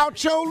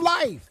out your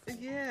life.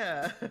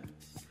 Yeah.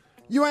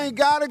 You ain't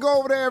got to go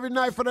over there every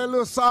night for that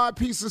little side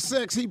piece of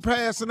sex he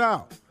passing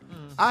out.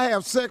 I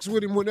have sex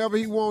with him whenever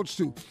he wants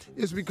to.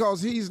 It's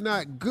because he's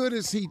not good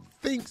as he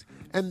thinks.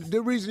 And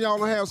the reason y'all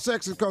don't have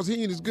sex is because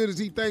he ain't as good as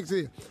he thinks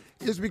he is.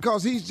 It's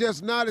because he's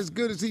just not as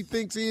good as he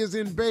thinks he is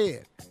in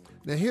bed.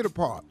 Now, hit a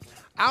part.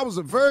 I was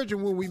a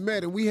virgin when we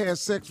met, and we had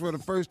sex for the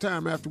first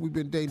time after we've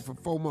been dating for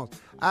 4 months.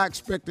 I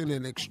expected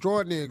an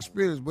extraordinary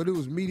experience, but it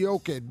was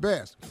mediocre at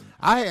best.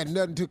 I had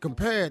nothing to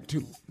compare it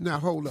to. Now,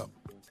 hold up.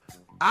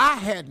 I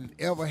hadn't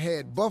ever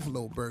had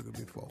buffalo burger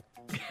before.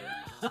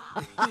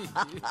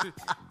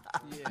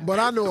 But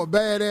I know a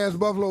badass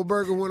buffalo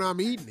burger when I'm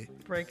eating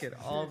it. Break it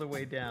all the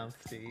way down,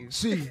 Steve.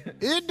 See,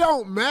 it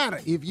don't matter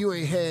if you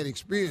ain't had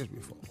experience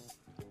before.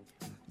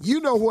 You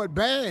know what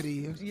bad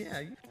is.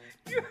 Yeah,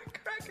 you're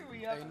cracking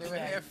me up.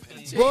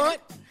 But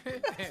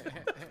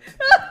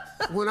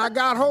when I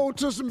got hold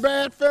to some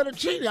bad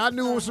fettuccine, I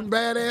knew it was some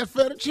badass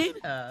fettuccine.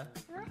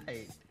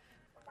 Right.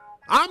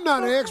 I'm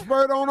not an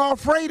expert on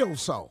Alfredo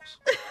sauce.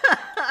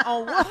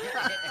 Oh, what?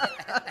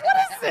 What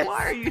is this?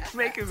 Why are you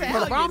making me?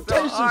 But if I'm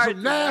tasting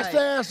some nasty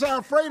ass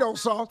Alfredo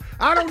sauce,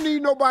 I don't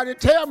need nobody to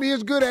tell me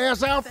it's good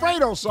ass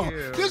Alfredo sauce.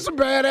 This is a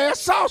badass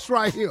sauce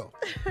right here.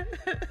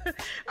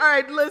 All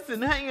right,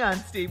 listen, hang on,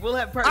 Steve. We'll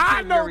have part two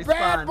I of your know response.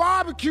 bad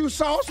barbecue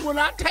sauce when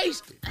I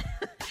taste it.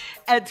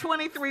 At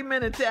 23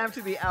 minutes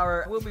after the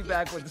hour, we'll be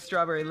back with the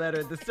strawberry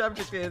letter. The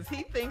subject is,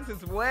 he thinks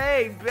it's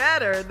way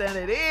better than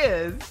it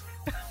is.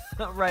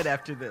 Right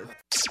after this.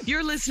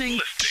 You're listening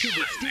to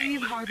the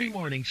Steve Harvey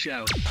Morning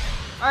Show.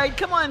 All right,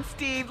 come on,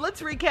 Steve.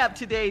 Let's recap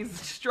today's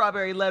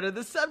strawberry letter.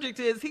 The subject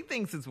is, he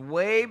thinks it's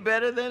way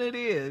better than it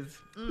is.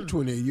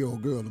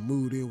 28-year-old girl to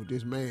move in with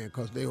this man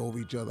because they over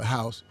each other's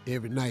house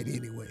every night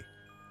anyway.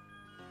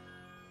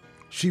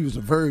 She was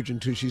a virgin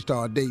until she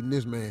started dating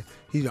this man.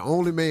 He's the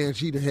only man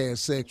she done had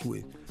sex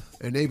with,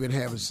 and they've been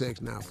having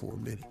sex now for a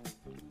minute.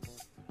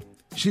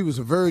 She was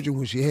a virgin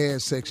when she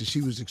had sex and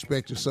she was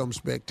expecting something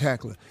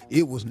spectacular.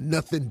 It was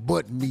nothing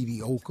but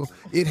mediocre.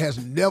 It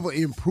has never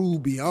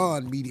improved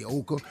beyond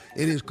mediocre.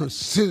 It is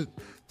considered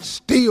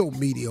still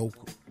mediocre.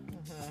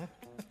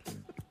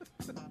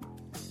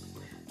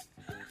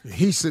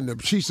 She's sitting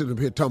up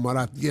here talking about,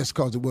 I guess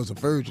because it was a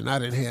virgin, I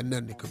didn't have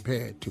nothing to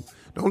compare it to.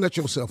 Don't let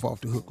yourself off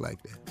the hook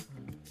like that.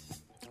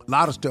 A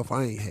lot of stuff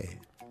I ain't had.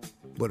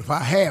 But if I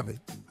have it,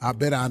 I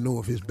bet I know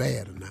if it's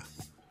bad or not.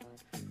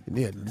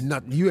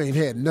 And you ain't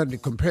had nothing to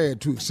compare it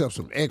to except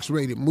some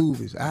X-rated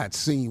movies I had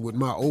seen with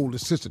my older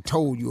sister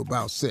told you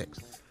about sex.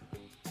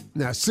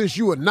 Now, since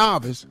you a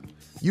novice,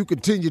 you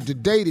continued to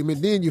date him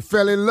and then you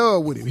fell in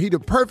love with him. He the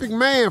perfect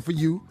man for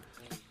you,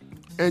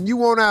 and you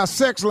want our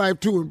sex life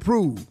to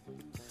improve.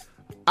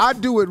 I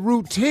do it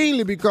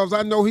routinely because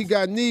I know he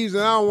got needs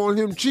and I don't want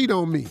him to cheat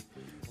on me.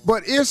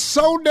 But it's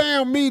so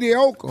damn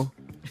mediocre.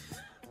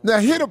 Now,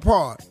 hit the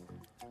part.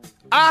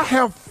 I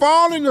have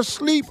fallen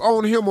asleep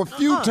on him a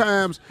few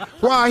times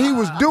while he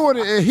was doing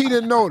it and he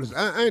didn't notice.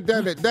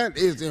 That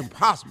is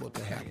impossible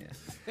to happen.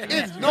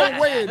 It's no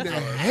way in the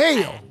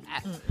hell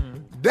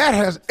that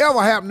has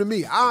ever happened to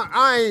me.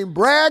 I ain't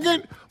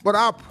bragging, but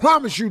I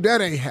promise you that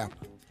ain't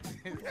happened.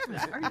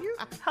 Are you,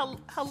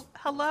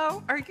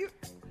 hello? Are you,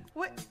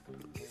 what,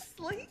 you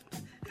sleep?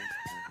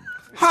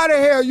 How the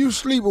hell you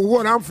sleep with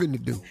what I'm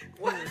finna do?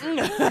 What?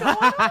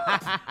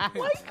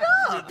 Wake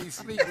up! You be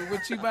sleeping.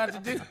 What you about to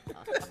do?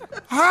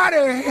 How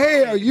the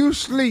hell you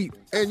sleep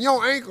and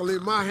your ankle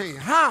in my hand?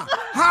 How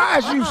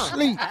is you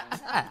sleep?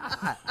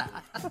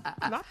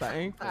 Not the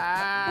ankle.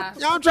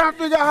 Y'all trying to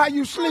figure out how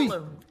you sleep.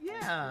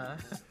 Yeah.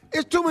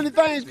 It's too many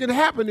things can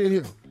happen in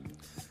here.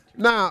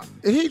 Now,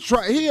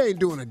 he ain't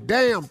doing a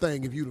damn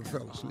thing if you done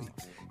fell asleep.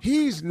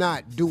 He's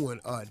not doing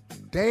a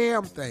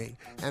damn thing.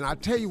 And I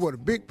tell you what a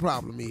big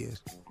problem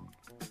is.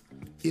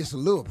 It's a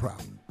little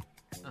problem.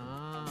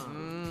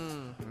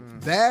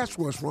 That's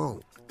what's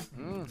wrong.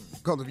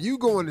 Because if you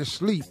going to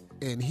sleep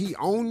and he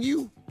on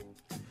you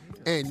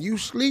and you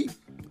sleep,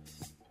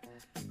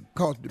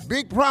 because the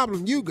big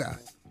problem you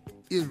got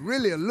is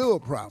really a little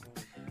problem.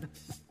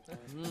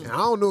 And I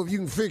don't know if you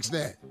can fix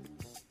that.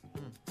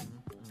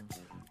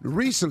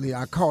 Recently,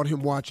 I caught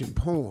him watching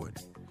porn.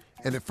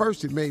 And at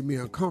first it made me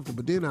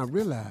uncomfortable, but then I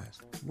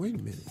realized, wait a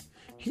minute,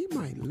 he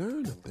might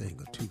learn a thing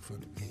or two from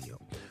the video.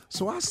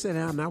 So I sat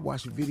down and I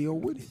watched the video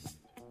with him.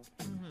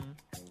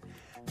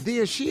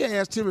 Then she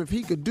asked him if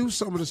he could do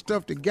some of the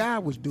stuff the guy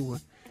was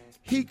doing.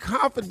 He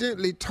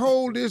confidently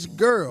told this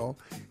girl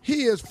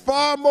he is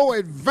far more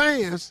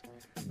advanced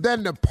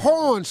than the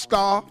porn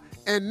star,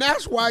 and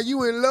that's why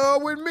you in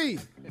love with me.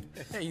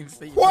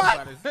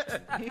 What?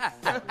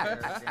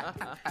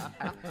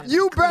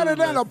 You better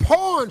than a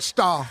porn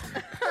star.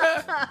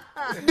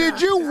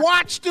 Did you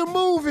watch the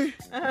movie?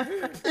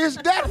 Is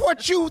that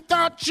what you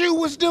thought you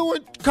was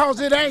doing? Because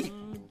it ain't.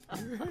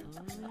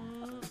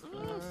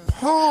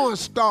 Porn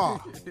star.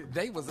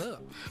 They was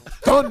up.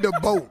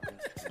 Thunderbolt.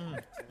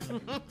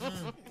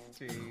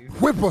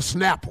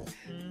 Whippersnapper.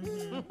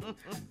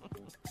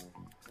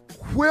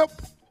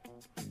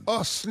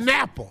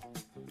 Whip-a-snapper.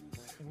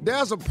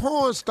 There's a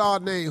porn star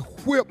named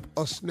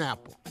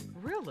Whip-a-snapper.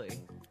 Really?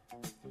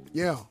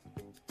 Yeah.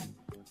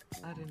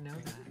 I didn't know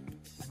that.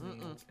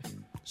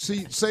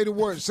 See, say the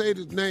word, say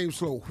the name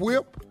slow.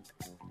 Whip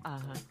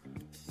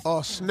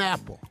a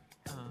snapper.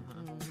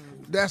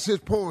 That's his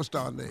porn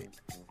star name.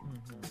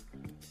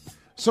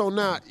 So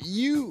now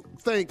you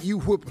think you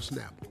whip a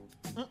snapper.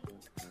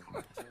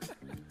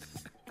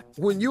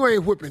 When you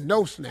ain't whipping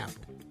no snapper.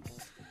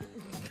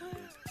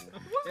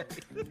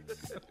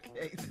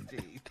 Okay,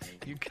 Steve.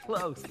 You're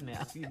close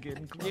now. You're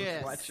getting close.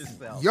 Yes. Watch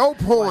yourself. Your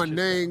porn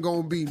name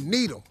gonna be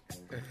needle.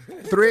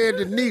 Thread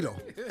the needle.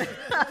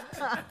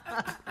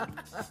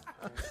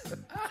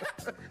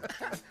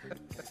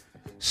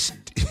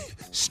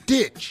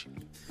 Stitch.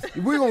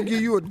 We're gonna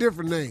give you a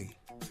different name.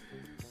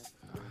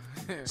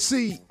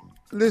 See,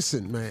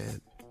 listen,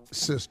 man,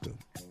 sister,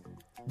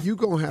 you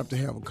gonna have to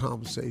have a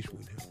conversation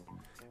with him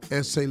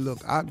and say, look,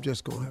 I'm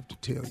just gonna have to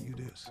tell you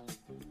this.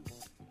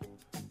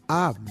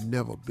 I've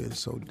never been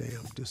so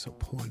damn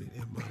disappointed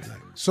in my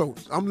life. So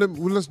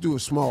let's do a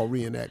small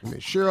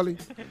reenactment. Shirley,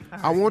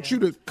 I want you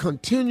to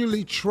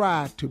continually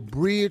try to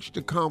bridge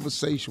the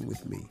conversation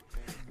with me,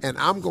 and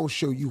I'm going to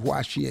show you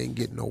why she ain't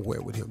getting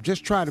nowhere with him.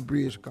 Just try to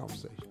bridge the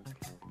conversation.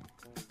 Okay.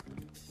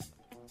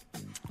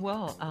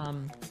 Well,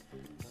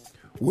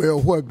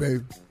 Well, what,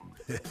 baby?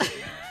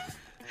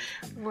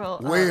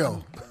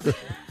 Well.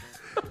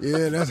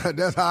 Yeah,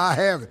 that's how I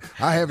have it.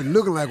 I have it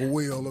looking like a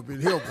whale up in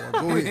here, boy.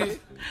 Go ahead.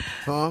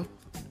 Huh?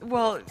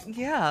 Well,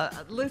 yeah.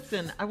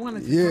 Listen, I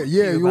want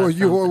to.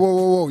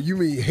 Whoa. You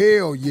mean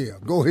hell yeah?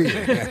 Go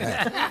ahead.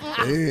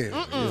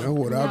 Yeah, that's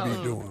what I be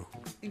doing.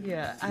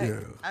 Yeah,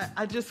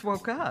 I just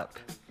woke up.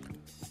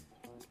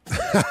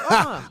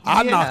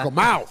 I knock them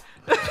out.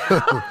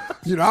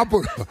 I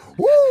put,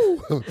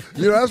 woo.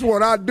 That's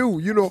what I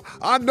do.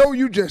 I know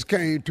you just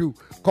came to,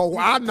 because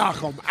I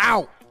knock them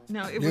out.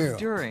 No, it was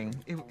during.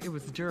 It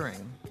was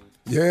during.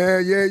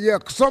 Yeah.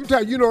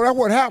 Sometimes, that's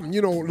what happened.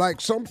 Like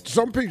some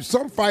people,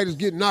 some fighters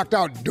get knocked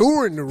out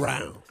during the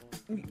round.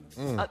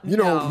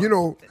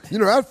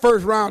 That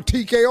first round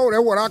TKO,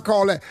 that's what I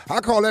call that. I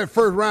call that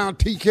first round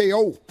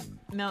TKO.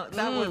 No,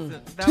 that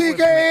wasn't.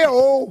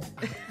 TKO.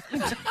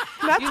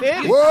 That's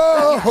it.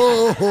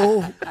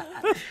 Whoa.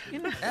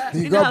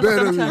 You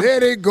better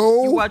let it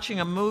go. You're watching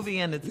a movie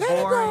and it's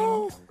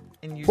boring.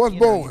 What's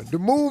boring? The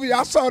movie,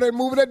 I saw that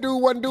movie. That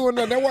dude wasn't doing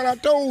nothing. That's what I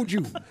told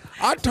you.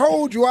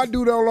 I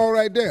do that all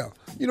right there.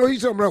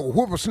 He's something like a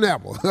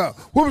whippersnapper.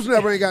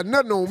 Whippersnapper ain't got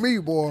nothing on me,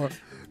 boy.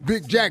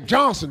 Big Jack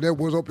Johnson that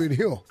was up in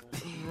here.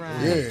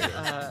 Right.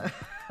 Yeah.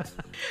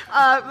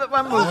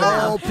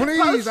 Oh,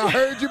 please, I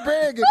heard you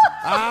begging.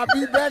 I'll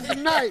be back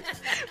tonight.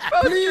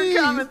 Post please,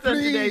 your comments on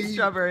today's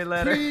Strawberry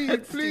Letter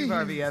at please. Steve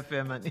Harvey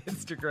FM on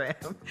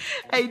Instagram.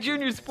 Hey,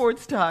 Junior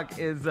Sports Talk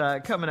is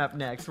coming up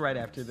next, right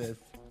after this.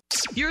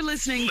 You're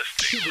listening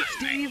to the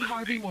Steve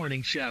Harvey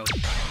Morning Show.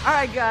 All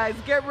right, guys,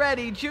 get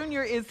ready.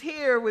 Junior is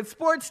here with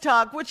Sports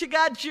Talk. What you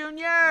got,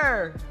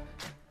 Junior?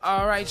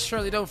 All right,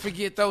 Shirley, don't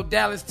forget, though,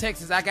 Dallas,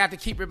 Texas, I got to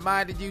keep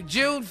reminding you,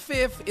 June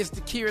 5th is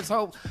the Curious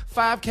Hope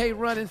 5K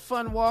Run and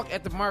Fun Walk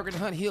at the Margaret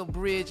Hunt Hill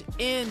Bridge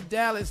in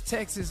Dallas,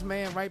 Texas,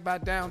 man, right by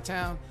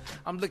downtown.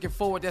 I'm looking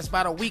forward. That's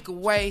about a week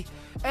away.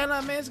 And,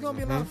 man, it's going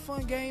to be a lot of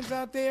fun games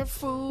out there,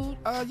 food.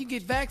 You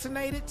get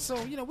vaccinated. So,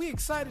 we're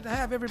excited to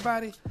have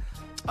everybody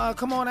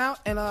come on out.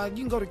 And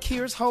you can go to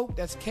Curious Hope.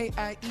 That's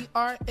KIERS.hope.org.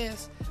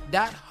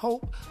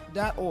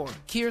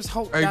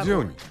 CuriousHope.org. Hey,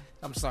 Junior.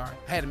 I'm sorry.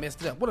 I had to mess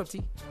it up. What up,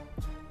 T?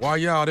 While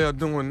y'all there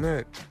doing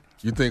that,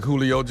 you think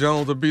Julio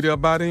Jones will be there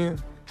by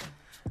then?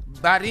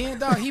 By then,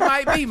 dog, he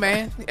might be,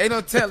 man. Ain't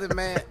no telling,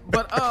 man.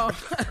 But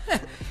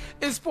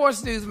in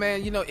sports news,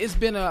 man, it's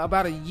been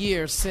about a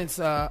year since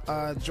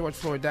George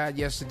Floyd died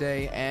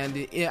yesterday,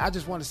 and I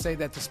just want to say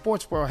that the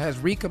sports world has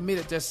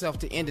recommitted themselves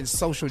to ending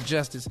social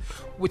justice,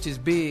 which is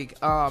big.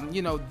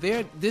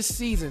 This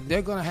season,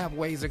 they're going to have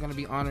ways they're going to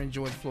be honoring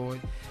George Floyd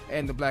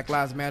and the Black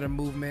Lives Matter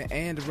movement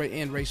and the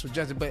end racial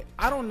justice. But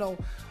I don't know.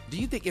 Do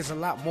you think it's a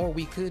lot more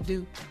we could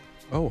do?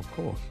 Oh, of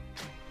course.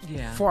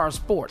 Yeah. For our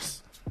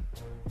sports.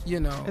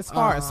 As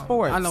far as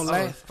sports. I know.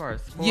 As far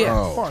as sports.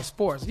 Yeah, as far as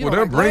sports. Well,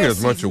 they'll bring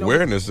as much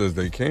awareness as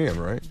they can,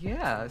 right?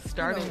 Yeah,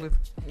 starting with,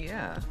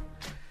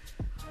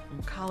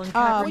 Colin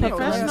Kaepernick.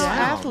 Professional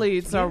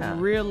athletes are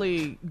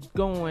really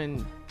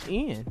going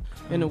in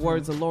the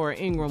words of Laura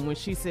Ingraham when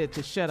she said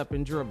to shut up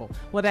and dribble.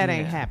 Well, that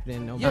ain't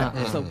happening no more.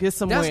 So get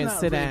somewhere and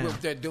sit down. That's not really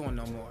what they're doing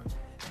no more.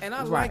 And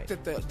I like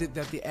that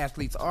the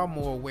athletes are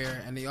more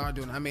aware and they are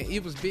doing. I mean,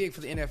 it was big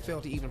for the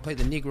NFL to even play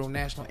the Negro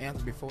National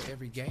Anthem before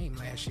every game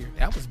last year.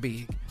 That was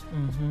big.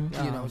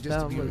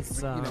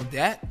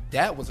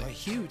 That was a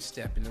huge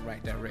step in the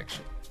right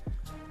direction.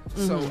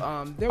 So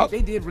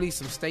they did release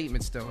some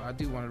statements, though. I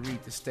do want to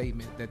read the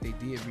statement that they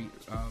did read.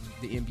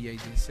 The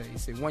NBA did say. It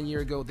said 1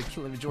 year ago, the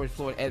killing of George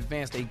Floyd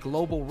advanced a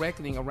global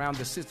reckoning around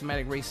the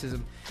systematic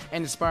racism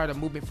and inspired a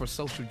movement for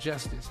social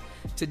justice.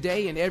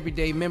 Today and every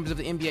day, members of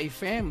the NBA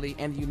family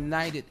and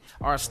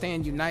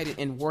stand united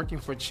in working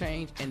for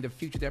change and the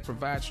future that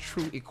provides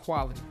true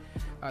equality.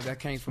 That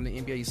came from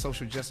the NBA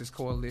Social Justice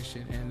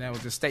Coalition, and that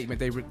was a statement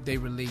they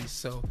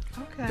released. So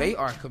they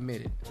are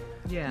committed.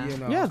 Yeah.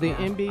 The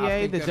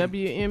NBA, the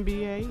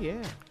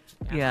WNBA,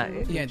 the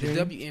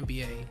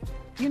WNBA.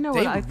 You know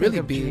what I think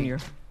of, Junior?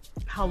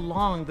 How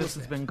long this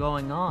has been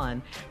going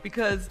on,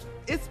 because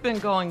it's been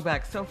going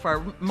back so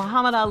far.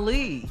 Muhammad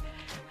Ali.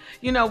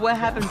 What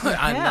happened to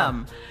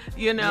him?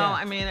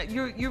 I mean,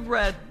 you've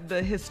read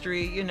the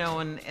history, and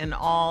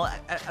all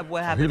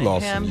what happened to him. He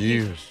lost some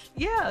years.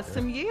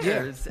 Some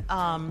years.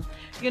 And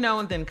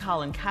then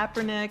Colin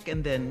Kaepernick,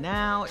 and then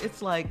now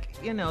it's like,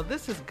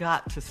 this has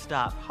got to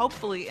stop.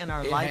 Hopefully in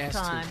our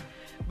lifetime,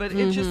 but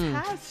it just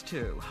has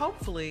to.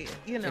 Hopefully,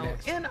 in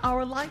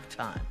our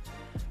lifetime.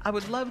 I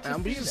would love to see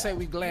that. We should say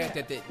we're glad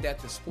that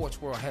the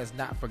sports world has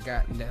not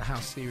forgotten how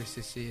serious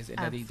this is, and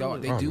that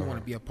they do want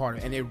to be a part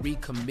of it, and they're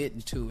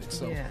recommitting to it.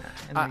 So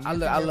I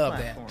love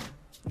that.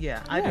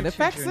 Yeah, it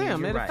affects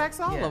them. It right. affects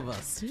all of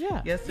us.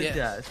 Yeah. Yes, it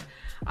does.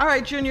 All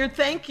right, Junior,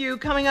 thank you.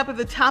 Coming up at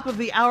the top of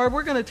the hour,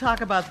 we're going to talk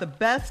about the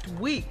best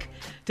week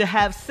to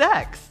have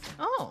sex.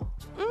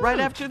 Right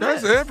after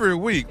this. That's every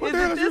week. What the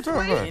hell are you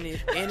talking about?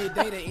 Any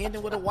day that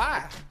ending with a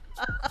Y.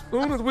 As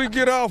soon as we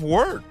get off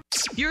work.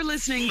 You're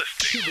listening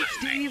to the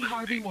Steve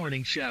Harvey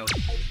Morning Show.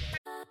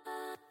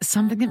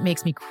 Something that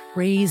makes me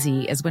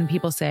crazy is when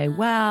people say,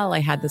 well, I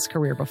had this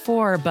career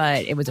before,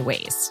 but it was a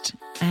waste.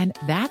 And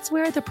that's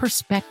where the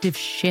perspective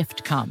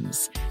shift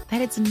comes,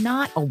 that it's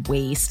not a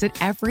waste, that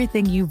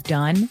everything you've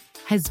done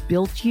has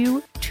built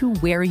you to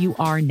where you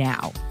are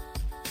now.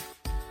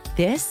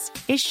 This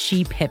is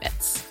She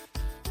Pivots,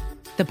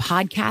 the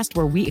podcast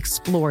where we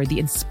explore the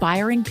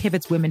inspiring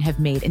pivots women have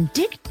made and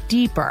dig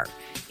deeper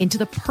into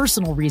the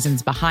personal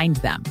reasons behind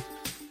them.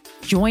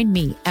 Join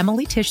me,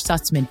 Emily Tish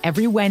Sussman,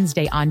 every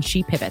Wednesday on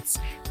She Pivots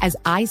as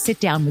I sit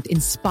down with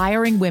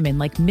inspiring women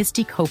like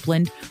Misty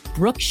Copeland,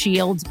 Brooke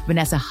Shields,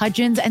 Vanessa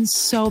Hudgens, and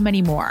so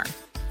many more.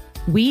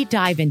 We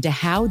dive into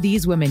how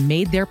these women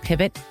made their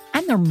pivot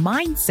and the their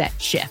mindset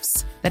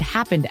shifts that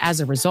happened as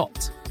a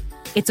result.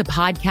 It's a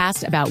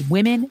podcast about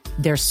women,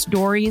 their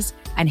stories,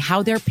 and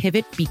how their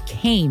pivot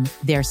became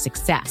their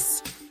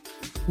success.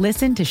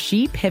 Listen to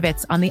She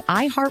Pivots on the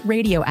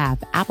iHeartRadio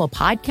app, Apple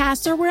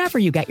Podcasts, or wherever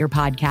you get your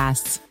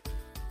podcasts.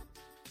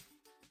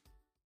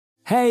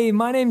 Hey,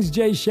 my name's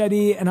Jay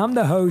Shetty, and I'm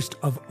the host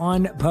of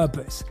On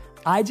Purpose.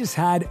 I just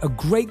had a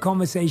great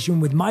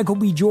conversation with Michael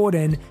B.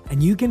 Jordan,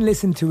 and you can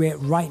listen to it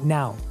right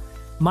now.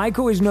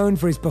 Michael is known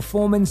for his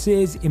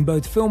performances in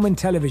both film and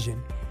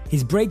television.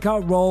 His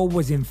breakout role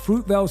was in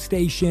Fruitvale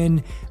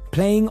Station,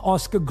 playing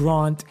Oscar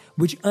Grant,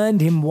 which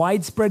earned him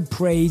widespread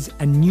praise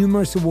and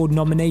numerous award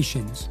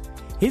nominations.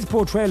 His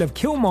portrayal of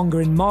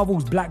Killmonger in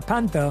Marvel's Black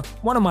Panther,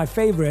 one of my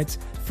favorites,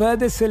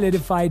 further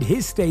solidified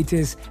his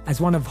status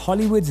as one of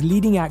Hollywood's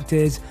leading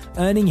actors,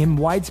 earning him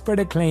widespread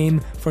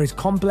acclaim for his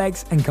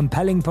complex and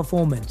compelling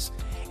performance.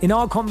 In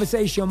our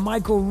conversation,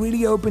 Michael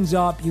really opens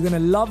up. You're going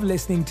to love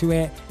listening to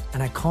it,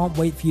 and I can't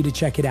wait for you to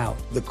check it out.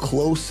 The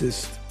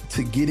closest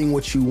to getting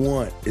what you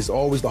want is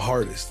always the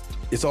hardest.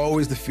 It's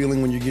always the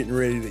feeling when you're getting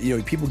ready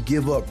to, people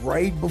give up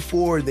right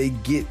before they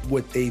get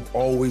what they've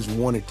always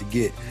wanted to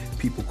get.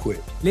 People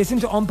quit. Listen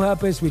to On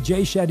Purpose with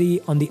Jay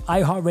Shetty on the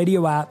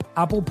iHeartRadio app,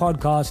 Apple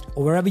Podcast,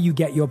 or wherever you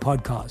get your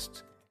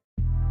podcasts.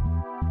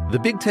 The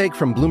Big Take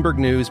from Bloomberg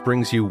News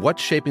brings you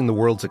what's shaping the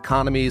world's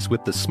economies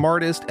with the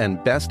smartest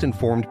and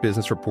best-informed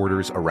business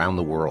reporters around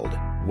the world.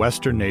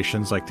 Western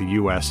nations like the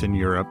U.S. and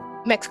Europe.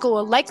 Mexico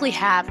will likely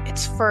have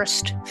its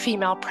first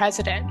female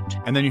president.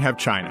 And then you have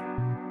China.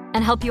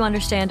 And help you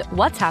understand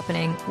what's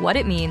happening, what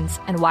it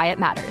means, and why it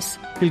matters.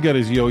 He'll get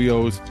his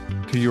yo-yos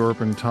to Europe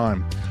in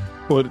time.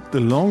 But the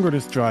longer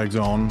this drags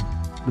on,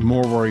 the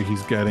more worry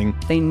he's getting.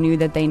 They knew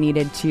that they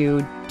needed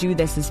to do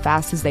this as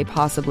fast as they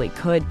possibly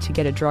could to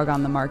get a drug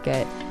on the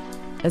market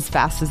as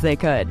fast as they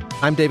could.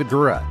 I'm David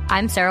Gura.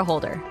 I'm Sarah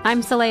Holder.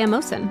 I'm Saleha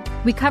Mohsen.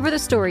 We cover the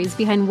stories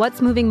behind what's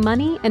moving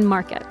money and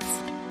markets.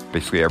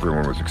 Basically,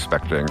 everyone was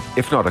expecting,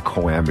 if not a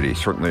calamity,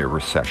 certainly a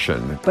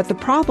recession. But the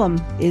problem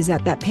is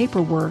that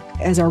paperwork,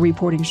 as our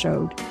reporting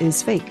showed,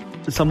 is fake.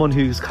 As someone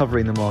who's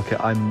covering the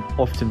market, I'm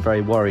often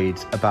very worried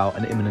about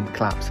an imminent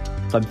collapse.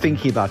 So I'm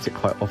thinking about it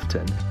quite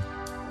often.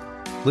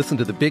 Listen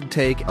to The Big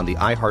Take on the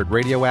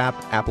iHeartRadio app,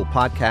 Apple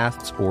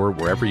Podcasts, or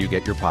wherever you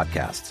get your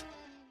podcasts.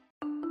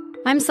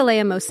 I'm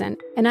Saleha Mohsen,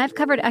 and I've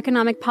covered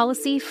economic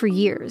policy for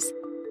years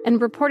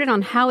and reported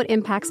on how it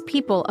impacts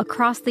people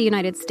across the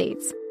United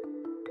States.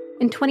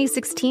 In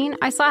 2016,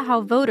 I saw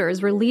how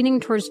voters were leaning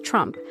towards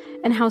Trump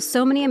and how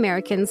so many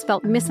Americans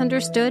felt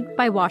misunderstood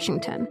by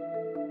Washington.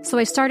 So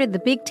I started The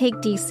Big Take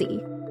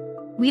DC.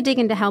 We dig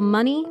into how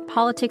money,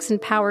 politics,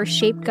 and power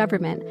shape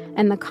government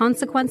and the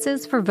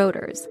consequences for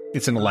voters.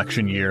 It's an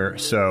election year,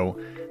 so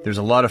there's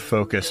a lot of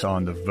focus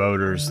on the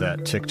voters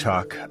that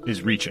TikTok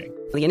is reaching.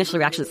 The initial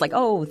reaction is like,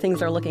 oh,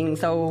 things are looking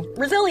so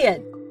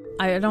resilient.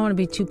 I don't want to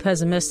be too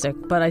pessimistic,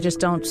 but I just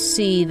don't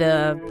see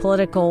the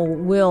political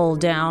will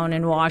down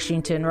in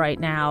Washington right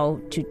now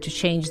to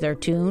change their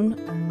tune.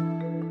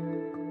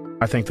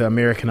 I think the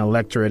American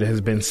electorate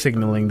has been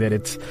signaling that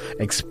it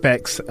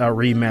expects a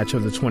rematch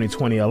of the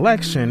 2020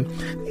 election.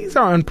 These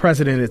are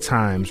unprecedented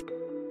times.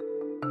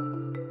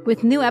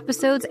 With new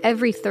episodes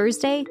every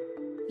Thursday,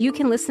 you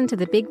can listen to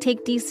The Big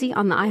Take DC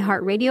on the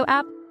iHeartRadio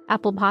app,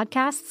 Apple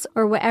Podcasts,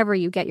 or wherever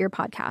you get your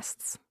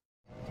podcasts.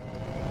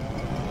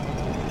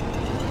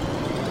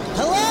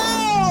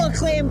 Hello,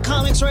 acclaimed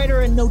comics writer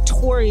and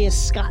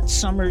notorious Scott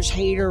Summers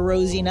hater,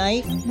 Rosie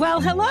Knight.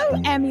 Well,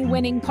 hello,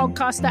 Emmy-winning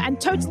podcaster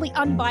and totally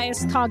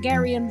unbiased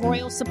Targaryen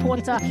royal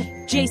supporter,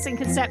 Jason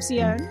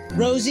Concepcion.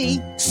 Rosie,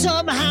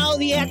 somehow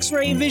the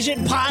X-Ray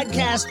Vision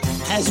podcast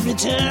has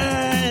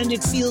returned.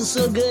 It feels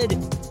so good.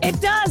 It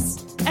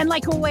does. And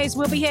like always,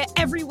 we'll be here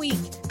every week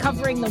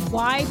covering the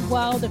wide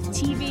world of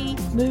TV,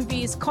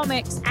 movies,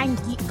 comics, and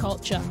geek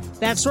culture.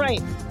 That's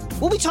right.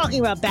 We'll be talking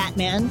about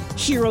Batman,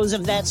 heroes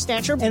of that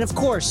stature, and of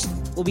course,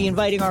 we'll be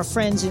inviting our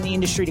friends in the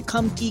industry to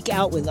come geek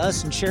out with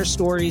us and share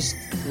stories.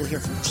 We'll hear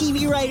from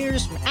TV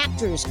writers, from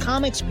actors,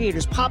 comics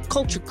creators, pop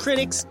culture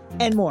critics,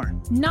 and more.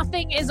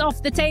 Nothing is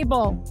off the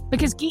table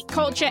because geek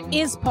culture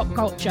is pop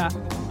culture,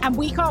 and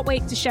we can't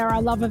wait to share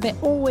our love of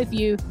it all with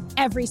you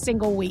every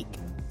single week.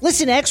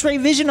 Listen to X-Ray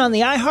Vision on the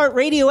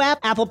iHeartRadio app,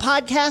 Apple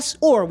Podcasts,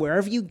 or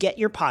wherever you get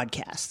your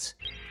podcasts.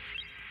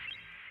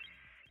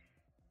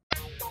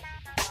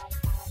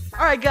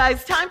 All right,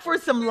 guys, time for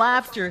some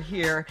laughter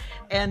here.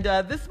 And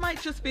this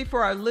might just be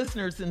for our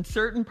listeners in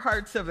certain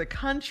parts of the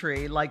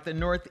country, like the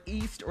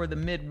Northeast or the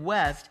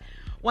Midwest.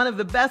 One of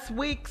the best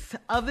weeks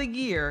of the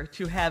year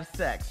to have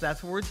sex.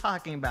 That's what we're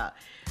talking about.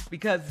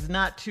 Because it's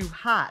not too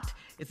hot.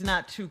 It's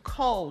not too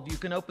cold. You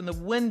can open the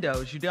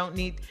windows. You don't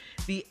need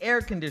the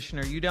air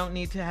conditioner. You don't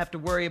need to have to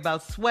worry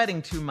about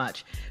sweating too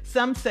much.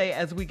 Some say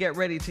as we get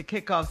ready to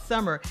kick off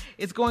summer,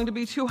 it's going to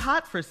be too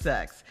hot for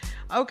sex.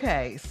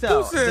 Okay,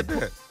 so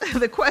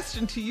the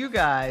question to you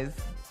guys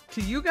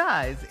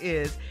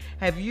is,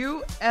 have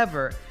you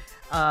ever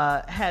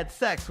had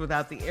sex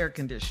without the air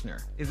conditioner?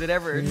 Is it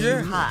ever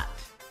too hot?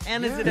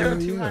 And is it ever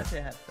too hot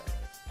to have sex?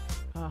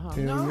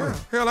 No.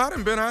 Hell, I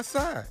done been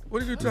outside.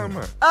 What are you talking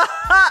about?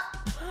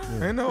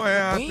 Ain't no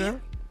air out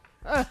there.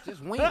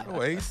 Just wing.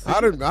 No AC.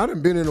 I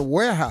done been in a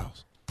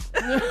warehouse.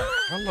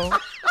 Hello.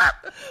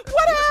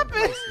 What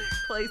happened?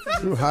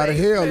 Too hot as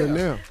hell in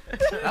there.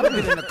 I've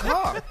been in the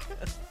car.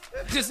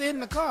 Just in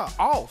the car,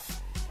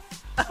 off.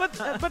 But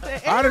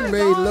the I done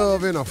made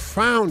love in a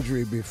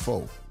foundry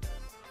before.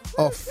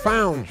 A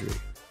foundry.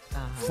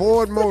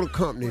 Ford Motor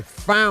Company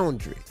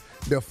foundry.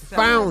 The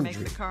foundry.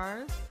 Make the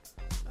cars?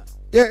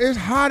 Yeah, it's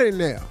hot in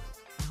there.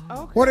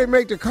 Okay. What they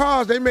make the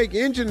cars, they make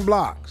engine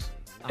blocks.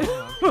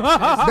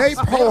 They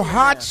pour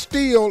hot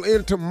steel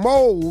into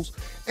molds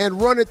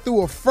and run it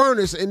through a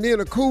furnace and then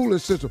a cooling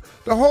system.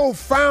 The whole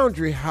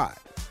foundry hot.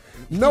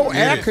 No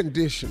air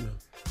conditioner.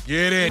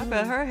 Get it. I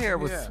bet her hair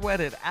was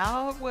sweated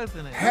out,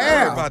 wasn't it?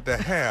 Hair. What about the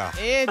hair?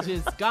 edge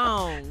is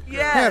gone.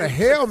 Yeah. Had a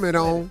helmet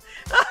on.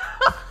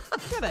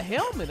 You got a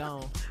helmet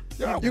on.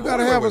 You got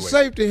to have a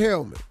safety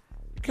helmet.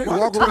 You can't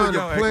walk around the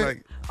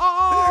plant. They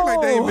act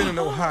like they ain't been in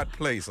no hot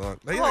place.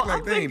 They act like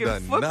I'm they ain't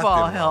done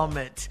football nothing.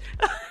 helmet.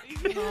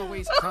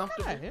 Always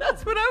comfortable.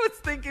 That's what I was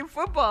thinking,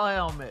 football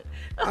helmet.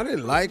 I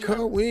didn't like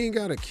her. We ain't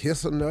got to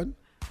kiss or nothing.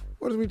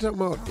 What are we talking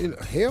about in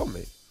a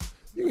helmet?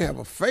 You can have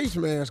a face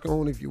mask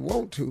on if you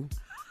want to.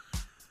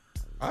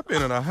 I've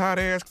been in a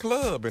hot-ass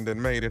club and then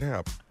made it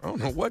happen. I don't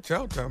know what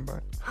y'all talking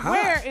about.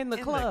 Where in the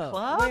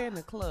club? Where in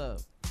the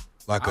club?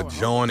 Like a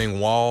joining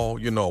wall,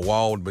 a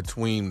wall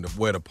between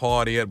where the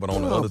party at, but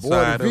on the other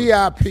side the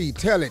VIP,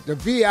 tell it, the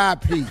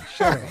VIP.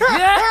 Shut up.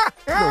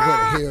 You know where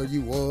the hell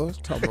you was.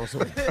 Talking about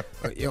some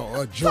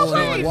a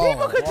joining wall.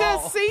 People could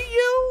just see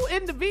you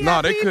in the VIP.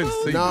 No, they couldn't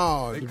see.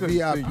 No, the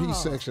VIP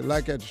section,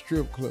 like at the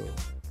strip club.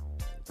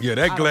 Yeah,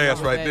 that glass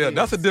right there,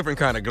 that's a different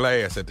kind of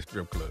glass at the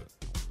strip club.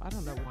 I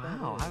don't know what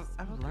that is.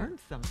 I've learned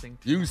something.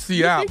 You can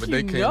see out, but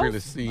they can't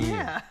really see in.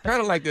 Yeah. Kind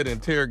of like that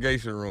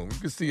interrogation room. You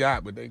can see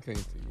out, but they can't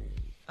see in.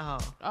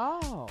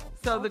 Oh.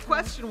 So the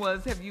question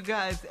was, have you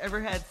guys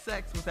ever had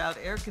sex without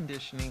air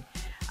conditioning?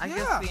 I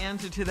guess the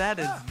answer to that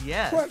is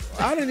yes. What?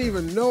 I didn't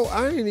even know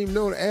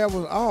the air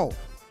was off.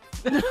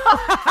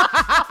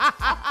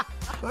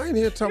 I ain't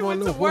here talking about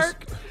no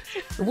work.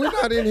 We're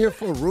not in here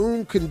for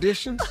room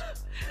conditions.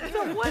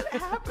 So what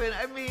happened?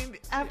 I mean,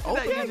 after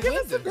that, you give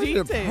us the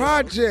details. The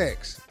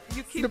projects.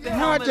 You keep the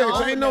helmet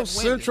projects on. ain't no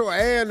central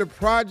air in the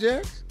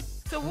projects.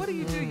 So what do?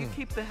 You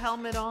keep the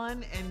helmet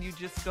on and you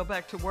just go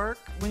back to work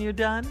when you're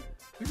done?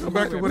 You go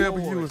back to whatever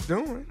you was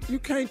doing. You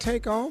can't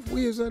take off.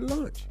 We is at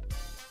lunch.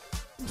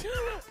 How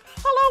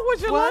long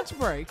was your lunch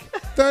break?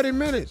 30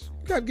 minutes.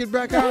 You got to get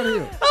back out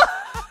here.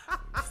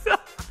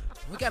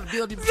 We got to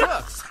build them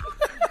trucks.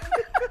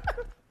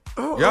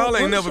 Y'all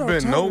ain't never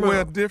been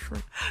nowhere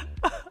different.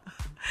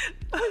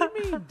 What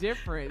do you mean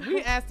different?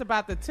 We asked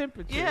about the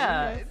temperature.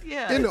 Yeah.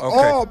 In the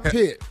oil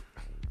pit.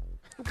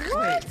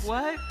 Wait,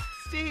 what?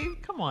 Steve,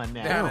 come on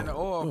now. Down in the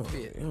oil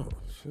pit.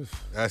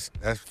 That's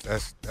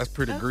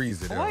pretty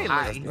greasy there.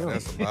 Oily.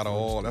 That's a lot of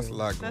oil. That's a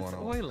lot going on.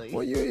 Oily.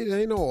 Well, there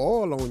ain't no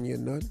oil on you,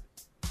 nothing.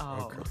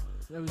 Oh. Okay.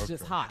 It was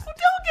just hot. Well,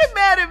 don't get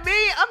mad at me.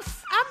 I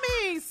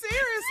mean,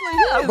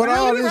 seriously. But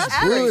all this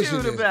attitude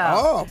bullshit is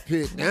oil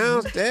pit,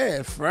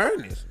 downstairs,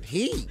 furnace,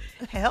 heat,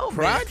 helmet,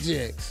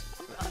 projects,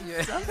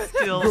 I'm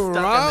still stuck in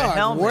the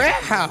helmet.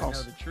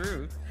 Warehouse. You know the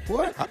truth.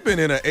 What? I've been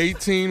in an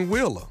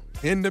 18-wheeler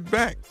in the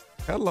back.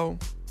 Hello.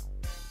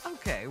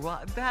 Okay,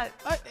 well, that...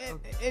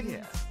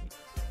 yeah.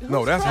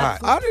 No, that's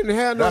hot. I didn't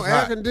have no That's air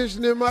hot.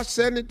 conditioning in my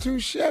 72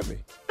 Chevy.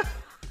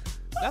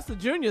 That's a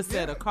Junior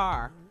said a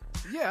car.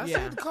 Yeah, I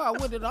said the car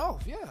with it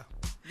off,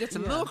 Just a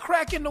little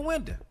crack in the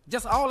window.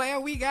 Just all the air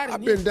we got in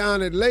I've been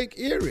down at Lake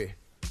Erie.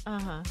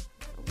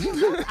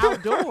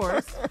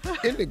 Outdoors.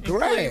 In the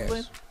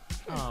grass.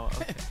 Oh,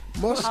 okay.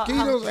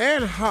 Mosquitoes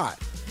and hot.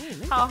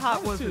 How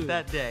hot was it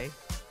that day?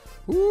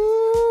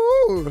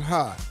 Ooh, it was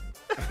hot.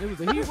 It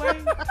was a heat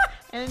wave?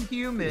 And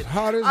humid. It's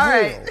hot as All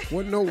hell. right.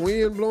 Wasn't no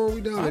wind blowing.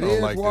 We down I at don't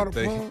like Edgewater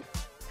that Park.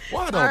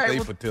 Why don't they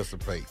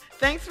participate?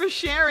 Thanks for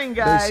sharing,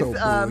 guys. They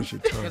so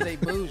bullshit. Because they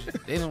bougie.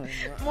 They don't.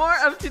 More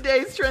of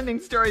today's trending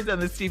stories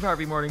on the Steve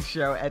Harvey Morning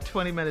Show at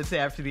 20 minutes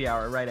after the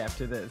hour, right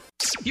after this.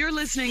 You're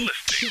listening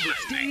to the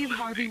Steve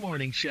Harvey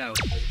Morning Show.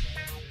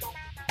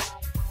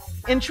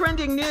 In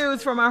trending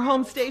news from our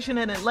home station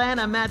in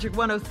Atlanta, Magic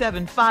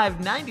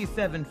 107.5,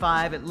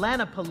 97.5,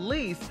 Atlanta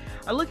police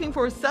are looking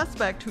for a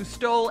suspect who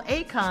stole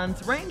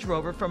Akon's Range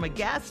Rover from a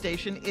gas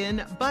station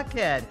in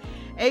Buckhead.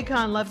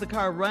 Akon left the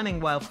car running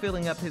while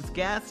filling up his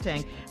gas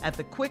tank at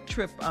the Quick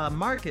Trip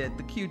Market,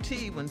 the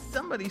QT, when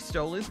somebody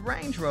stole his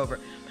Range Rover.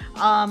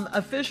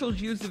 Officials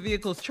used the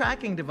vehicle's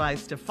tracking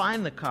device to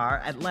find the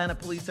car. Atlanta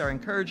police are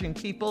encouraging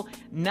people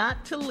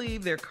not to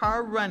leave their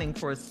car running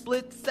for a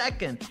split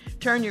second.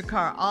 Turn your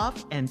car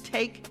off and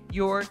take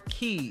your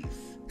keys.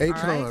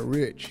 Akon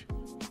rich.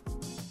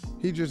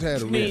 He just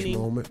had a rich Meaning?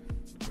 moment.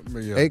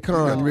 Yeah.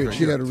 Akon rich.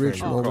 He had a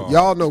rich moment.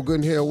 Y'all know good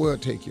and hell well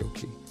take your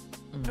key.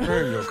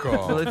 Turn your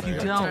car. Well, if you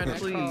don't, that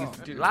please car.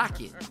 do.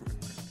 Lock it.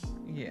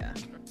 Yeah.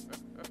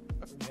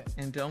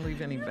 And don't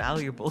leave any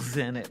valuables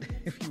in it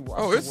if you walk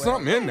Oh, it's away.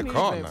 something in the Can't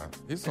car even now.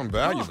 There's some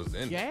valuables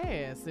in it.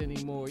 gas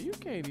anymore. You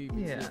can't even.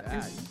 Yeah,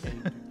 You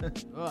can't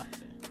do nothing.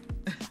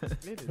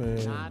 It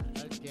is not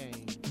a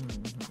game.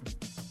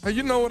 Hey,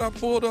 you know what I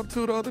pulled up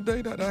to the other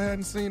day that I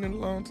hadn't seen in a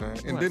long time,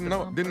 and What, did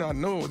the not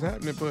know it was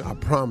happening. But I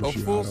promise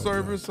you, I full don't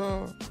service,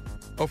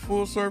 a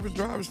full service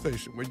driver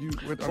station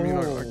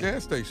a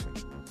gas station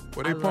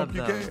where they pump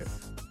you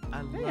gas.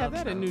 They have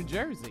that in New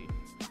Jersey.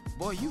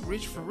 Boy, you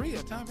rich for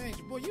real, Tommy.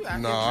 Boy, you out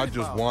No, here I pretty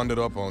just far. wandered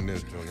up on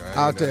this, Junior.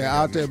 Out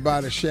there by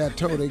the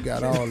chateau, they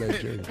got all that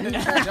junk.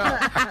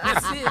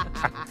 That's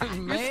it.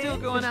 You're still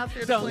going out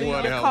there to Don't play leave your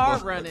Whatever. car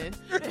running.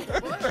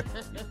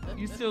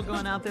 You still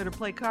going out there to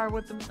play golf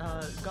with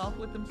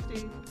them,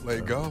 Steve? Play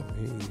golf.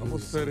 I'm gonna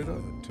set it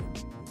up.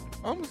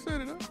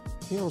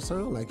 He don't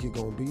sound like you're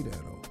gonna be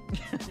that old.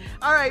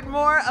 All right,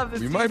 more of the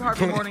We Steve might be Harvey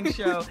playing. Morning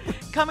Show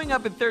coming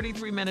up at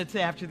 33 minutes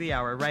after the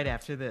hour, right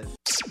after this.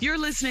 You're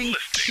listening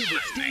to the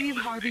Steve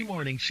Harvey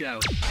Morning Show.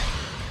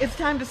 It's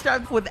time to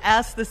start with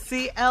Ask the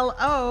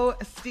CLO.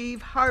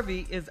 Steve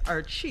Harvey is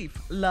our Chief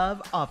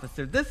Love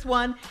Officer. This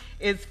one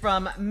is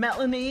from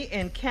Melanie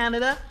in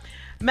Canada.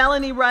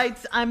 Melanie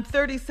writes, I'm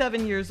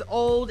 37 years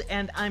old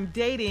and I'm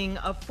dating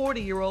a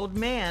 40-year-old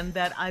man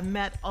that I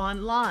met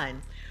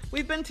online.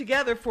 We've been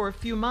together for a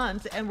few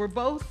months and we're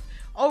both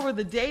over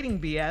the dating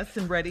BS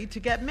and ready to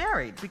get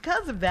married.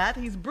 Because of that,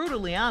 he's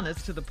brutally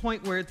honest to the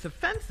point where it's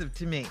offensive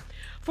to me.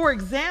 For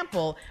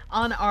example,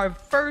 on our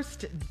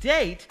first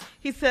date,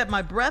 he said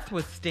my breath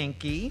was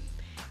stinky.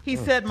 He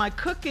said my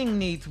cooking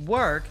needs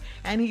work,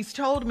 and he's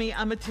told me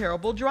I'm a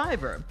terrible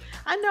driver.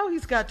 I know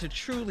he's got to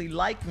truly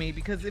like me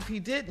because if he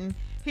didn't,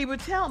 he would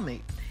tell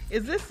me.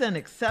 Is this an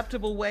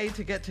acceptable way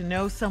to get to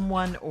know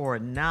someone or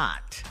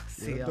not?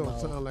 It don't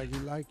sound like he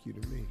like you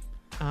to me.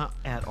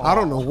 At all. I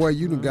don't know where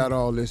you done got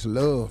all this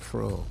love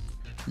from.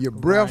 Your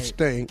breath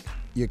stink,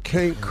 you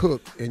can't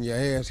cook, and your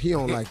ass, he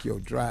don't like your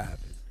driving.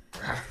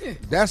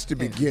 That's the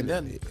beginning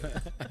of it.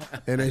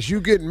 And as you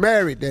get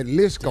married, that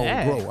list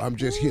gonna grow. I'm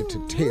just here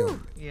to tell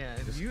you. Yeah,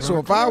 So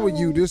if I were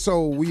you, this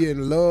old we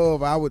in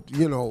love, I would,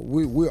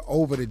 we're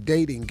over the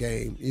dating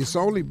game. It's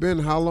only been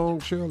how long,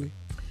 Shirley?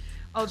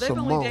 Oh, they've Some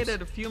only months.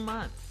 dated a few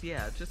months.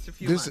 Yeah, just a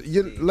few This,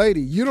 months.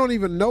 lady, you don't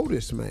even know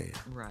this man.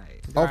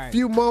 Right. A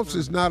few months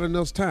is not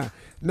enough time.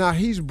 Now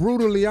he's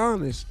brutally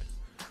honest.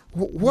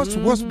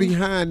 What's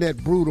behind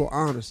that brutal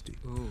honesty?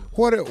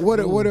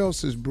 What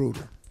else is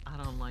brutal? I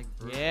don't like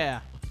brutal.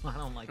 Yeah. I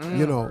don't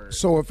like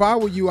So if I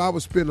were you, I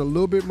would spend a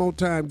little bit more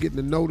time getting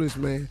to know this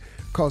man.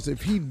 Because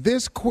if he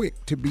this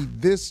quick to be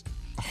this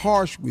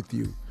harsh with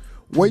you,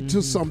 wait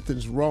till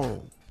something's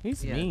wrong.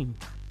 He's mean.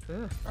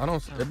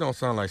 It don't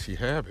sound like she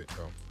have it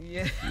though.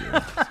 Yeah.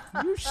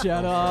 You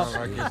shut up.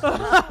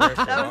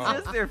 That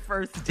was just their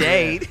first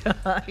date.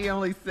 He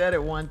only said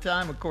it one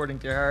time, according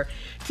to her.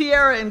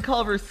 Tiara in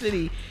Culver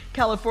City,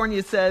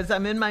 California says,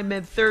 I'm in my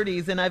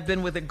mid-30s and I've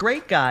been with a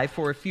great guy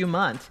for a few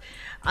months.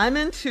 I'm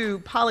into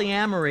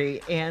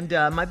polyamory and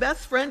my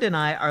best friend and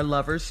I are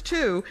lovers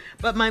too,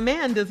 but my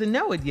man doesn't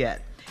know it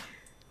yet.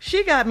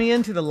 She got me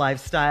into the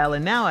lifestyle,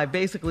 and now I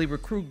basically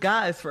recruit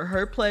guys for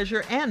her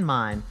pleasure and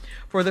mine.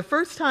 For the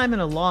first time in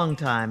a long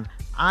time,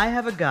 I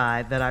have a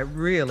guy that I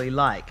really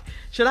like.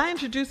 Should I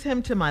introduce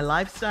him to my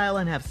lifestyle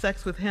and have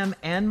sex with him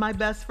and my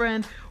best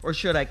friend, or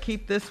should I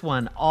keep this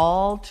one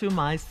all to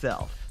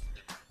myself?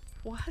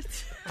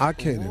 What? I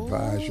can't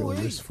advise you on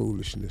this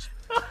foolishness.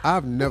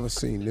 I've never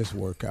seen this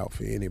work out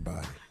for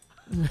anybody.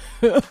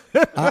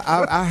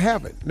 I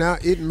haven't. Now,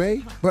 it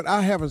may, but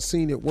I haven't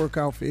seen it work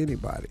out for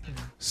anybody.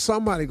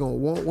 Somebody going to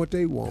want what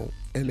they want,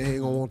 and they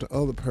ain't going to want the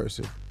other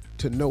person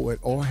to know it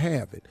or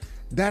have it.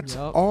 That's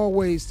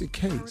always the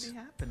case.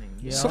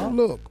 So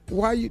look,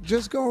 why you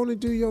just go on and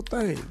do your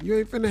thing? You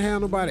ain't finna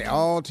have nobody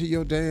all to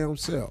your damn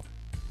self.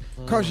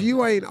 Because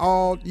you ain't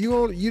all,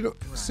 you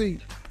don't, see,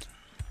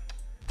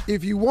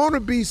 if you want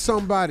to be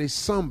somebody,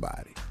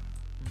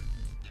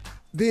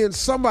 then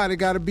somebody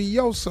got to be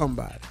your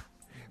somebody.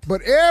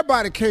 But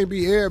everybody can't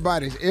be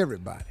everybody's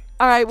everybody.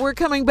 All right, we're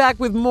coming back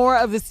with more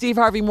of the Steve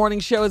Harvey Morning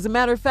Show. As a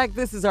matter of fact,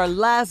 this is our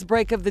last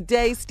break of the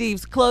day.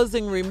 Steve's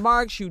closing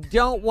remarks. You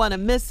don't want to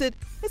miss it.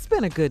 It's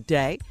been a good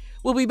day.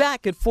 We'll be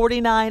back at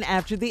 49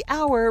 after the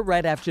hour,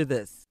 right after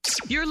this.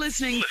 You're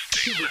listening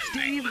to the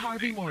Steve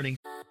Harvey Morning.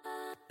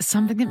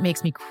 Something that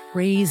makes me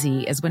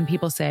crazy is when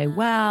people say,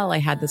 well, I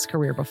had this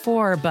career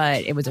before,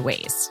 but it was a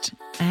waste.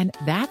 And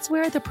that's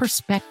where the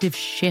perspective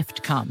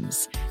shift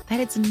comes, that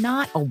it's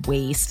not a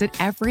waste, that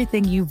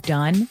everything you've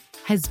done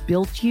has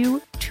built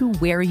you to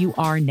where you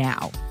are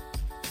now.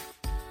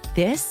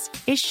 This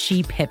is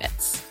She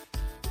Pivots,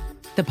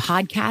 the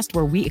podcast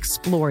where we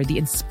explore the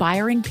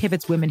inspiring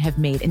pivots women have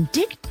made and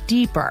dig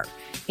deeper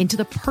into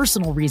the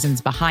personal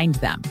reasons behind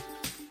them.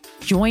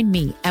 Join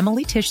me,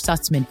 Emily Tish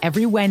Sussman,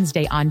 every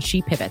Wednesday on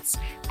She Pivots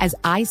as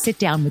I sit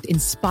down with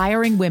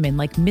inspiring women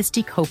like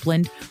Misty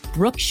Copeland,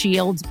 Brooke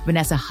Shields,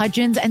 Vanessa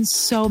Hudgens, and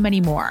so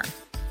many more.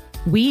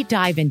 We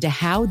dive into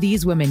how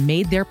these women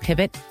made their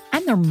pivot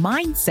and their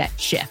mindset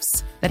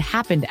shifts that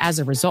happened as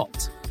a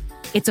result.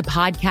 It's a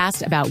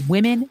podcast about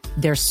women,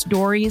 their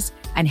stories,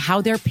 and how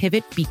their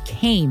pivot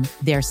became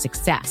their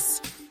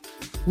success.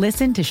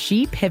 Listen to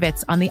She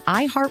Pivots on the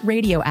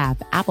iHeartRadio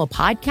app, Apple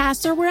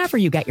Podcasts, or wherever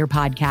you get your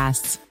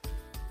podcasts.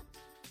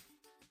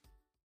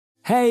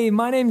 Hey,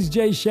 my name's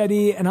Jay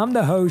Shetty, and I'm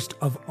the host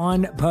of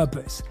On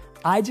Purpose.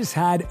 I just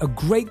had a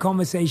great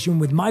conversation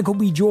with Michael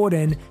B.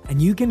 Jordan,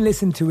 and you can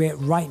listen to it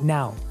right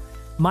now.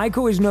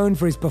 Michael is known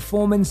for his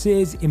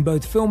performances in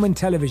both film and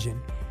television.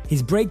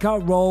 His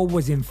breakout role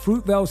was in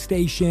Fruitvale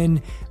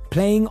Station,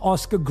 playing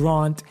Oscar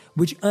Grant,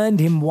 which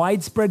earned him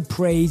widespread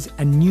praise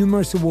and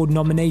numerous award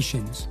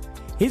nominations.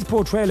 His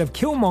portrayal of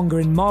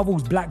Killmonger in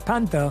Marvel's Black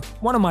Panther,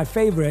 one of my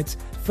favorites,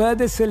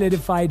 further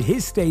solidified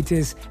his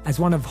status as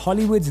one of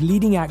Hollywood's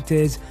leading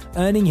actors,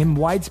 earning him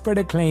widespread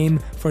acclaim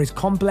for his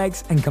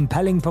complex and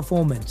compelling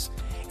performance.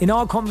 In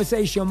our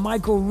conversation,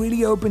 Michael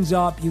really opens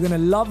up. You're going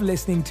to love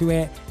listening to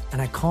it,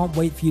 and I can't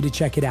wait for you to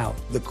check it out.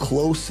 The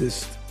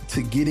closest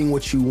to getting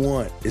what you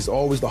want is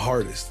always the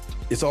hardest.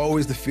 It's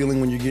always the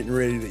feeling when you're getting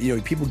ready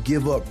to, people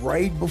give up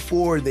right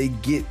before they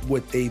get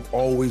what they've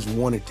always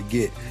wanted to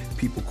get.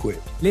 People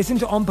quit. Listen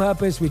to On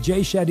Purpose with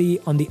Jay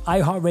Shetty on the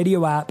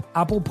iHeartRadio app,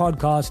 Apple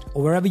Podcast,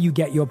 or wherever you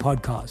get your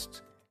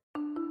podcasts.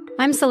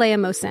 I'm Saleha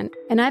Mohsin,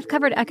 and I've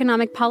covered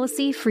economic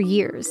policy for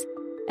years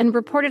and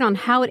reported on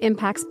how it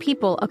impacts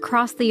people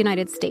across the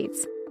United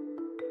States.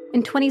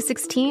 In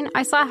 2016,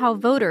 I saw how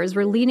voters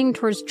were leaning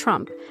towards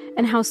Trump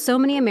and how so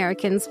many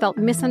Americans felt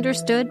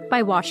misunderstood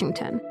by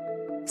Washington.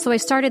 So I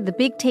started the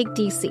Big Take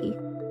DC.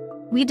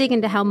 We dig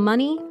into how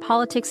money,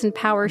 politics, and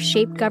power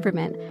shape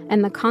government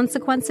and the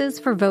consequences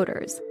for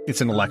voters.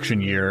 It's an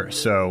election year,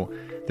 so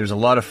there's a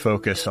lot of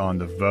focus on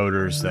the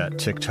voters that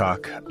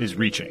TikTok is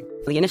reaching.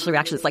 The initial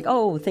reaction is like,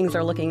 oh, things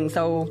are looking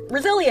so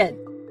resilient.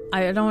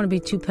 I don't want to be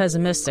too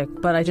pessimistic,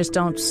 but I just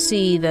don't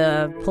see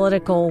the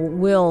political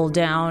will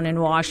down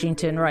in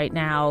Washington right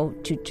now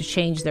to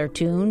change their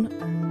tune.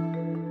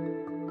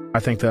 I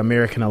think the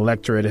American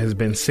electorate has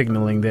been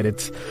signaling that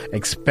it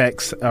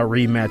expects a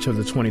rematch of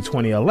the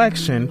 2020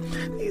 election.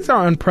 These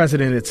are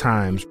unprecedented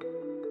times.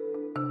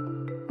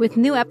 With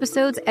new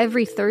episodes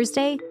every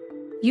Thursday,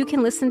 you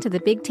can listen to the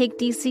Big Take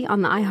DC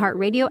on the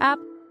iHeartRadio app,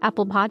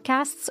 Apple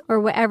Podcasts, or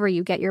wherever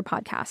you get your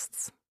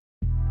podcasts.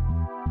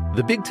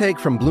 The Big Take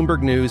from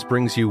Bloomberg News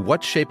brings you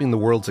what's shaping the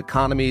world's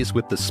economies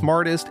with the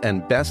smartest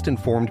and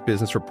best-informed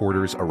business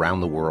reporters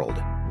around the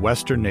world.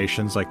 Western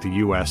nations like the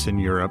U.S.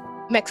 and Europe.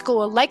 Mexico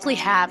will likely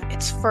have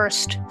its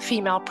first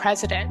female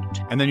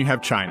president. And then you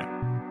have China.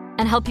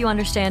 And help you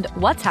understand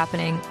what's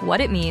happening, what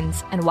it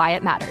means, and why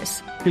it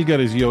matters. He'll get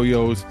his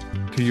yo-yos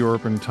to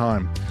Europe in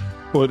time.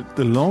 But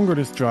the longer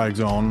this drags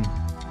on,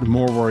 the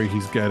more worried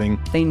he's getting.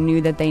 They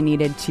knew that they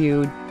needed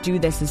to do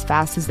this as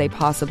fast as they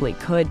possibly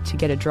could to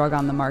get a drug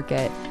on the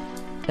market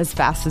as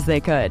fast as they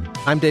could.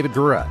 I'm David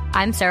Gura.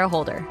 I'm Sarah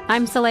Holder.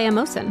 I'm Saleha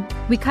Mohsin.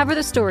 We cover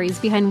the stories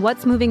behind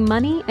what's moving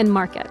money and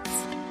markets.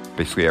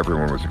 Basically,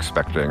 everyone was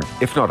expecting,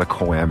 if not a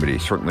calamity,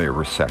 certainly a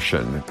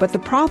recession. But the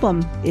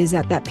problem is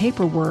that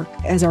paperwork,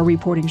 as our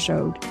reporting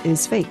showed,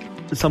 is fake.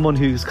 As someone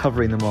who's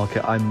covering the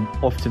market, I'm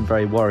often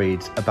very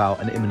worried about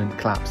an imminent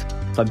collapse.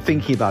 So I'm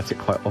thinking about it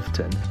quite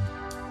often.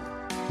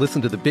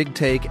 Listen to The Big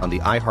Take on the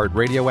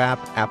iHeartRadio app,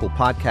 Apple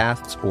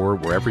Podcasts, or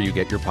wherever you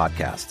get your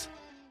podcasts.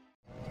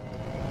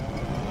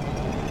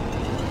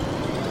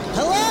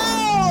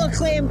 Hello,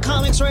 acclaimed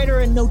comics writer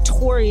and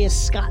notorious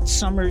Scott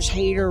Summers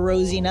hater,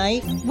 Rosie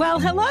Knight. Well,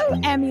 hello,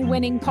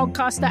 Emmy-winning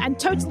podcaster and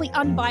totally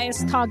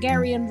unbiased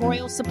Targaryen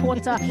royal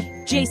supporter,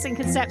 Jason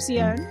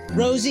Concepcion.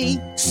 Rosie,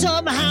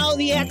 somehow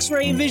the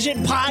X-Ray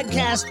Vision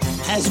podcast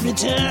has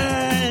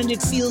returned.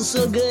 It feels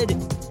so good.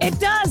 It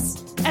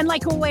does. And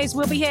like always,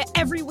 we'll be here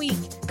every week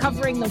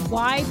covering the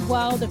wide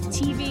world of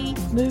TV,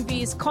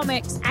 movies,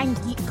 comics, and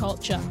geek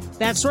culture.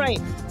 That's right.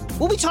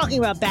 We'll be talking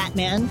about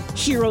Batman,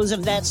 heroes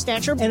of that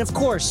stature, and of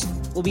course,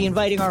 we'll be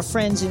inviting our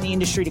friends in the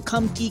industry to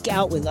come geek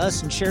out with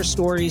us and share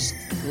stories.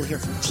 We'll hear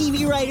from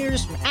TV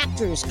writers, from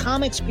actors,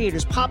 comics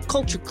creators, pop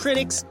culture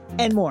critics,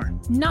 and more.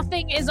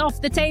 Nothing is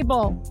off the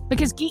table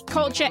because geek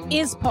culture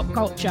is pop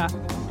culture,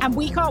 and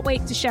we can't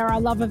wait to share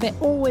our love of it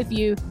all with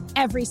you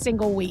every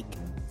single week.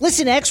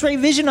 Listen to X-Ray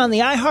Vision on the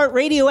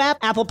iHeartRadio app,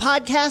 Apple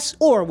Podcasts,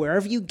 or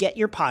wherever you get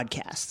your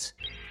podcasts.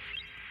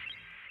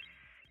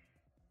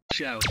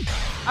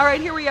 All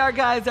right, here we are,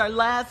 guys, our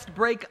last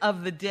break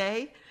of the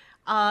day.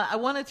 I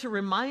wanted to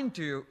remind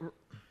you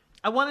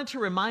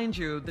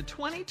the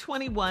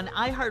 2021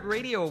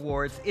 iHeartRadio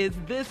Awards is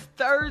this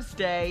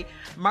Thursday.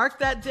 Mark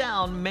that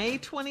down, May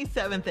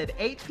 27th at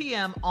 8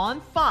 p.m.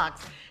 on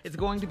Fox. It's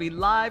going to be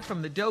live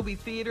from the Dolby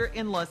Theater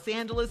in Los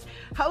Angeles,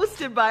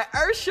 hosted by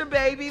Usher,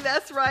 baby.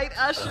 That's right.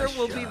 Usher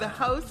will be the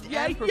host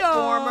and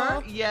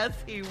performer. Yes,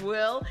 he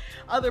will.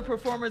 Other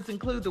performers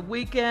include The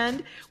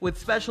Weeknd with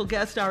special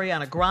guest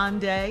Ariana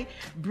Grande.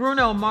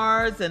 Bruno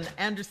Mars and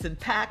Anderson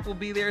 .Paak will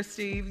be there,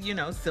 Steve. You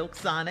know, Silk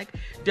Sonic.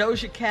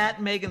 Doja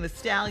Cat, Megan Thee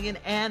Stallion,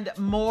 and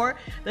more.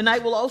 The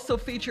night will also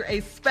feature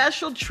a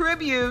special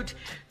tribute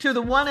to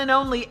the one and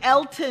only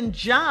Elton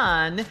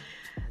John.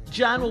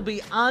 John will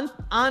be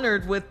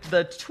honored with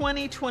the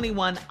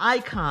 2021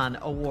 Akon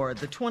Award.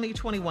 The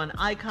 2021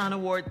 Akon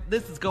Award,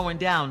 this is going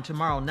down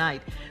tomorrow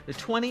night. The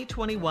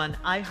 2021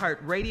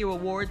 iHeartRadio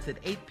Awards at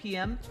 8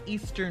 p.m.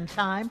 Eastern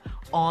Time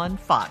on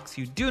Fox.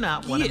 You do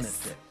not want to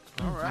miss it.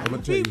 All right. I'm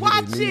going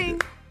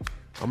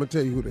to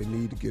tell you who they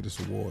need to get this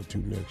award to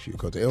next year,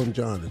 because Elton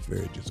John is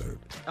very deserving.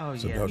 Oh,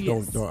 so yeah.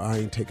 don't, I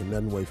ain't taking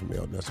nothing away from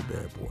Elton. That's a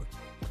bad boy.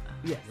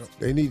 Yes.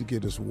 They need to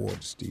give this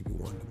award to Stevie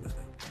Wonder, man.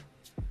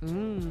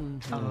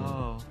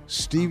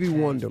 Stevie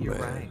Wonder, you're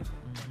man,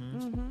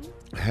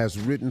 right. has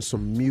written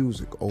some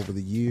music over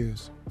the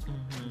years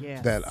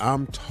that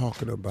I'm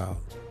talking about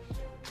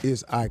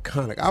is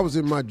iconic. I was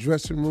in my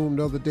dressing room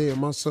the other day,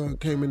 and my son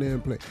came in there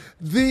and played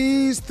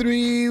These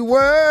Three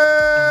Words.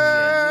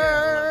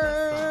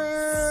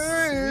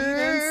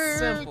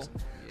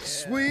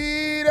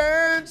 Sweet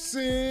and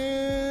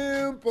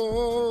simple.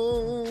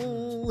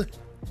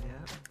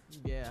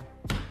 Yeah.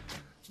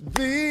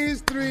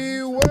 These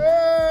three words.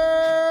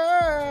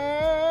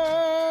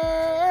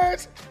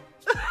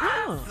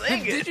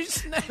 Sing it. Did you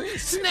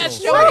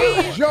snatch your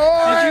hand? Joy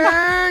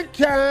and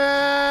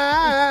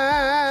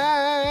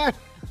kind.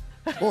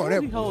 Boy,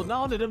 that holding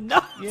on to them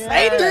notes.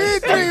 These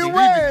three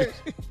words.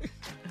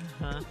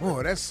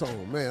 Boy, that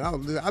song, man, I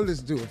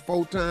listened to it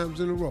 4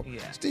 times in a row.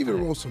 Yeah. Stevie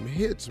wrote some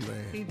hits,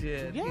 man. He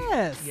did.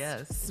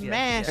 Yes.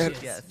 Smash And,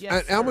 it.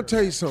 and I'm gonna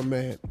tell you something,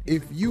 man.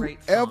 If you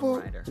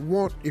ever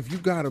if you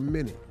got a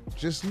minute,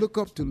 just look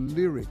up the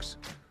lyrics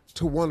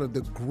to one of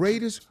the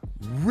greatest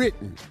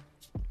written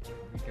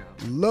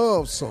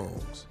love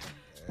songs.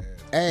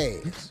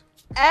 As.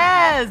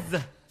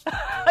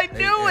 I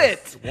knew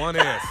it. One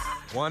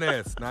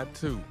S, not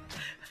 2.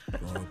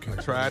 Okay.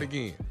 Try it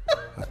again.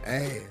 Her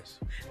ass.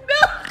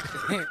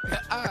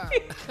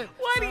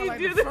 Why do you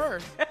do this?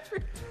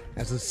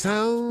 As a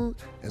sound,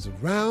 as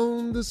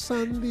around the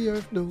sun, the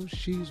earth knows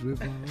she's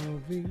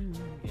revolving.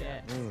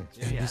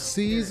 And the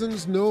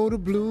seasons know to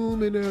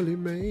bloom in early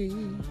May.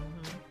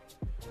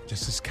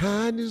 Just as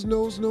kindness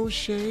knows no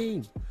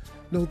shame,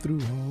 know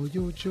through all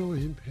your joy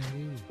and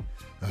pain,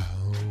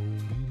 I'll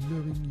be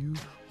loving you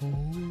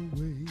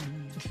always.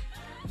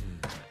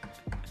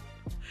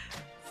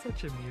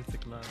 Such a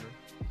music lover.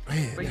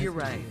 Man, but you're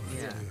right.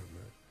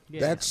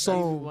 That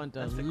song,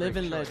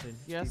 living legend.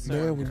 Yes, sir.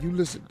 man, when you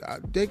listen,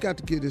 they got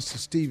to give this to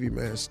Stevie,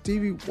 man.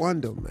 Stevie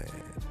Wonder,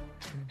 man,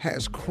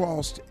 has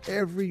crossed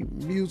every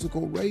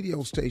musical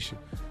radio station.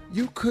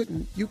 You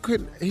couldn't,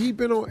 he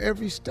been on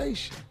every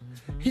station.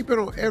 He been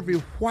on every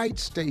white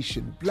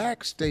station,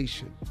 black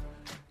station.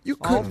 You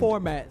couldn't. All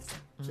formats.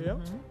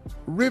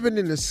 Ribbon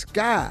in the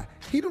Sky.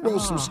 He done wrote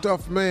some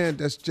stuff, man,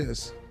 that's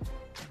just,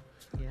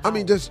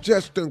 that's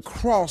just done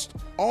crossed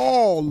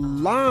all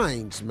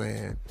lines,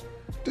 man.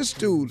 This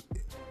dude,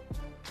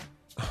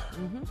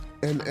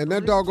 and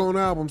that doggone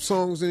album,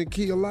 Songs in the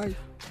Key of Life.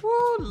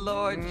 Woo,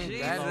 Lord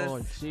Jesus.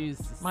 Lord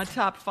Jesus. My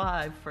top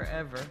 5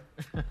 forever.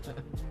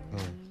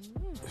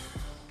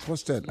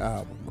 What's that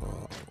album?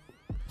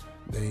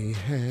 They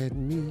had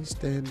me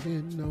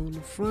standing on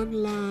the front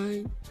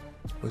line.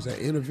 Was that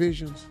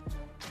Innovisions?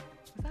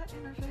 Is that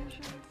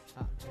Innovations?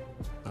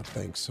 I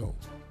think so.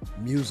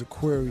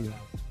 Musicarium.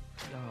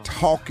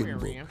 Talking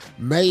book.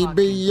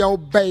 Maybe your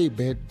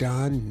baby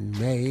done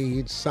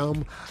made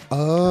some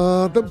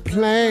other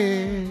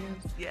plans.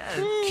 Yes.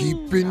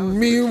 Keeping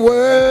me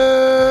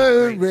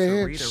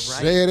worried.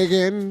 Say it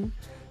again.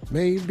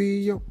 Maybe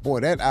your... Boy,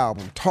 that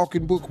album,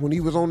 Talking Book, when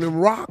he was on them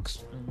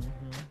rocks.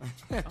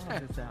 Every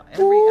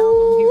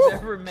album he's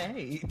ever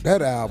made.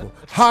 That album.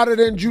 Hotter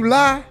Than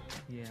July.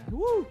 Yeah.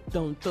 Woo.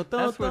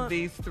 That's what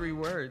These Three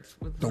Words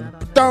was. No,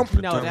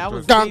 that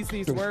was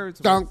These Words.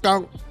 Dunk.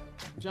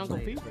 Jungle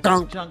Fever.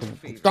 Jungle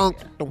Fever. Gong.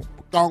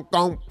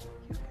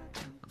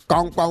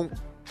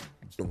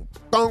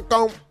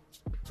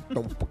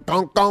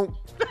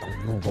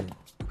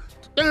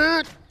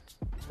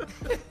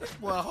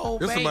 Well,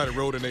 There's somebody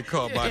rode in their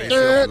car by I'm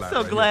themselves.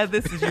 so glad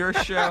this is your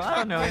show. I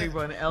don't know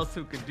anyone else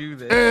who could do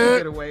this.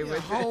 Get away with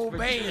whole it.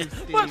 band.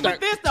 What's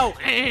this though?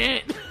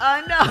 I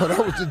Oh, know.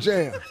 that was the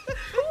jam. else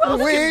can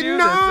Waiting do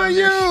this on on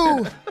your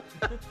you.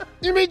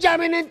 You be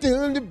jumping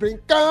until the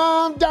brink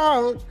of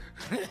dawn.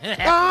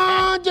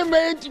 On your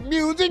magic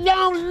music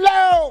on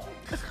low.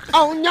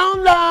 On your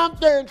love,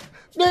 then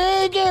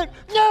make it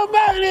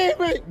nobody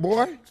break.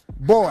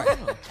 Boy.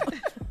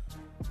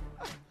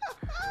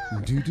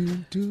 Do do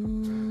do.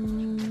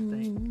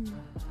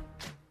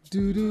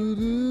 Do do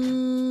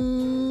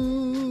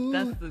do.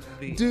 That's the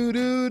do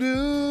do do.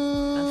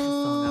 That's the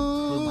song that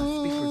blew my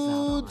speakers out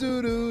on. Do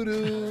do do.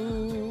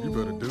 You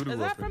better do the Is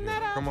that from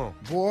that album? Come on.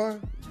 Boy,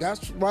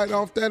 that's right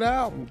off that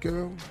album,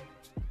 girl.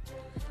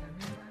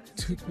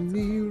 Took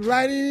me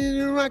right in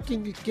the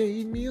rocking, you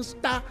gave me a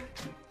stop.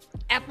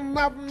 After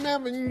my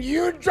heaven,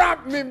 you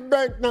dropped me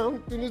back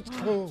down to this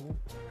cold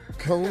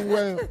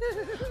well.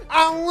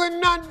 I would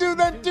not do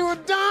that to a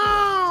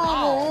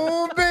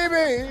dog,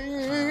 baby.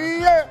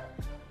 Yeah.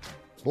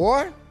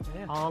 Boy.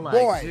 All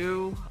I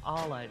do.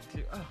 Oh.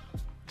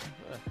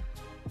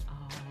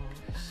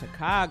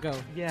 Chicago.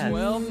 Yes.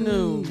 12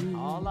 noon.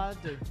 All I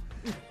do.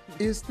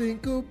 is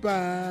think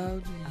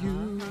about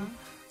you.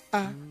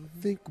 I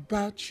think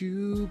about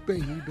you,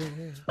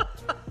 baby.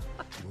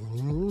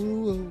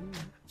 Ooh.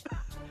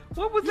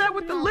 What was that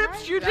with the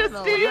lips you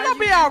just did? You'll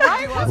be all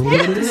right.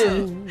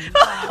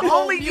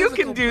 Only you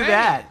can do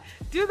that.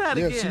 Do that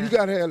again. Yeah, so you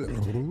gotta have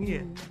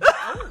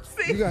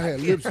you gotta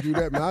have lips to do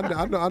that, man.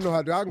 I know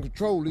how to. I can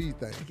control these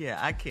things. Yeah,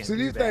 I can't. See,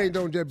 these things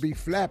don't just be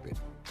flapping.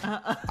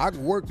 I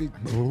can work these.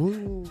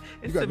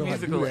 It's a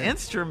musical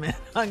instrument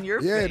on your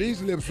face. Yeah,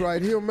 these lips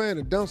right here, man,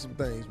 have done some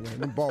things, man.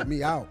 They bought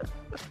me out.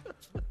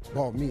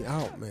 Bought me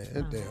out, man.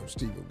 That damn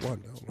Stevie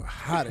Wonder. I don't know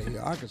how the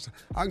hell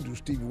I can do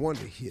Stevie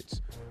Wonder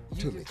hits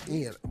till the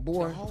end,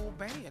 boy. The whole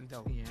band,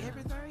 though. Yeah.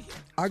 Everything.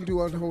 I can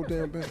do the whole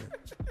damn band.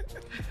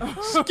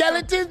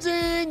 Skeletons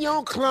in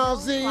your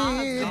closet.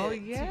 Oh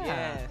yeah.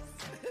 Yes.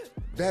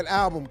 That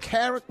album,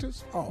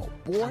 Characters. Oh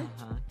boy.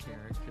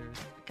 Characters.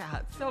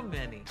 God, so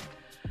many.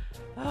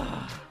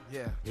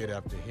 Yeah. Hit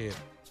after hit.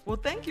 Well,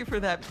 thank you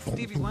for that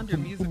Stevie Wonder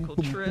musical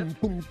trip.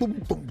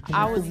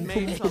 I was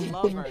made to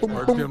love her.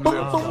 Work them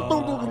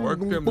lips. Work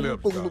them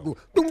lips.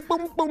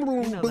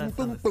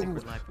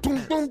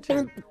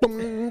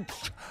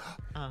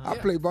 I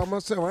played by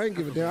myself. I ain't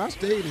give a damn. I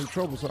stayed in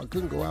trouble, so I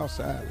couldn't go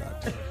outside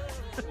like that.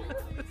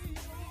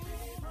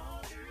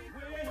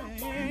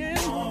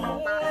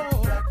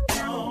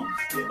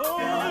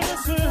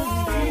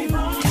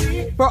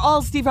 For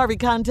all Steve Harvey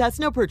contests,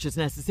 no purchase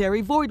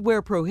necessary, void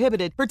where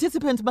prohibited.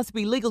 Participants must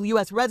be legal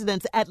U.S.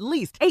 residents at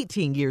least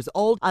 18 years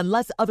old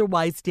unless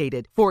otherwise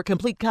stated. For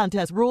complete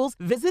contest rules,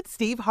 visit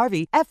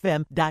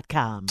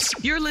SteveHarveyFM.com.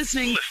 You're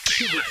listening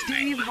to the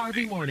Steve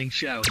Harvey Morning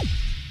Show.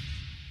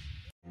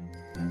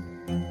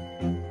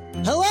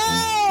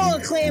 Hello,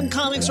 acclaimed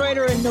comics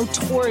writer and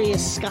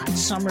notorious Scott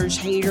Summers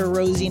hater,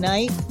 Rosie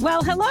Knight.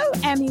 Well, hello,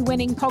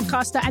 Emmy-winning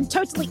podcaster and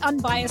totally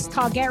unbiased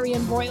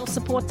Targaryen royal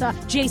supporter,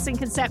 Jason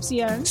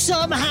Concepcion.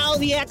 Somehow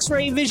the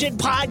X-Ray Vision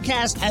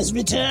podcast has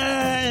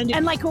returned.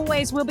 And like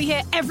always, we'll be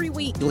here every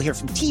week. You'll hear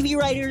from TV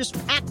writers,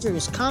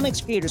 actors,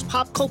 comics creators,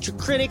 pop culture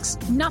critics.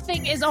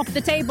 Nothing is off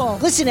the table.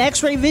 Listen to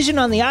X-Ray Vision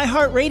on the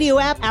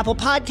iHeartRadio app, Apple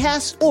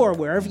Podcasts, or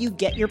wherever you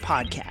get your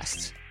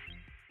podcasts.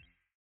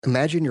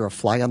 Imagine you're a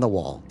fly on the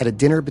wall at a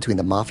dinner between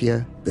the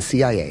Mafia, the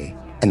CIA,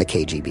 and the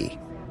KGB.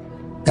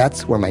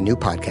 That's where my new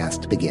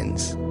podcast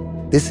begins.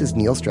 This is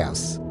Neil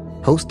Strauss,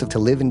 host of To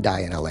Live and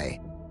Die in LA,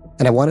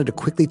 and I wanted to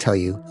quickly tell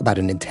you about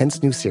an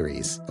intense new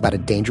series about a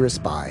dangerous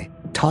spy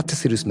taught to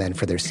seduce men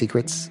for their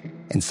secrets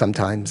and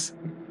sometimes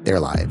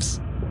their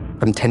lives.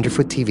 From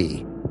Tenderfoot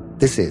TV,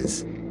 this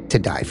is To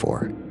Die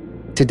For.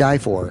 To Die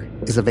For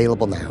is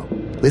available now.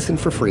 Listen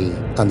for free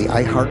on the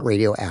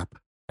iHeartRadio app,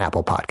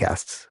 Apple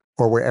Podcasts,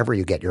 or wherever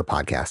you get your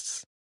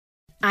podcasts.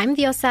 I'm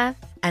Diosa.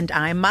 And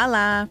I'm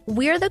Mala.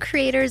 We're the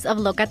creators of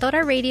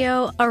Locatora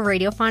Radio, a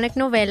radiophonic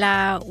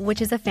novela,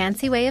 which is a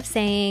fancy way of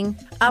saying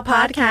a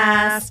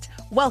podcast.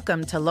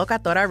 Welcome to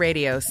Locatora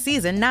Radio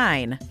Season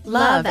 9.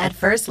 Love at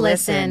First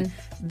Listen.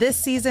 This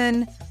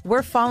season,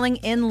 we're falling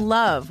in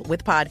love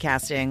with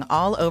podcasting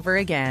all over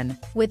again.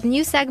 With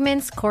new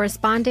segments,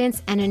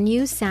 correspondence, and a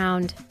new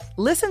sound.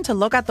 Listen to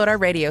Locatora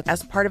Radio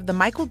as part of the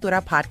Michael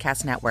Dura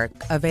Podcast Network,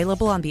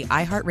 available on the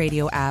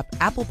iHeartRadio app,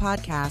 Apple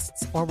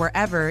Podcasts, or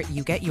wherever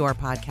you get your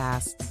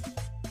podcasts.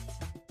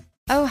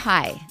 Oh,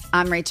 hi,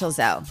 I'm Rachel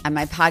Zoe, and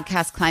my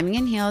podcast, Climbing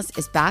in Heels,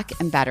 is back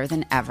and better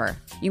than ever.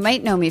 You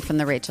might know me from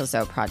the Rachel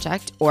Zoe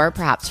Project, or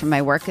perhaps from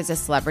my work as a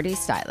celebrity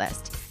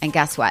stylist. And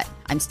guess what?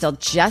 I'm still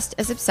just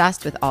as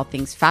obsessed with all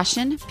things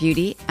fashion,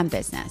 beauty, and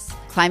business.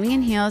 Climbing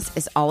in Heels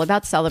is all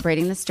about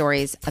celebrating the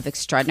stories of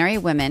extraordinary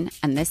women,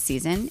 and this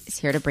season is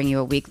here to bring you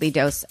a weekly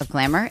dose of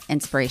glamour,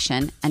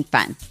 inspiration, and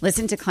fun.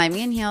 Listen to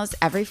Climbing in Heels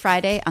every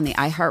Friday on the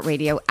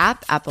iHeartRadio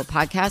app, Apple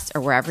Podcasts, or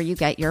wherever you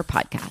get your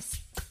podcasts.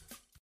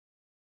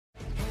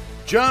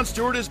 Jon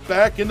Stewart is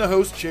back in the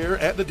host chair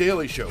at The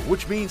Daily Show,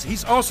 which means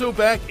he's also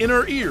back in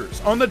our ears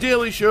on The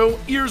Daily Show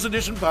Ears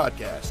Edition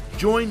podcast.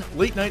 Join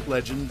late-night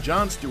legend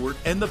Jon Stewart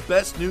and the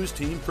best news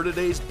team for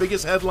today's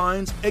biggest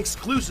headlines,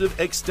 exclusive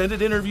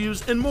extended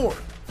interviews, and more.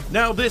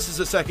 Now this is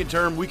a second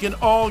term we can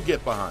all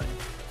get behind.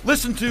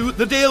 Listen to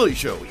The Daily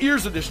Show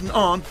Ears Edition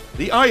on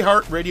the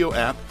iHeartRadio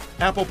app,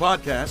 Apple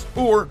Podcasts,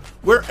 or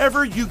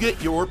wherever you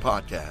get your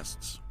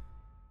podcasts.